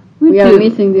We are do.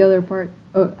 missing the other part.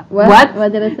 Oh, what? What?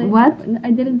 What did I say? What?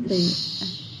 I didn't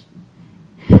say.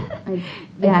 I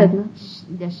Yeah, said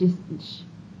no. she's.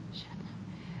 Shut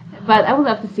up. But I would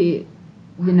love to see,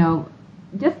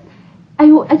 just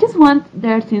I just want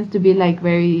their scenes to be like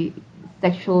very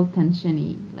sexual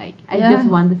tensiony. Like I Yeah. just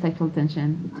want the sexual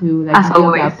tension to like As build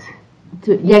always. up.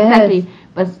 Yeah, Yes. exactly.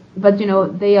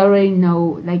 But they already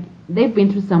know, like they've been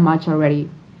through so much already,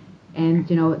 and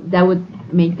that would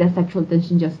make the sexual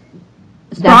tension just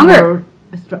Stronger.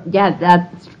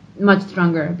 that's much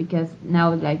stronger because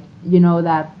now like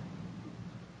that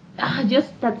just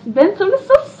that Benson is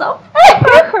so soft.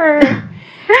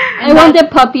 I want the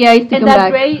puppy eyes to And come that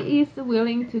back. Rey is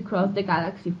willing to cross the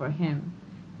galaxy for him.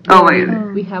 Oh my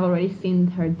God. We have already seen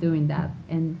her doing that,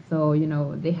 and so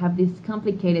they have this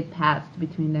complicated past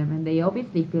between them, and they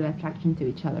obviously feel attraction to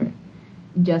each other.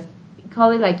 Just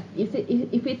call it like if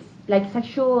it's like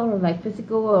sexual or like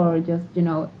physical or just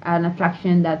an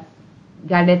attraction that's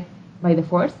guided by the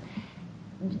Force.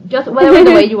 Just whatever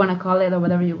the way you want to call it or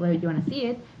whatever way you want to see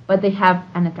it, but they have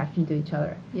an attraction to each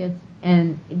other. Yes.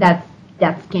 And that's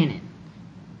canon.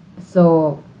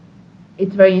 So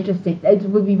it's very interesting. It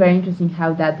will be very interesting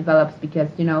how that develops because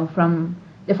from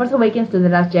The Force Awakens to The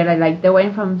Last Jedi, like they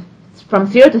went from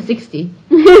 0 to 60.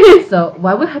 So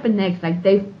what will happen next? Like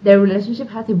their relationship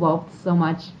has evolved so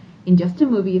much in just 2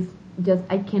 movies. Just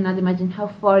I cannot imagine how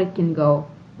far it can go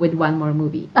with one more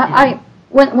movie.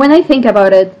 When I think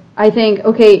about it, I think,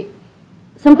 okay,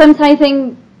 sometimes I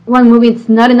think one movie is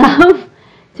not enough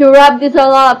to wrap this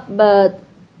all up, but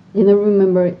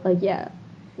remember, like, yeah,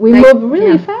 we moved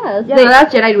really fast. Yeah, The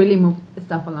Last Jedi really moved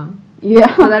stuff along.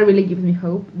 Yeah. So that really gives me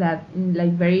hope that in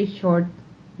like very short,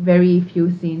 very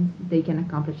few scenes, they can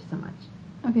accomplish so much.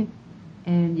 Okay.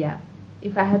 And yeah,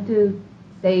 if I had to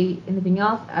say anything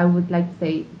else, I would like to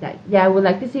say that I would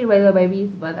like to see Reylo babies,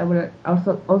 but I would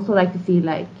also like to see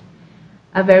like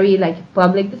a very like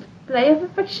public display of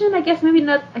affection. I guess maybe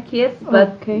not a kiss, but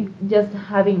Okay. just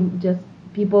having just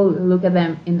people look at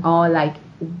them in awe, like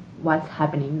what's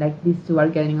happening. Like these two are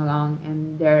getting along,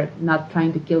 and they're not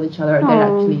trying to kill each other. They're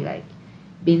Aw. actually like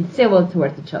being civil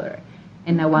towards each other.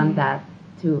 And I want that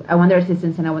to. I want the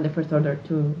Resistance and I want the First Order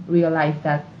to realize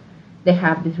that they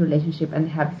have this relationship and they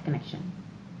have this connection.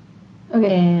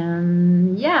 Okay.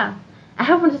 And yeah, I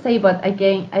have more to say, but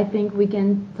again, I think we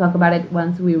can talk about it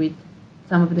once we read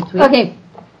some of the tweets. Okay.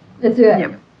 Let's do that.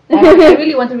 Yep. I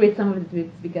really want to read some of the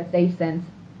tweets because they sent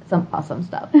some awesome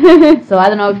stuff. So I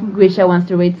don't know if Grisha wants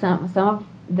to read some of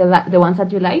the ones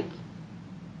that you like.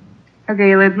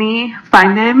 Okay, let me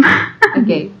find them.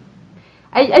 Okay.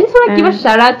 I just want to give a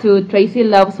shout out to Tracy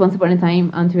Loves Once Upon a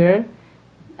Time on Twitter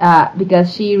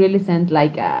because she really sent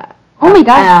like Oh my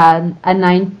god.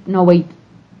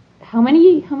 how many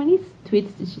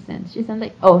tweets did she send? She sent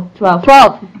like 12.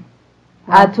 12.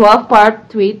 A 12-part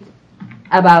tweet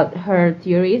about her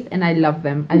theories, and I love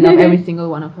them. I love every single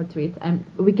one of her tweets. And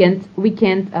we can't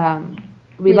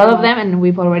read all of them, and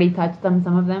we've already touched on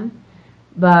some of them.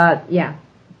 But yeah,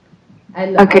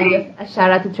 Okay. A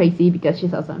shout out to Tracy because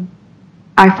she's awesome.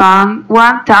 I found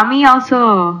one. Tammy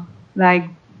also like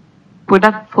put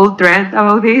a full thread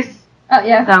about this. Oh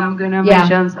yeah. So I'm gonna Yeah.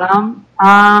 mention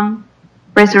some.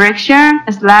 Resurrection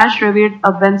 / rebirth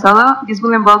of Ben Solo. This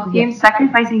will involve him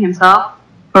sacrificing himself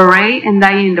for Rey and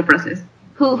dying in the process.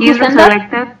 Who He is sent that?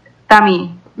 resurrected.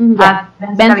 Tammy. Yeah,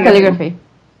 at Ben's calligraphy.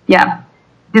 Yeah.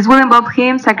 This will involve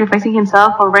him sacrificing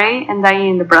himself for Rey and dying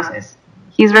in the process.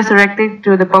 He is resurrected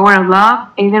through the power of love,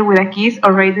 either with a kiss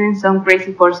or Rey doing some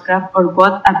crazy force craft or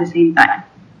both at the same time.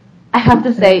 I have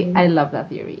to say, I love that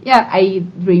theory. Yeah. I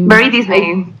dream. Very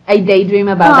Disney. I daydream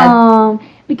about that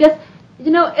because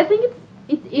I think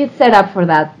it's set up for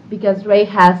that because Rey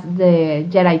has the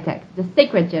Jedi tech, the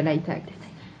sacred Jedi tech,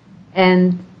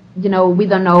 and we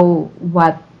don't know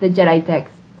what the Jedi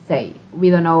texts say. We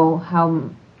don't know how.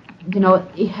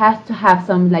 It has to have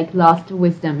some like lost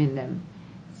wisdom in them.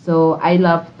 So I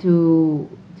love to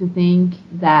think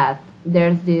that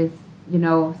there's this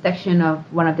section of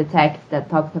one of the texts that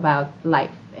talks about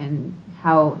life and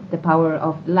how the power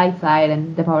of the light side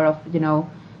and the power of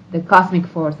the cosmic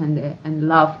force and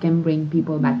love can bring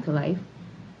people back to life.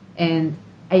 And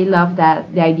I love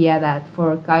that the idea that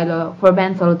for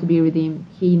Ben Solo to be redeemed,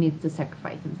 he needs to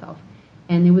sacrifice himself,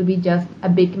 and it would be just a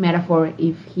big metaphor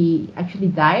if he actually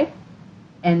died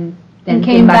and then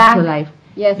came back to life.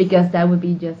 Yes. Because that would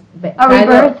be just A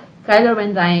rebirth. Kylo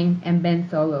Ren dying and Ben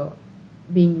Solo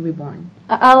being reborn.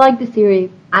 I like the series.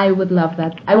 I would love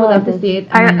that. I would love to see it.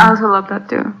 I mean, also love that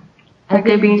too. I Like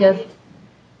think maybe- just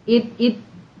it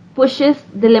pushes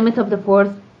the limits of the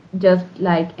Force, just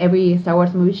like every Star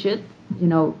Wars movie should.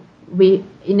 We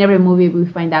in every movie we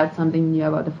find out something new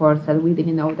about the Force that we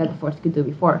didn't know that the Force could do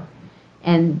before,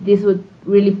 and this would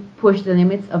really push the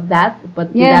limits of that,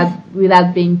 but Yes.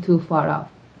 without being too far off.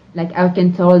 Like I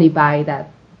can totally buy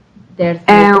that. There's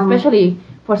especially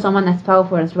for someone as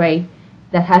powerful as Rey,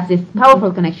 that has this powerful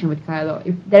connection with Kylo.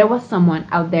 If there was someone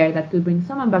out there that could bring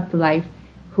someone back to life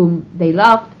whom they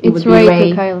loved, it It's would be Rey Rey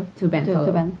to Kylo. to Ben Solo.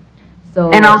 To Ben.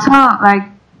 So And also, like,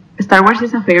 Star Wars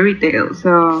is a fairy tale,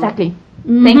 so exactly.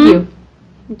 Mhm. Thank you.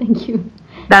 Thank you.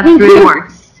 that really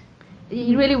works.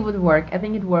 It really would work. I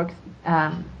think it works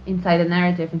inside the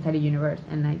narrative, inside the universe,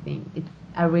 and I think it's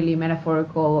a really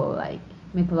metaphorical, like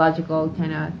mythological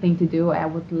kind of thing to do. I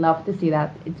would love to see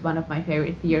that. It's one of my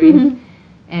favorite theories,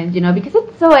 and because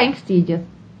it's so angsty. Just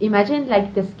imagine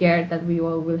like the scare that we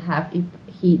all will have if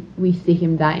we see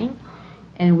him dying,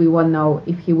 and we won't know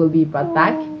if he will be brought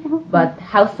back. But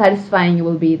how satisfying it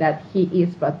will be that he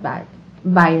is brought back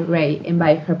by Rey and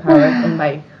by her powers and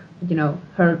by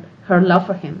her love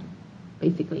for him,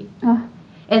 basically.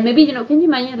 And maybe can you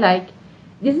imagine like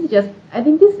this is just I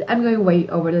think this I'm going way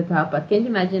over the top, but can you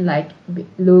imagine like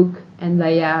Luke and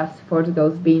Leia's Force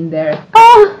Ghost being there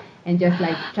and just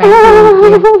like trying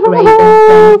to give Rey the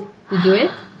strength to do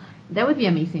it? That would be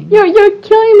amazing. You're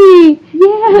killing me.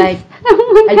 Yes. Like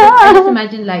oh my I god. just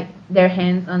imagine like their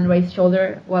hands on Rey's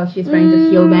shoulder while she's trying to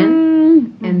heal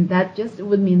Ben, and that just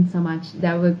would mean so much.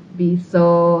 That would be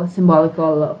so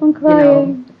symbolical of I'm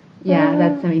crying. Yeah,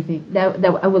 that's amazing. That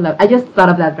I would love. I just thought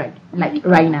of that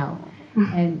right now,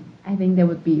 and I think that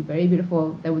would be very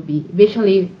beautiful. That would be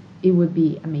visually, it would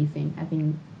be amazing. I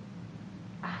think.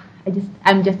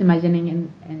 I'm just imagining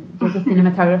and just the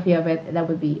cinematography of it. That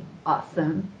would be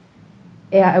awesome.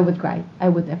 Yeah, I would cry. I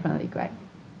would definitely cry.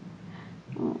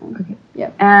 Okay.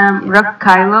 Yep. Rock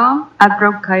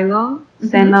Kylo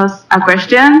sent us a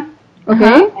question.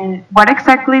 Okay. And what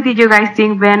exactly did you guys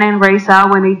think Ben and Rey saw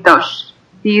when they touched?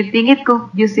 Do you think it could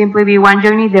just simply be one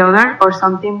journey the other, or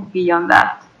something beyond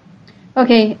that?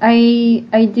 Okay,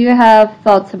 I do have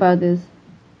thoughts about this.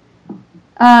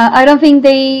 I don't think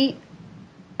they.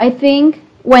 I think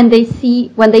when they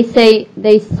say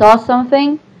they saw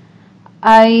something,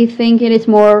 I think it is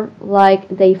more like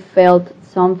they felt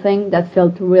something that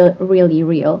felt really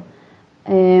real.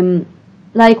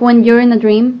 Like when you're in a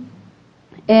dream,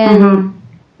 and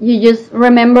you just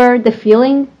remember the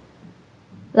feeling,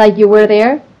 like you were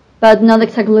there, but not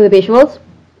exactly the visuals.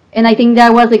 and I think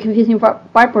that was the confusing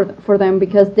part for them,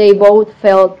 because they both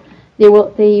felt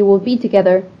they will be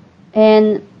together,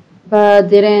 and but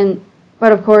didn't.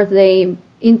 But of course, they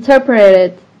interpreted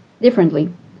it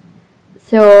differently.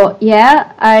 So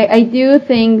yeah, I do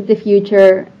think the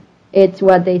future, it's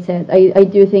what they said. I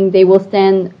do think they will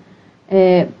stand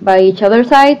by each other's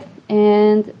side,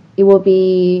 and it will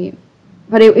be,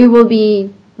 but it will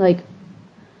be like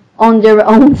on their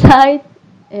own side,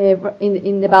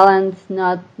 in the balance,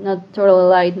 not totally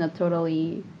light, not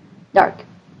totally dark.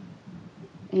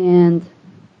 And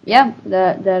yeah,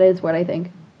 that is what I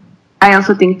think. I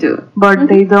also think too, but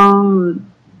they don't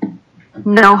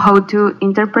know how to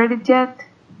interpret it yet.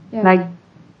 Yeah. Like,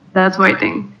 that's what I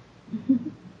think.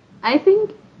 I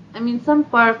think, I mean, some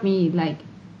part of me, like,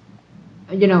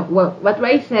 you know, what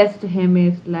Ray says to him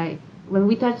is like, when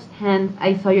we touched hands,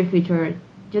 I saw your future,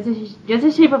 just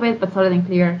the shape of it, but solid and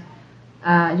clear.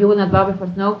 You will not bow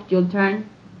before smoke. You'll turn.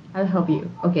 I'll help you.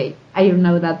 Okay, I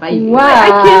know that by Wow.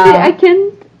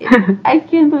 I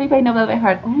can't believe I know that by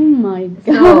heart. Oh my god.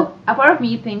 So a part of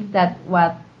me thinks that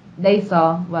what they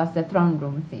saw was the throne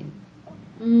room scene.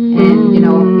 And you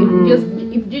know,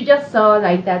 if you just saw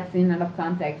like that scene out of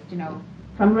context, you know,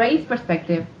 from Ray's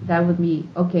perspective, that would be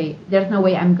okay. There's no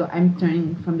way I'm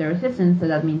turning from the resistance, so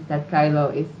that means that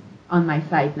Kylo is on my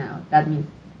side now. That means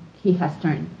he has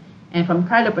turned. And from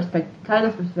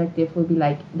Kylo's perspective would be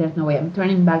like, there's no way I'm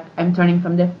turning back. I'm turning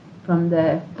from the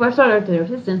First Order to the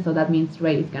Resistance, so that means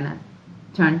Rey is gonna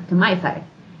turn to my side.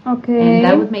 Okay. And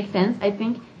that would make sense, I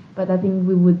think. But I think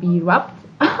we would be robbed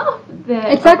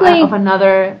Exactly. of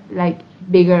another like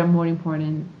bigger, more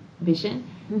important vision.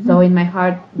 Mm-hmm. So in my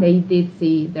heart, they did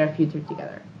see their future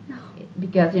together,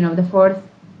 because you know the Force.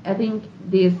 I think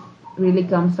this really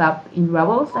comes up in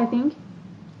Rebels. I think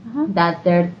that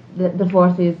the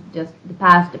Force is just the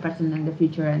past, the present, and the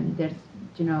future, and there's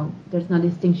no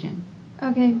distinction.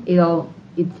 Okay.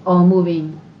 It's all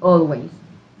moving always.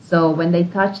 So when they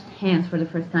touched hands for the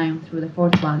first time through the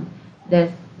Force bond,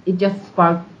 it just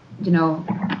sparked, you know,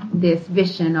 this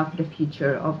vision of the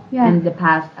future and the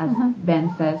past, as Ben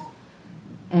says,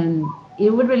 and it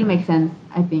would really make sense,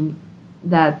 I think,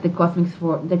 that the cosmic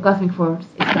force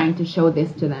is trying to show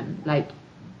this to them, like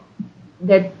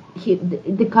that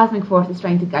the cosmic force is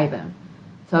trying to guide them.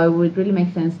 So it would really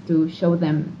make sense to show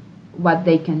them what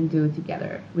they can do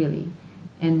together, really,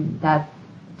 and that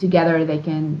together they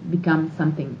can become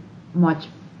something much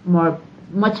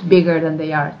bigger than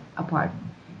they are apart.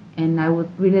 And I would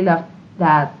really love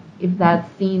that if that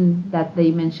scene that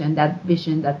they mentioned, that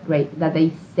vision that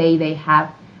they say they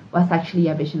have, was actually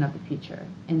a vision of the future,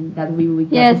 and that we would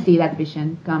get to see that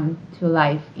vision come to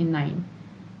life in 9.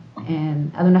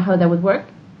 And I don't know how that would work,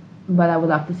 but I would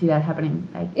love to see that happening.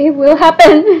 Like, it will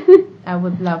happen. I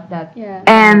would love that. Yeah.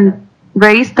 And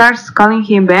Rey starts calling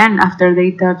him Ben after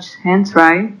they touch hands,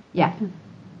 right? Yeah.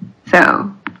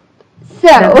 So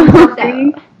So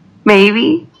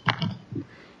maybe.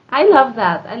 I love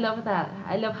that. I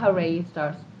love how Rey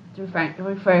starts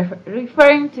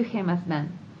referring to him as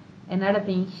Ben. And I don't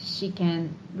think she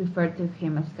can refer to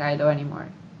him as Kylo anymore.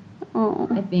 Oh.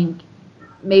 I think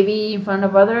maybe in front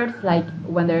of others, like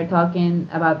when they're talking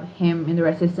about him in the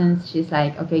Resistance, she's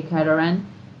like, okay, Kylo Ren.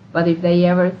 But if they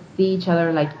ever see each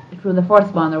other, like through the Force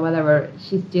bond or whatever,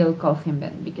 she still calls him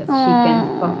Ben, because she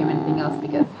can't call him anything else,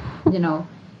 because, you know,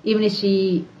 even if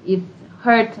she is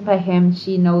hurt by him,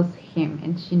 she knows him,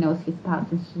 and she knows his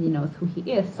past, and she knows who he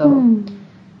is. So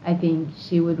I think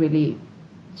she wouldn't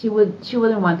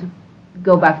want to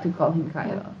go back to call him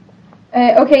Kylo.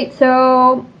 Okay,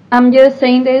 so I'm just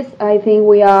saying this. I think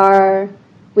we have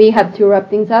to wrap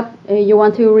things up. You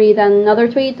want to read another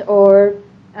tweet, or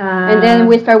and then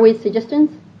we start with suggestions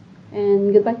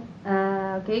and goodbye.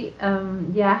 Okay.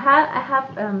 I have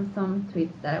some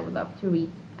tweets that I would love to read.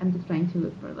 I'm just trying to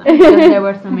look for them, because there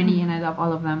were so many, and I love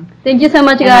all of them. Thank you so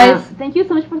much, guys. Thank you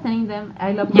so much for sending them.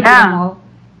 I love reading them all,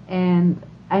 and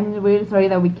I'm really sorry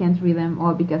that we can't read them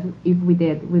all, because if we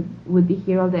did, we would be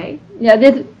here all day. Yeah,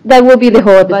 that will be the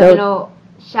whole episode. But you know,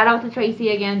 shout out to Tracy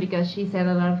again, because she said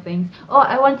a lot of things. Oh,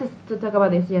 I want to talk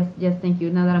about this. Yes, thank you.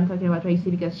 Now that I'm talking about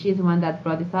Tracy, because she's the one that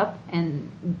brought this up,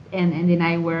 and then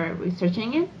I were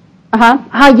researching it.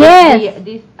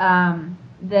 Yes.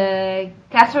 The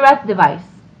Kasserat device,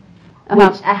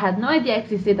 which I had no idea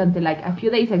existed until like a few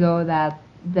days ago, that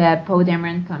the Poe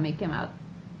Dameron comic came out.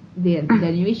 The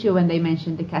new issue, when they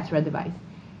mentioned the Kasserat device,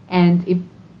 and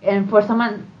for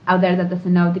someone out there that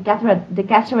doesn't know, the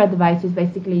Kasserat device is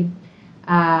basically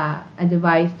a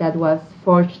device that was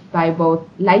forged by both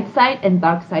light side and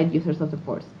dark side users of the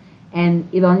Force, and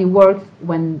it only works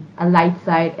when a light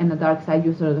side and a dark side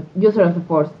user of the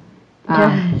Force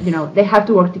Yes. You know, they have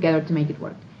to work together to make it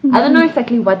work. I don't know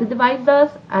exactly what the device does.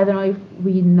 I don't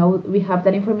know if we have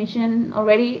that information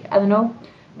already. I don't know.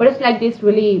 But it's like this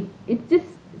really, it's this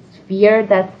sphere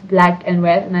that's black and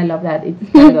red, and I love that it's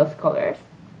got those colors.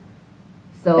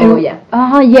 So, yeah.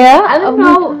 Yeah. I don't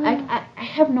Oh my know. God. I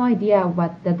have no idea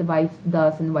what that device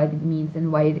does and what it means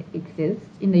and why it exists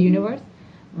in the universe.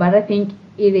 But I think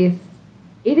it is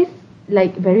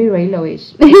like very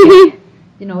Reylo-ish.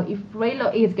 You know, if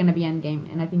Reylo is going to be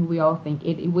endgame, and I think we all think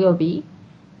it will be,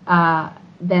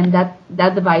 then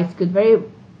that device could very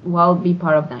well be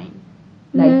part of 9.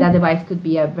 Like that device could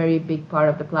be a very big part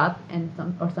of the plot and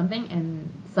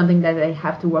something that they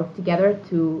have to work together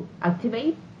to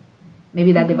activate.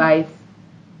 Maybe that device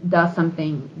does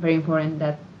something very important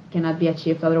that cannot be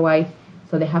achieved otherwise,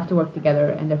 so they have to work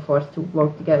together and they're forced to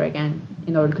work together again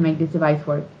in order to make this device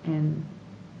work. And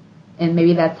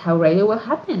maybe that's how Reylo will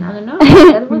happen. I don't know.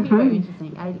 That would be very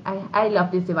interesting. I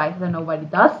love this device. I don't know what it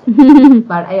does,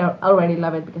 but I already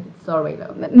love it because it's so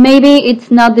Reylo. Maybe it's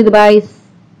not the device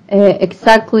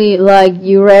exactly like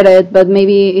you read it, but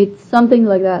maybe it's something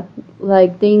like that.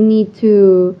 Like they need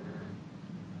to,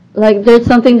 like there's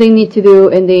something they need to do,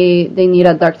 and they need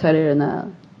a dark side and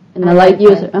a light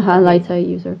user, light side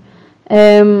user.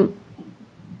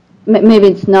 Maybe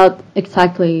it's not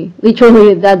exactly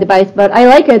literally that device, but I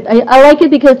like it. I like it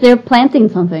because they're planting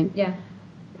something. Yeah.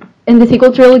 And the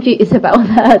sequel trilogy is about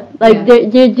that. Like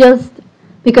they're just,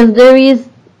 because there is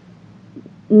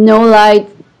no light,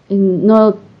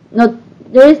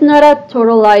 there is not a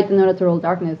total light and not a total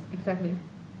darkness. Exactly.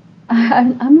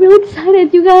 I'm really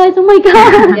excited, you guys. Oh my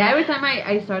god. Yeah. Every time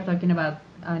I start talking about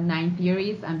 9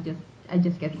 theories, I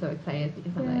just get so excited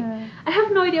because I'm like, I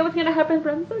have no idea what's gonna happen,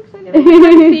 but I'm so excited. I'm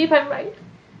trying to see if I'm right.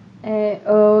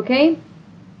 Okay.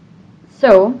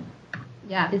 So,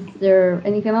 Yeah. is there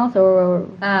anything else, or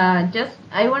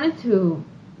I wanted to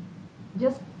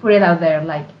just put it out there,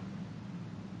 like,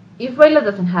 if Reylo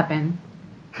doesn't happen,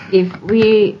 if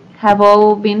we have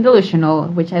all been delusional,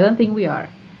 which I don't think we are,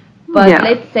 but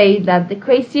let's say that the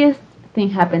craziest thing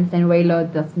happens and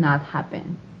Reylo does not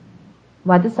happen.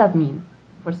 What does that mean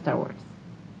for Star Wars?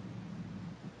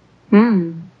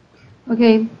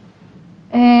 Okay.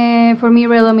 For me,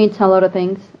 Reylo means a lot of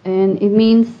things, and it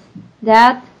means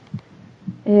that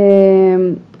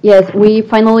yes, we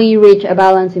finally reach a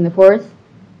balance in the Force.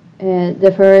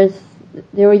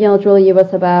 The original trilogy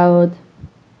was about.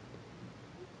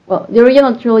 Well, the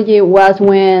original trilogy was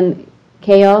when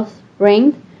chaos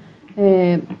reigned.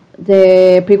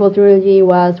 The prequel trilogy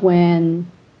was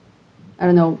when, I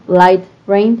don't know, light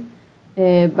reigned.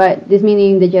 But this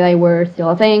meaning the Jedi were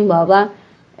still a thing, blah blah.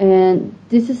 And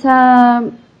this is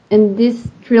and this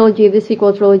trilogy, this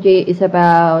sequel trilogy, is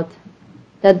about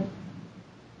that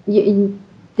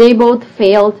they both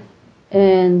failed,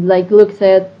 and like Luke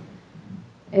said,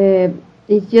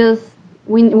 it's just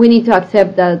we need to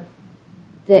accept that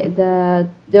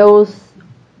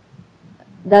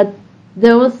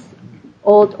those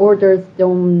old orders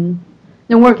don't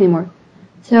work anymore.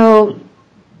 So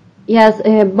yes,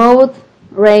 both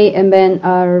Rey and Ben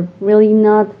are really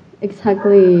not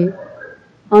exactly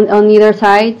on either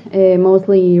side.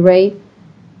 Mostly Rey,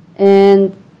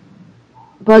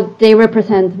 but they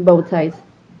represent both sides.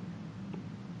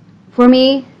 For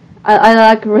me, I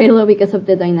like Reylo because of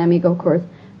the dynamic, of course,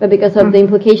 but because of the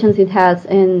implications it has,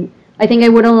 and I think I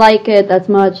wouldn't like it as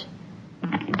much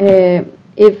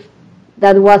if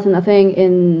that wasn't a thing,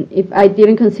 and if I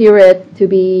didn't consider it to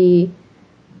be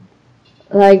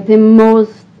like the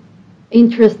most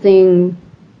interesting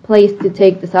place to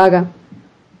take the saga.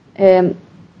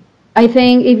 I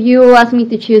think if you ask me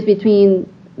to choose between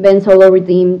Ben Solo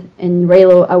Redeemed and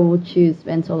Reylo, I would choose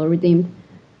Ben Solo Redeemed.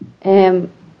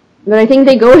 But I think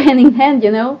they go hand in hand,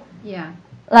 you know? Yeah.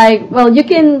 Like, well, you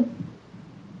can...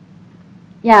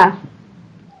 Yeah.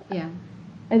 Yeah.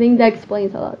 I think that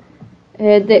explains a lot.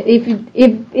 If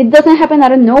it doesn't happen, I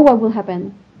don't know what will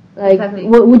happen. Like, Exactly.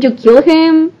 Would you kill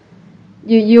him?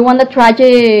 You want a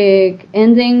tragic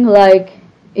ending like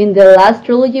in the last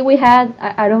trilogy we had?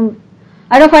 I don't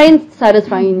find it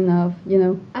satisfying enough, you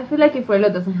know. I feel like if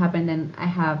Reylo doesn't happen, then I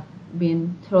have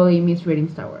been totally misreading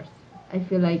Star Wars. I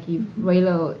feel like if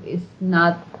Reylo is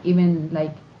not even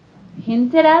like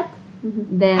hinted at,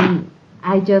 then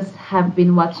I just have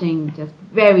been watching just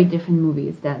very different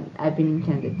movies than I've been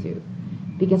intended to,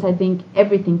 because I think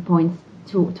everything points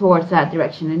towards that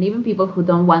direction, and even people who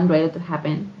don't want Reylo to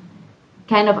happen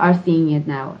kind of are seeing it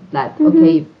now. That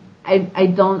okay,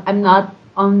 I'm not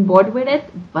on board with it,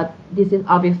 but this is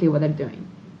obviously what they're doing,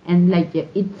 and like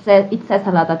it says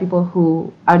a lot that people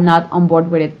who are not on board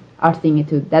with it are seeing it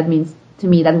too. That means to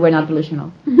me that we're not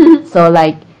delusional. So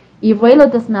like if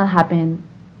Reylo does not happen,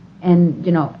 and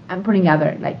I'm putting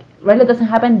other like Reylo doesn't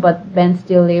happen, but Ben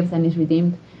still lives and is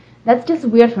redeemed. That's just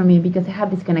weird for me because they have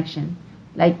this connection,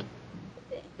 like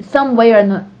some way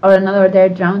or another they're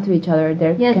drawn to each other.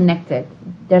 They're connected.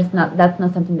 That's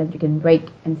not something that you can break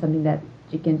and something that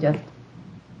you can just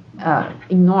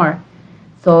ignore.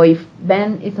 So if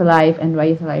Ben is alive and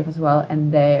Rey is alive as well,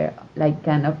 and they're like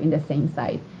kind of in the same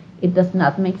side, it does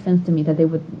not make sense to me that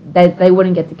they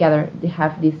wouldn't get together. They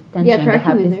have this tension, they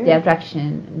have the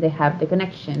attraction, they have the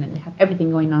connection, and they have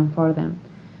everything going on for them.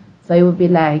 So it would be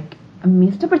like a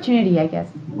missed opportunity, I guess.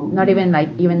 Not even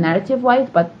narrative wise,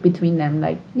 but between them,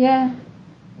 like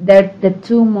they're the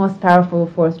two most powerful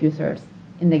Force users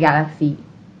in the galaxy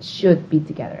should be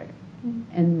together,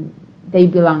 and they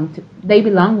belong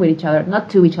with each other, not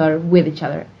to each other, with each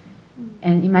other.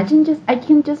 And I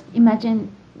can just imagine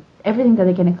everything that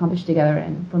they can accomplish together.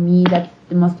 And for me, that's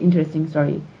the most interesting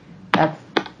story. That's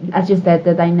just that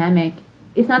the dynamic.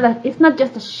 It's not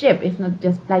just a ship. It's not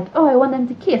just like, oh, I want them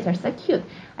to kiss. They're so cute.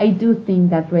 I do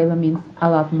think that Reylo means a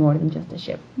lot more than just a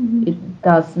ship. It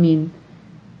does mean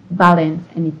balance,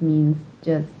 and it means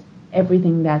just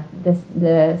everything that the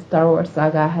Star Wars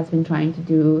saga has been trying to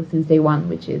do since day one,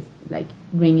 which is like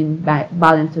bringing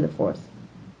balance to the Force.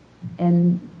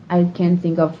 And I can't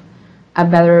think of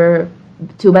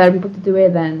two better people to do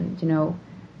it than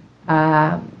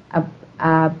a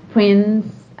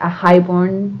prince, a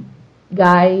highborn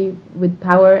guy with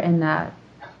power, and a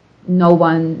no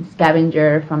one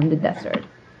scavenger from the desert.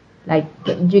 Like,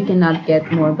 you cannot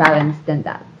get more balanced than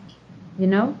that,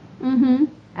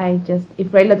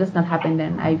 if Reylo does not happen,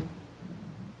 then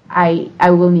I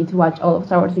will need to watch all of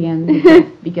Star Wars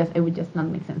again because it would just not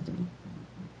make sense to me.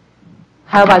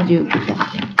 How about you?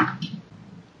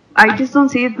 I just don't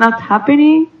see it not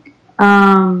happening.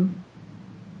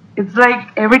 It's like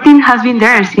everything has been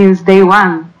there since day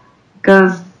one,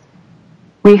 because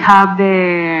we have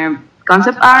the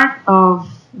concept art of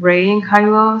Rey and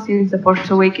Kylo since The Force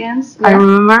Awakens. I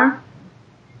remember.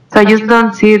 So I just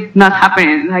don't see it not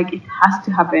happening. Like, it has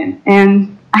to happen.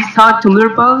 And I saw a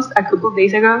Tumblr post a couple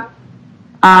days ago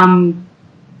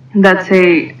that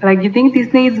say, like, you think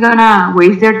Disney is gonna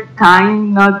waste their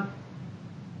time not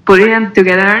putting them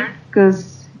together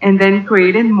and then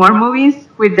creating more movies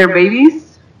with their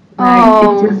babies?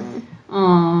 Like,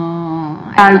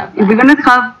 if we're gonna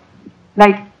have,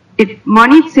 like,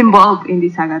 money is involved in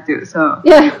this saga too. So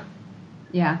we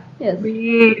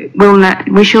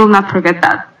should not forget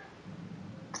that.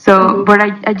 So, but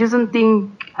I just don't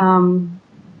think,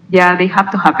 they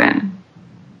have to happen.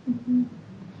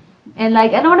 And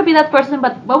like, I don't want to be that person,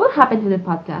 but what will happen to the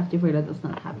podcast if Reylo does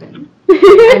not happen?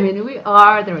 I mean, we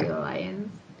are the Reylo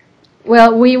Alliance.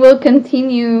 Well, we will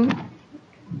continue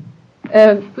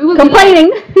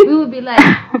complaining. We will be like,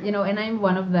 and I'm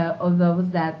one of those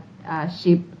that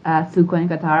ship Zuko and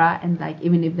Katara, and like,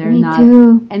 even if they're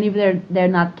and if they're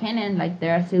not canon, like,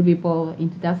 there are still people in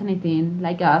 2018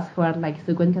 like us who are like,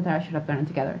 Zuko and Katara should have gone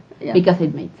together because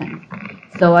it made sense.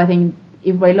 So I think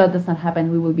if Reylo does not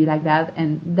happen, we will be like that,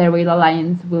 and the Reylo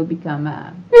Alliance will become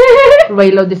a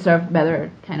Reylo deserved better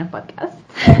kind of podcast.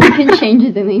 We can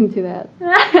change the name to that.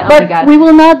 Oh but my God. we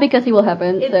will not, because it will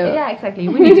happen. Yeah, exactly.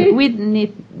 We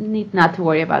need not to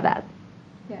worry about that.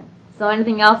 Yeah. So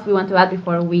anything else we want to add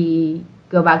before we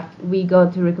go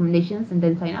to recommendations and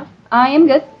then sign off? I am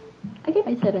good. Okay.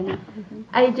 I said enough.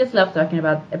 I just love talking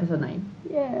about episode 9.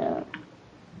 Yeah.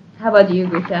 How about you,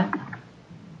 Grisha?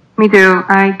 Me too.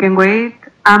 I can wait.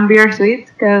 I'm bittersweet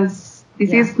because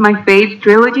this is my fate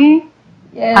trilogy.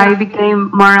 Yes. I became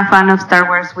more a fan of Star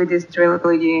Wars with this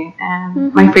trilogy,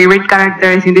 and my favorite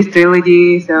characters in this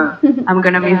trilogy, so I'm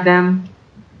gonna miss them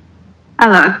a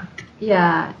lot.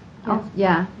 Yeah.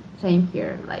 Yeah. Same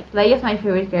here. Like, Leia is my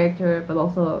favorite character, but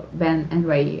also Ben and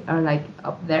Rey are like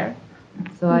up there.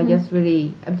 So I just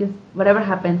whatever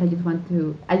happens, I just want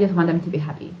them to be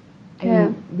happy. I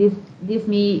mean, this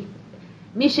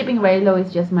me shipping Reylo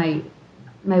is just my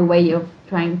way of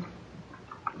trying,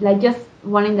 like, just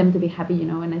wanting them to be happy,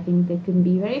 and I think they can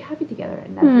be very happy together,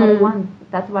 and that's what I want.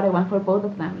 That's what I want for both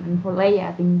of them. And for Leia,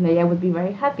 I think Leia would be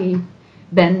very happy.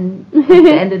 Ben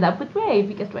ended up with Rey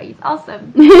because Rey is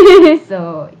awesome.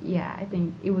 So yeah, I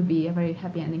think it would be a very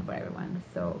happy ending for everyone.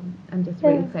 So I'm just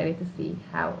really excited to see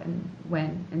how and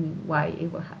when and why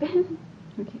it will happen.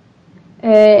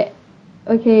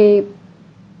 Okay.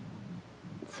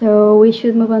 So we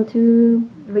should move on to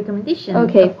recommendations.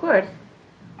 Okay. Of course.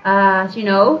 As you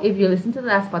know, if you listen to the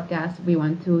last podcast, we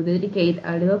want to dedicate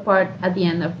a little part at the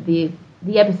end of the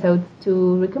episode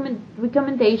to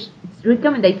recommendate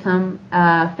some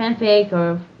fanfic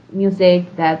or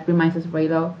music that reminds us of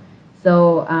Reylo.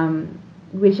 So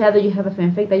Risha, do you have a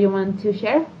fanfic that you want to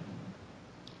share?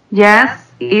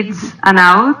 Yes, it's an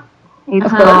out. It's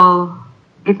Uh-huh. called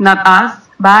 "If Not Us"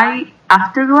 by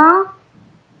Afterglow,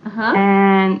 Uh-huh.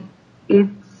 and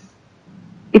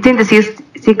it's in the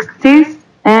 60s.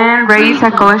 And Ray is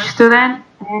a college student,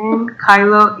 and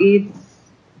Kylo is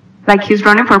like he's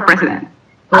running for president.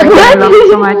 Like, I love it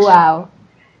so much. Wow.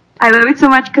 I love it so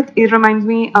much because it reminds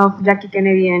me of Jackie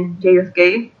Kennedy and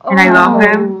JFK, and I love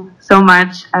them so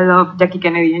much. I love Jackie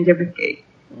Kennedy and JFK,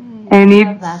 and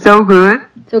it's so good.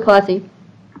 So classy.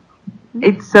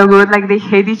 It's so good. Like they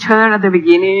hate each other at the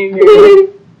beginning,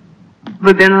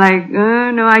 but then like, oh,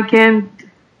 no, I can't.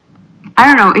 I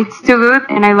don't know. It's too good,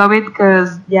 and I love it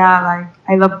because like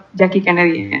I love Jackie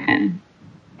Kennedy and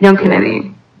John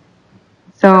Kennedy.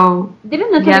 So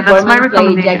Didn't Natalie that's my Portman play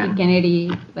recommendation. Jackie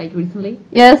Kennedy like recently?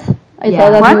 Yes, I Yeah. saw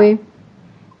that What? movie.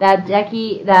 That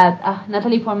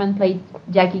Natalie Portman played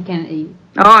Jackie Kennedy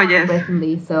Oh yes,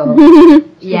 recently, so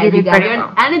yeah, did you it got very your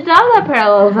well. Anadala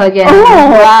parallels again. Oh.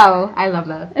 Wow, I love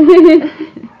that.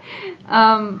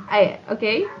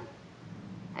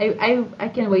 I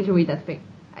can't wait to read that fic.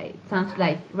 It sounds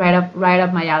like right up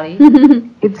my alley.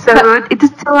 it's so good. It's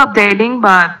still updating,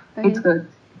 but it's good.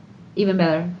 Even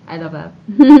better. I love that.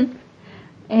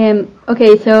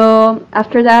 Okay, so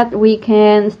after that we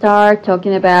can start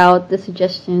talking about the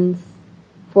suggestions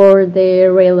for the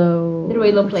Reylo. The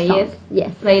Reylo playlist. songs.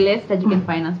 Yes. Playlist that you can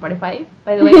find on Spotify,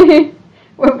 by the way.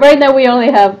 Well, right now we only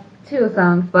have 2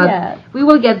 songs, but Yeah. we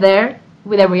will get there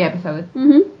with every episode.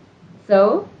 Mhm.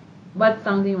 So, what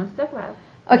song do you want to talk about?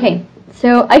 Okay,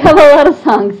 so I have a lot of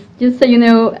songs. Just so you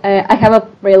know, I have a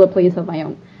Reylo playlist of my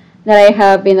own that I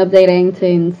have been updating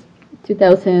since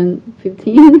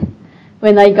 2015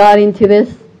 when I got into this.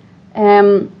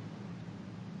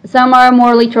 Some are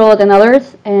more literal than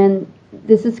others, and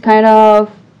this is kind of.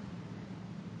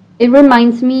 It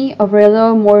reminds me of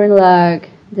Reylo more like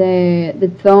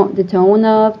the tone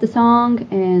of the song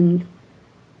and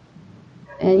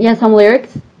yeah, some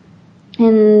lyrics.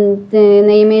 And the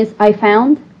name is I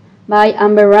Found by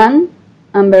Amber Run.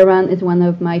 Amber Run is one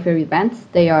of my favorite bands.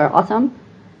 They are awesome.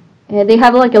 They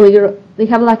have like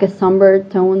a somber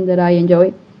tone that I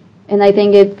enjoy, and I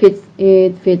think it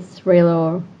fits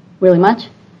Reylo really much.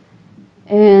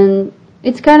 And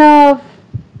it's kind of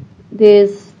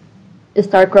this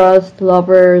star-crossed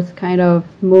lovers kind of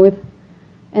mood,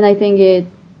 and I think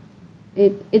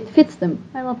it fits them.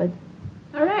 I love it.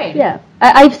 All right. Yeah,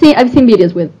 I've seen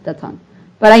videos with that song,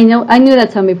 but I knew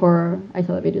that song before I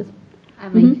saw the videos.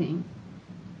 Amazing.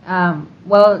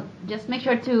 Well, just make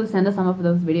sure to send us some of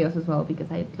those videos as well because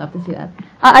I'd love to see that.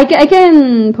 I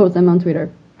can post them on Twitter.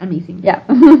 Amazing. Yeah.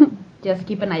 Just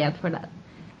keep an eye out for that.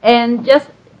 And just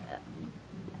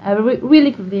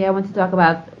really quickly, I want to talk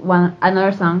about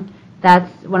another song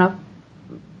that's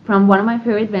from one of my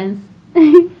favorite bands.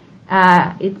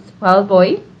 It's Fall Out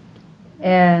Boy,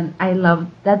 and I love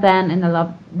that band, and I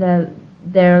love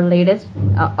their latest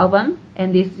album.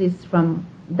 And this is from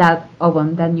that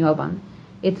album, that new album.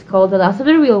 It's called The Last of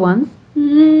the Real Ones,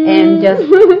 and just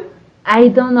I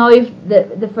don't know if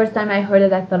the first time I heard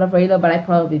it I thought of Reylo, but I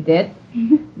probably did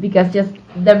because just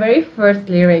the very first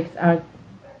lyrics are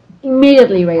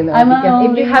immediately Reylo.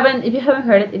 Because if you haven't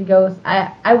heard it, it goes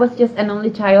I was just an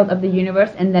only child of the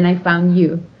universe, and then I found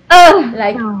you. And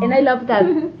I love that.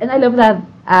 And I love that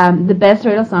the best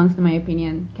Reylo songs, in my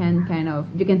opinion, can kind of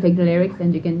you can take the lyrics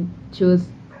and you can choose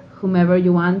whomever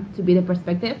you want to be the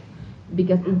perspective,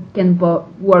 because it can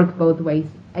work both ways.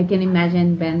 I can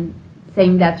imagine Ben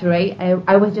saying that to Ray.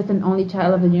 I was just an only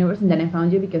child of the universe, and then I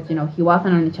found you, because he was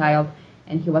an only child,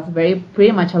 and he was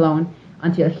pretty much alone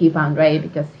until he found Ray,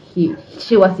 because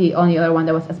she was the only other one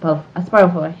that was as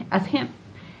powerful as him.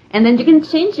 And then you can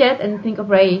change it and think of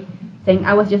Ray saying,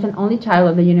 I was just an only child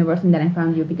of the universe, and then I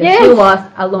found you, because she was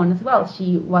alone as well.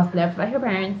 She was left by her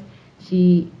parents.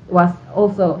 She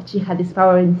had this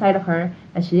power inside of her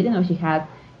that she didn't know she had,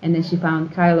 and then she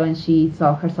found Kylo and she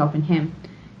saw herself in him.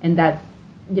 And that,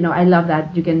 I love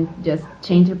that you can just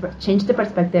change the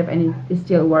perspective and it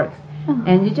still works. Oh.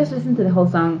 And you just listen to the whole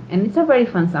song, and it's a very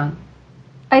fun song.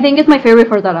 I think it's my favorite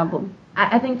for that album.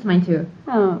 I think it's mine too.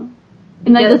 Oh.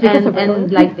 Because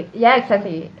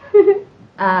exactly.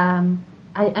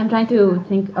 I'm trying to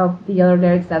think of the other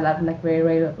lyrics that are like very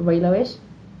Reylo-ish.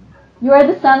 You are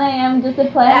the sun, I am just a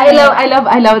planet.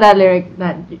 I love that lyric,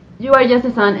 that you are just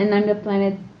the sun and I'm the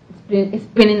planet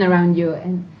spinning around you.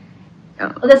 And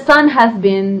the sun has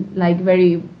been like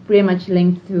pretty much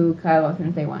linked to Kylo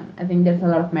since day one. I think there's a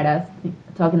lot of metas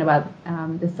talking about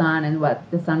the sun and what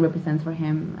the sun represents for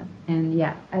him. And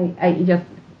yeah, I just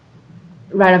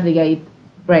right off the gate,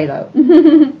 Reylo.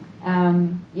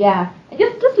 Yeah,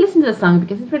 just listen to the song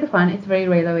because it's really fun. It's very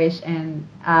Reylo-ish, and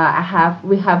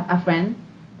we have a friend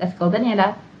that's called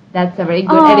Daniela. That's a very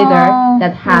good editor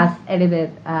that has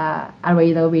edited a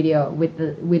Reylo video with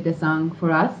the song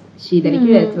for us. She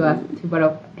dedicated it to us, to both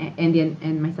of Andy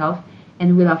and myself,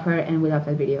 and we love her and we love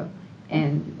that video.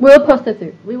 And We'll post it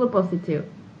too. we will post it too.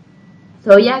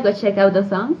 So yeah, go check out those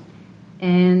songs.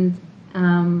 And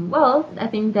well, I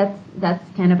think that's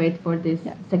kind of it for this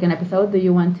second episode. Do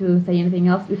you want to say anything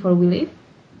else before we leave?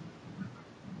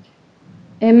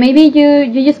 Maybe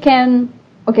you just can.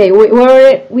 Okay, we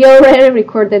already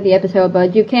recorded the episode,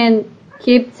 but you can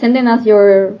keep sending us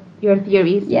your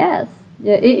theories. Yes.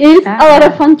 Yeah, it is a lot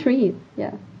of fun treat.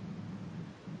 Yeah.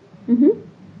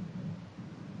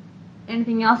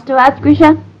 Anything else to add,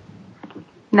 Grisha?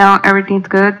 No, everything's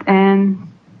good, and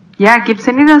yeah, keep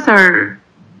sending us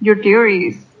your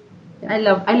theories. I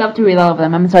love to read all of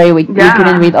them. I'm sorry we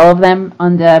couldn't read all of them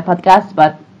on the podcast,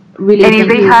 but really. And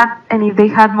if they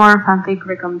had more fanfic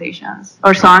recommendations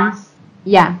or songs.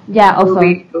 Yeah. Also,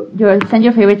 send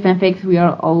your favorite fanfics. We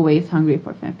are always hungry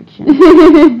for fanfiction.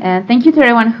 And thank you to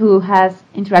everyone who has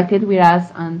interacted with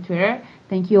us on Twitter.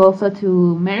 Thank you also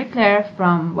to Mary Claire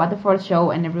from What the Fourth Show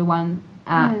and everyone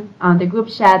on the group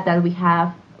chat that we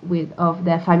have of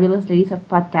the fabulous ladies of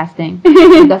podcasting,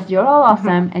 because you're all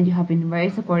awesome and you have been very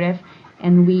supportive,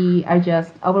 and we are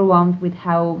just overwhelmed with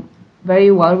how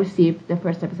very well received the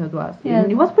first episode was. Yeah.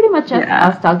 And it was pretty much just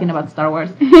us talking about Star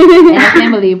Wars. And I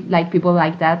can't believe people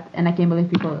like that, and I can't believe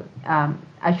people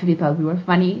actually thought we were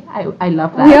funny. I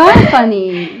love that. We are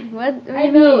funny. What do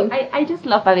you mean? I just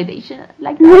love validation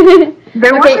like that.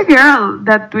 There was a girl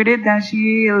that tweeted that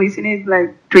she listened it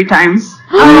like 3 times.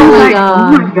 Oh my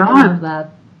god. I love that.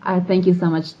 I thank you so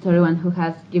much to everyone who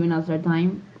has given us their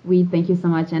time. We thank you so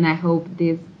much, and I hope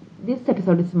this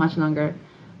episode is much longer.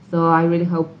 So I really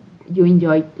hope you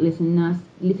enjoyed listening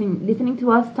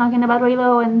to us talking about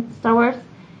Reylo and Star Wars.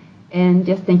 And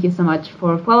just thank you so much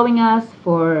for following us,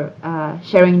 for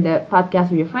sharing the podcast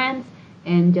with your friends,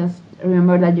 and just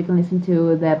remember that you can listen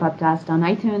to the podcast on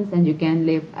iTunes, and you can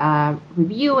leave a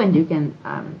review, and you can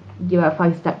give a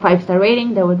 5-star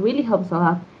rating. That would really help us a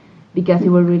lot, because it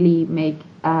will really make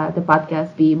the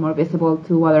podcast be more visible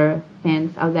to other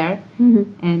fans out there,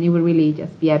 and it will really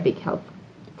just be a big help.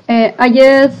 I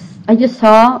just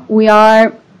saw we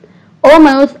are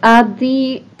almost at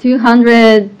the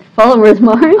 200 followers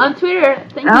mark on Twitter.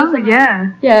 Thank you so much.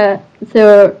 Yeah,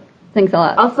 so thanks a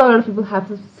lot. Also, a lot of people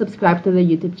have subscribed to the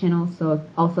YouTube channel, so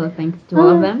also thanks to all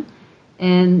of them.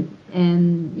 And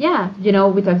yeah,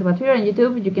 we talked about Twitter and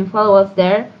YouTube. You can follow us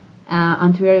there.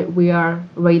 On Twitter, we are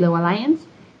Reylo Alliance.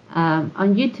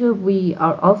 On YouTube, we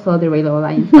are also the Reylo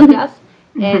Alliance podcast.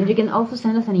 And you can also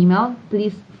send us an email.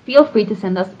 Please feel free to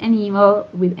send us an email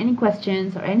with any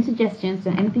questions or any suggestions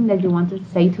and anything that you want to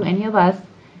say to any of us.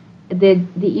 The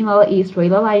email is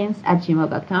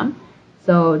reyloalliance@gmail.com.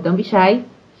 So don't be shy.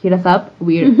 Hit us up.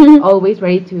 We're always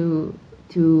ready to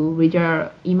read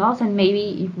your emails, and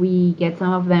maybe if we get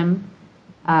some of them,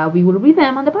 we will read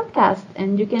them on the podcast,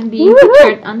 and you can be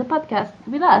featured on the podcast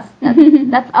with us.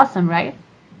 That's awesome, right?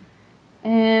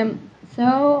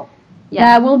 So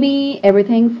that will be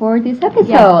everything for this episode.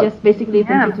 Yeah, just basically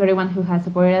thank you to everyone who has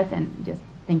supported us, and just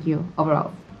thank you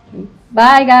overall.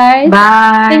 Bye, guys.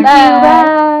 Bye. Thank you.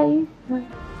 Bye.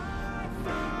 Bye.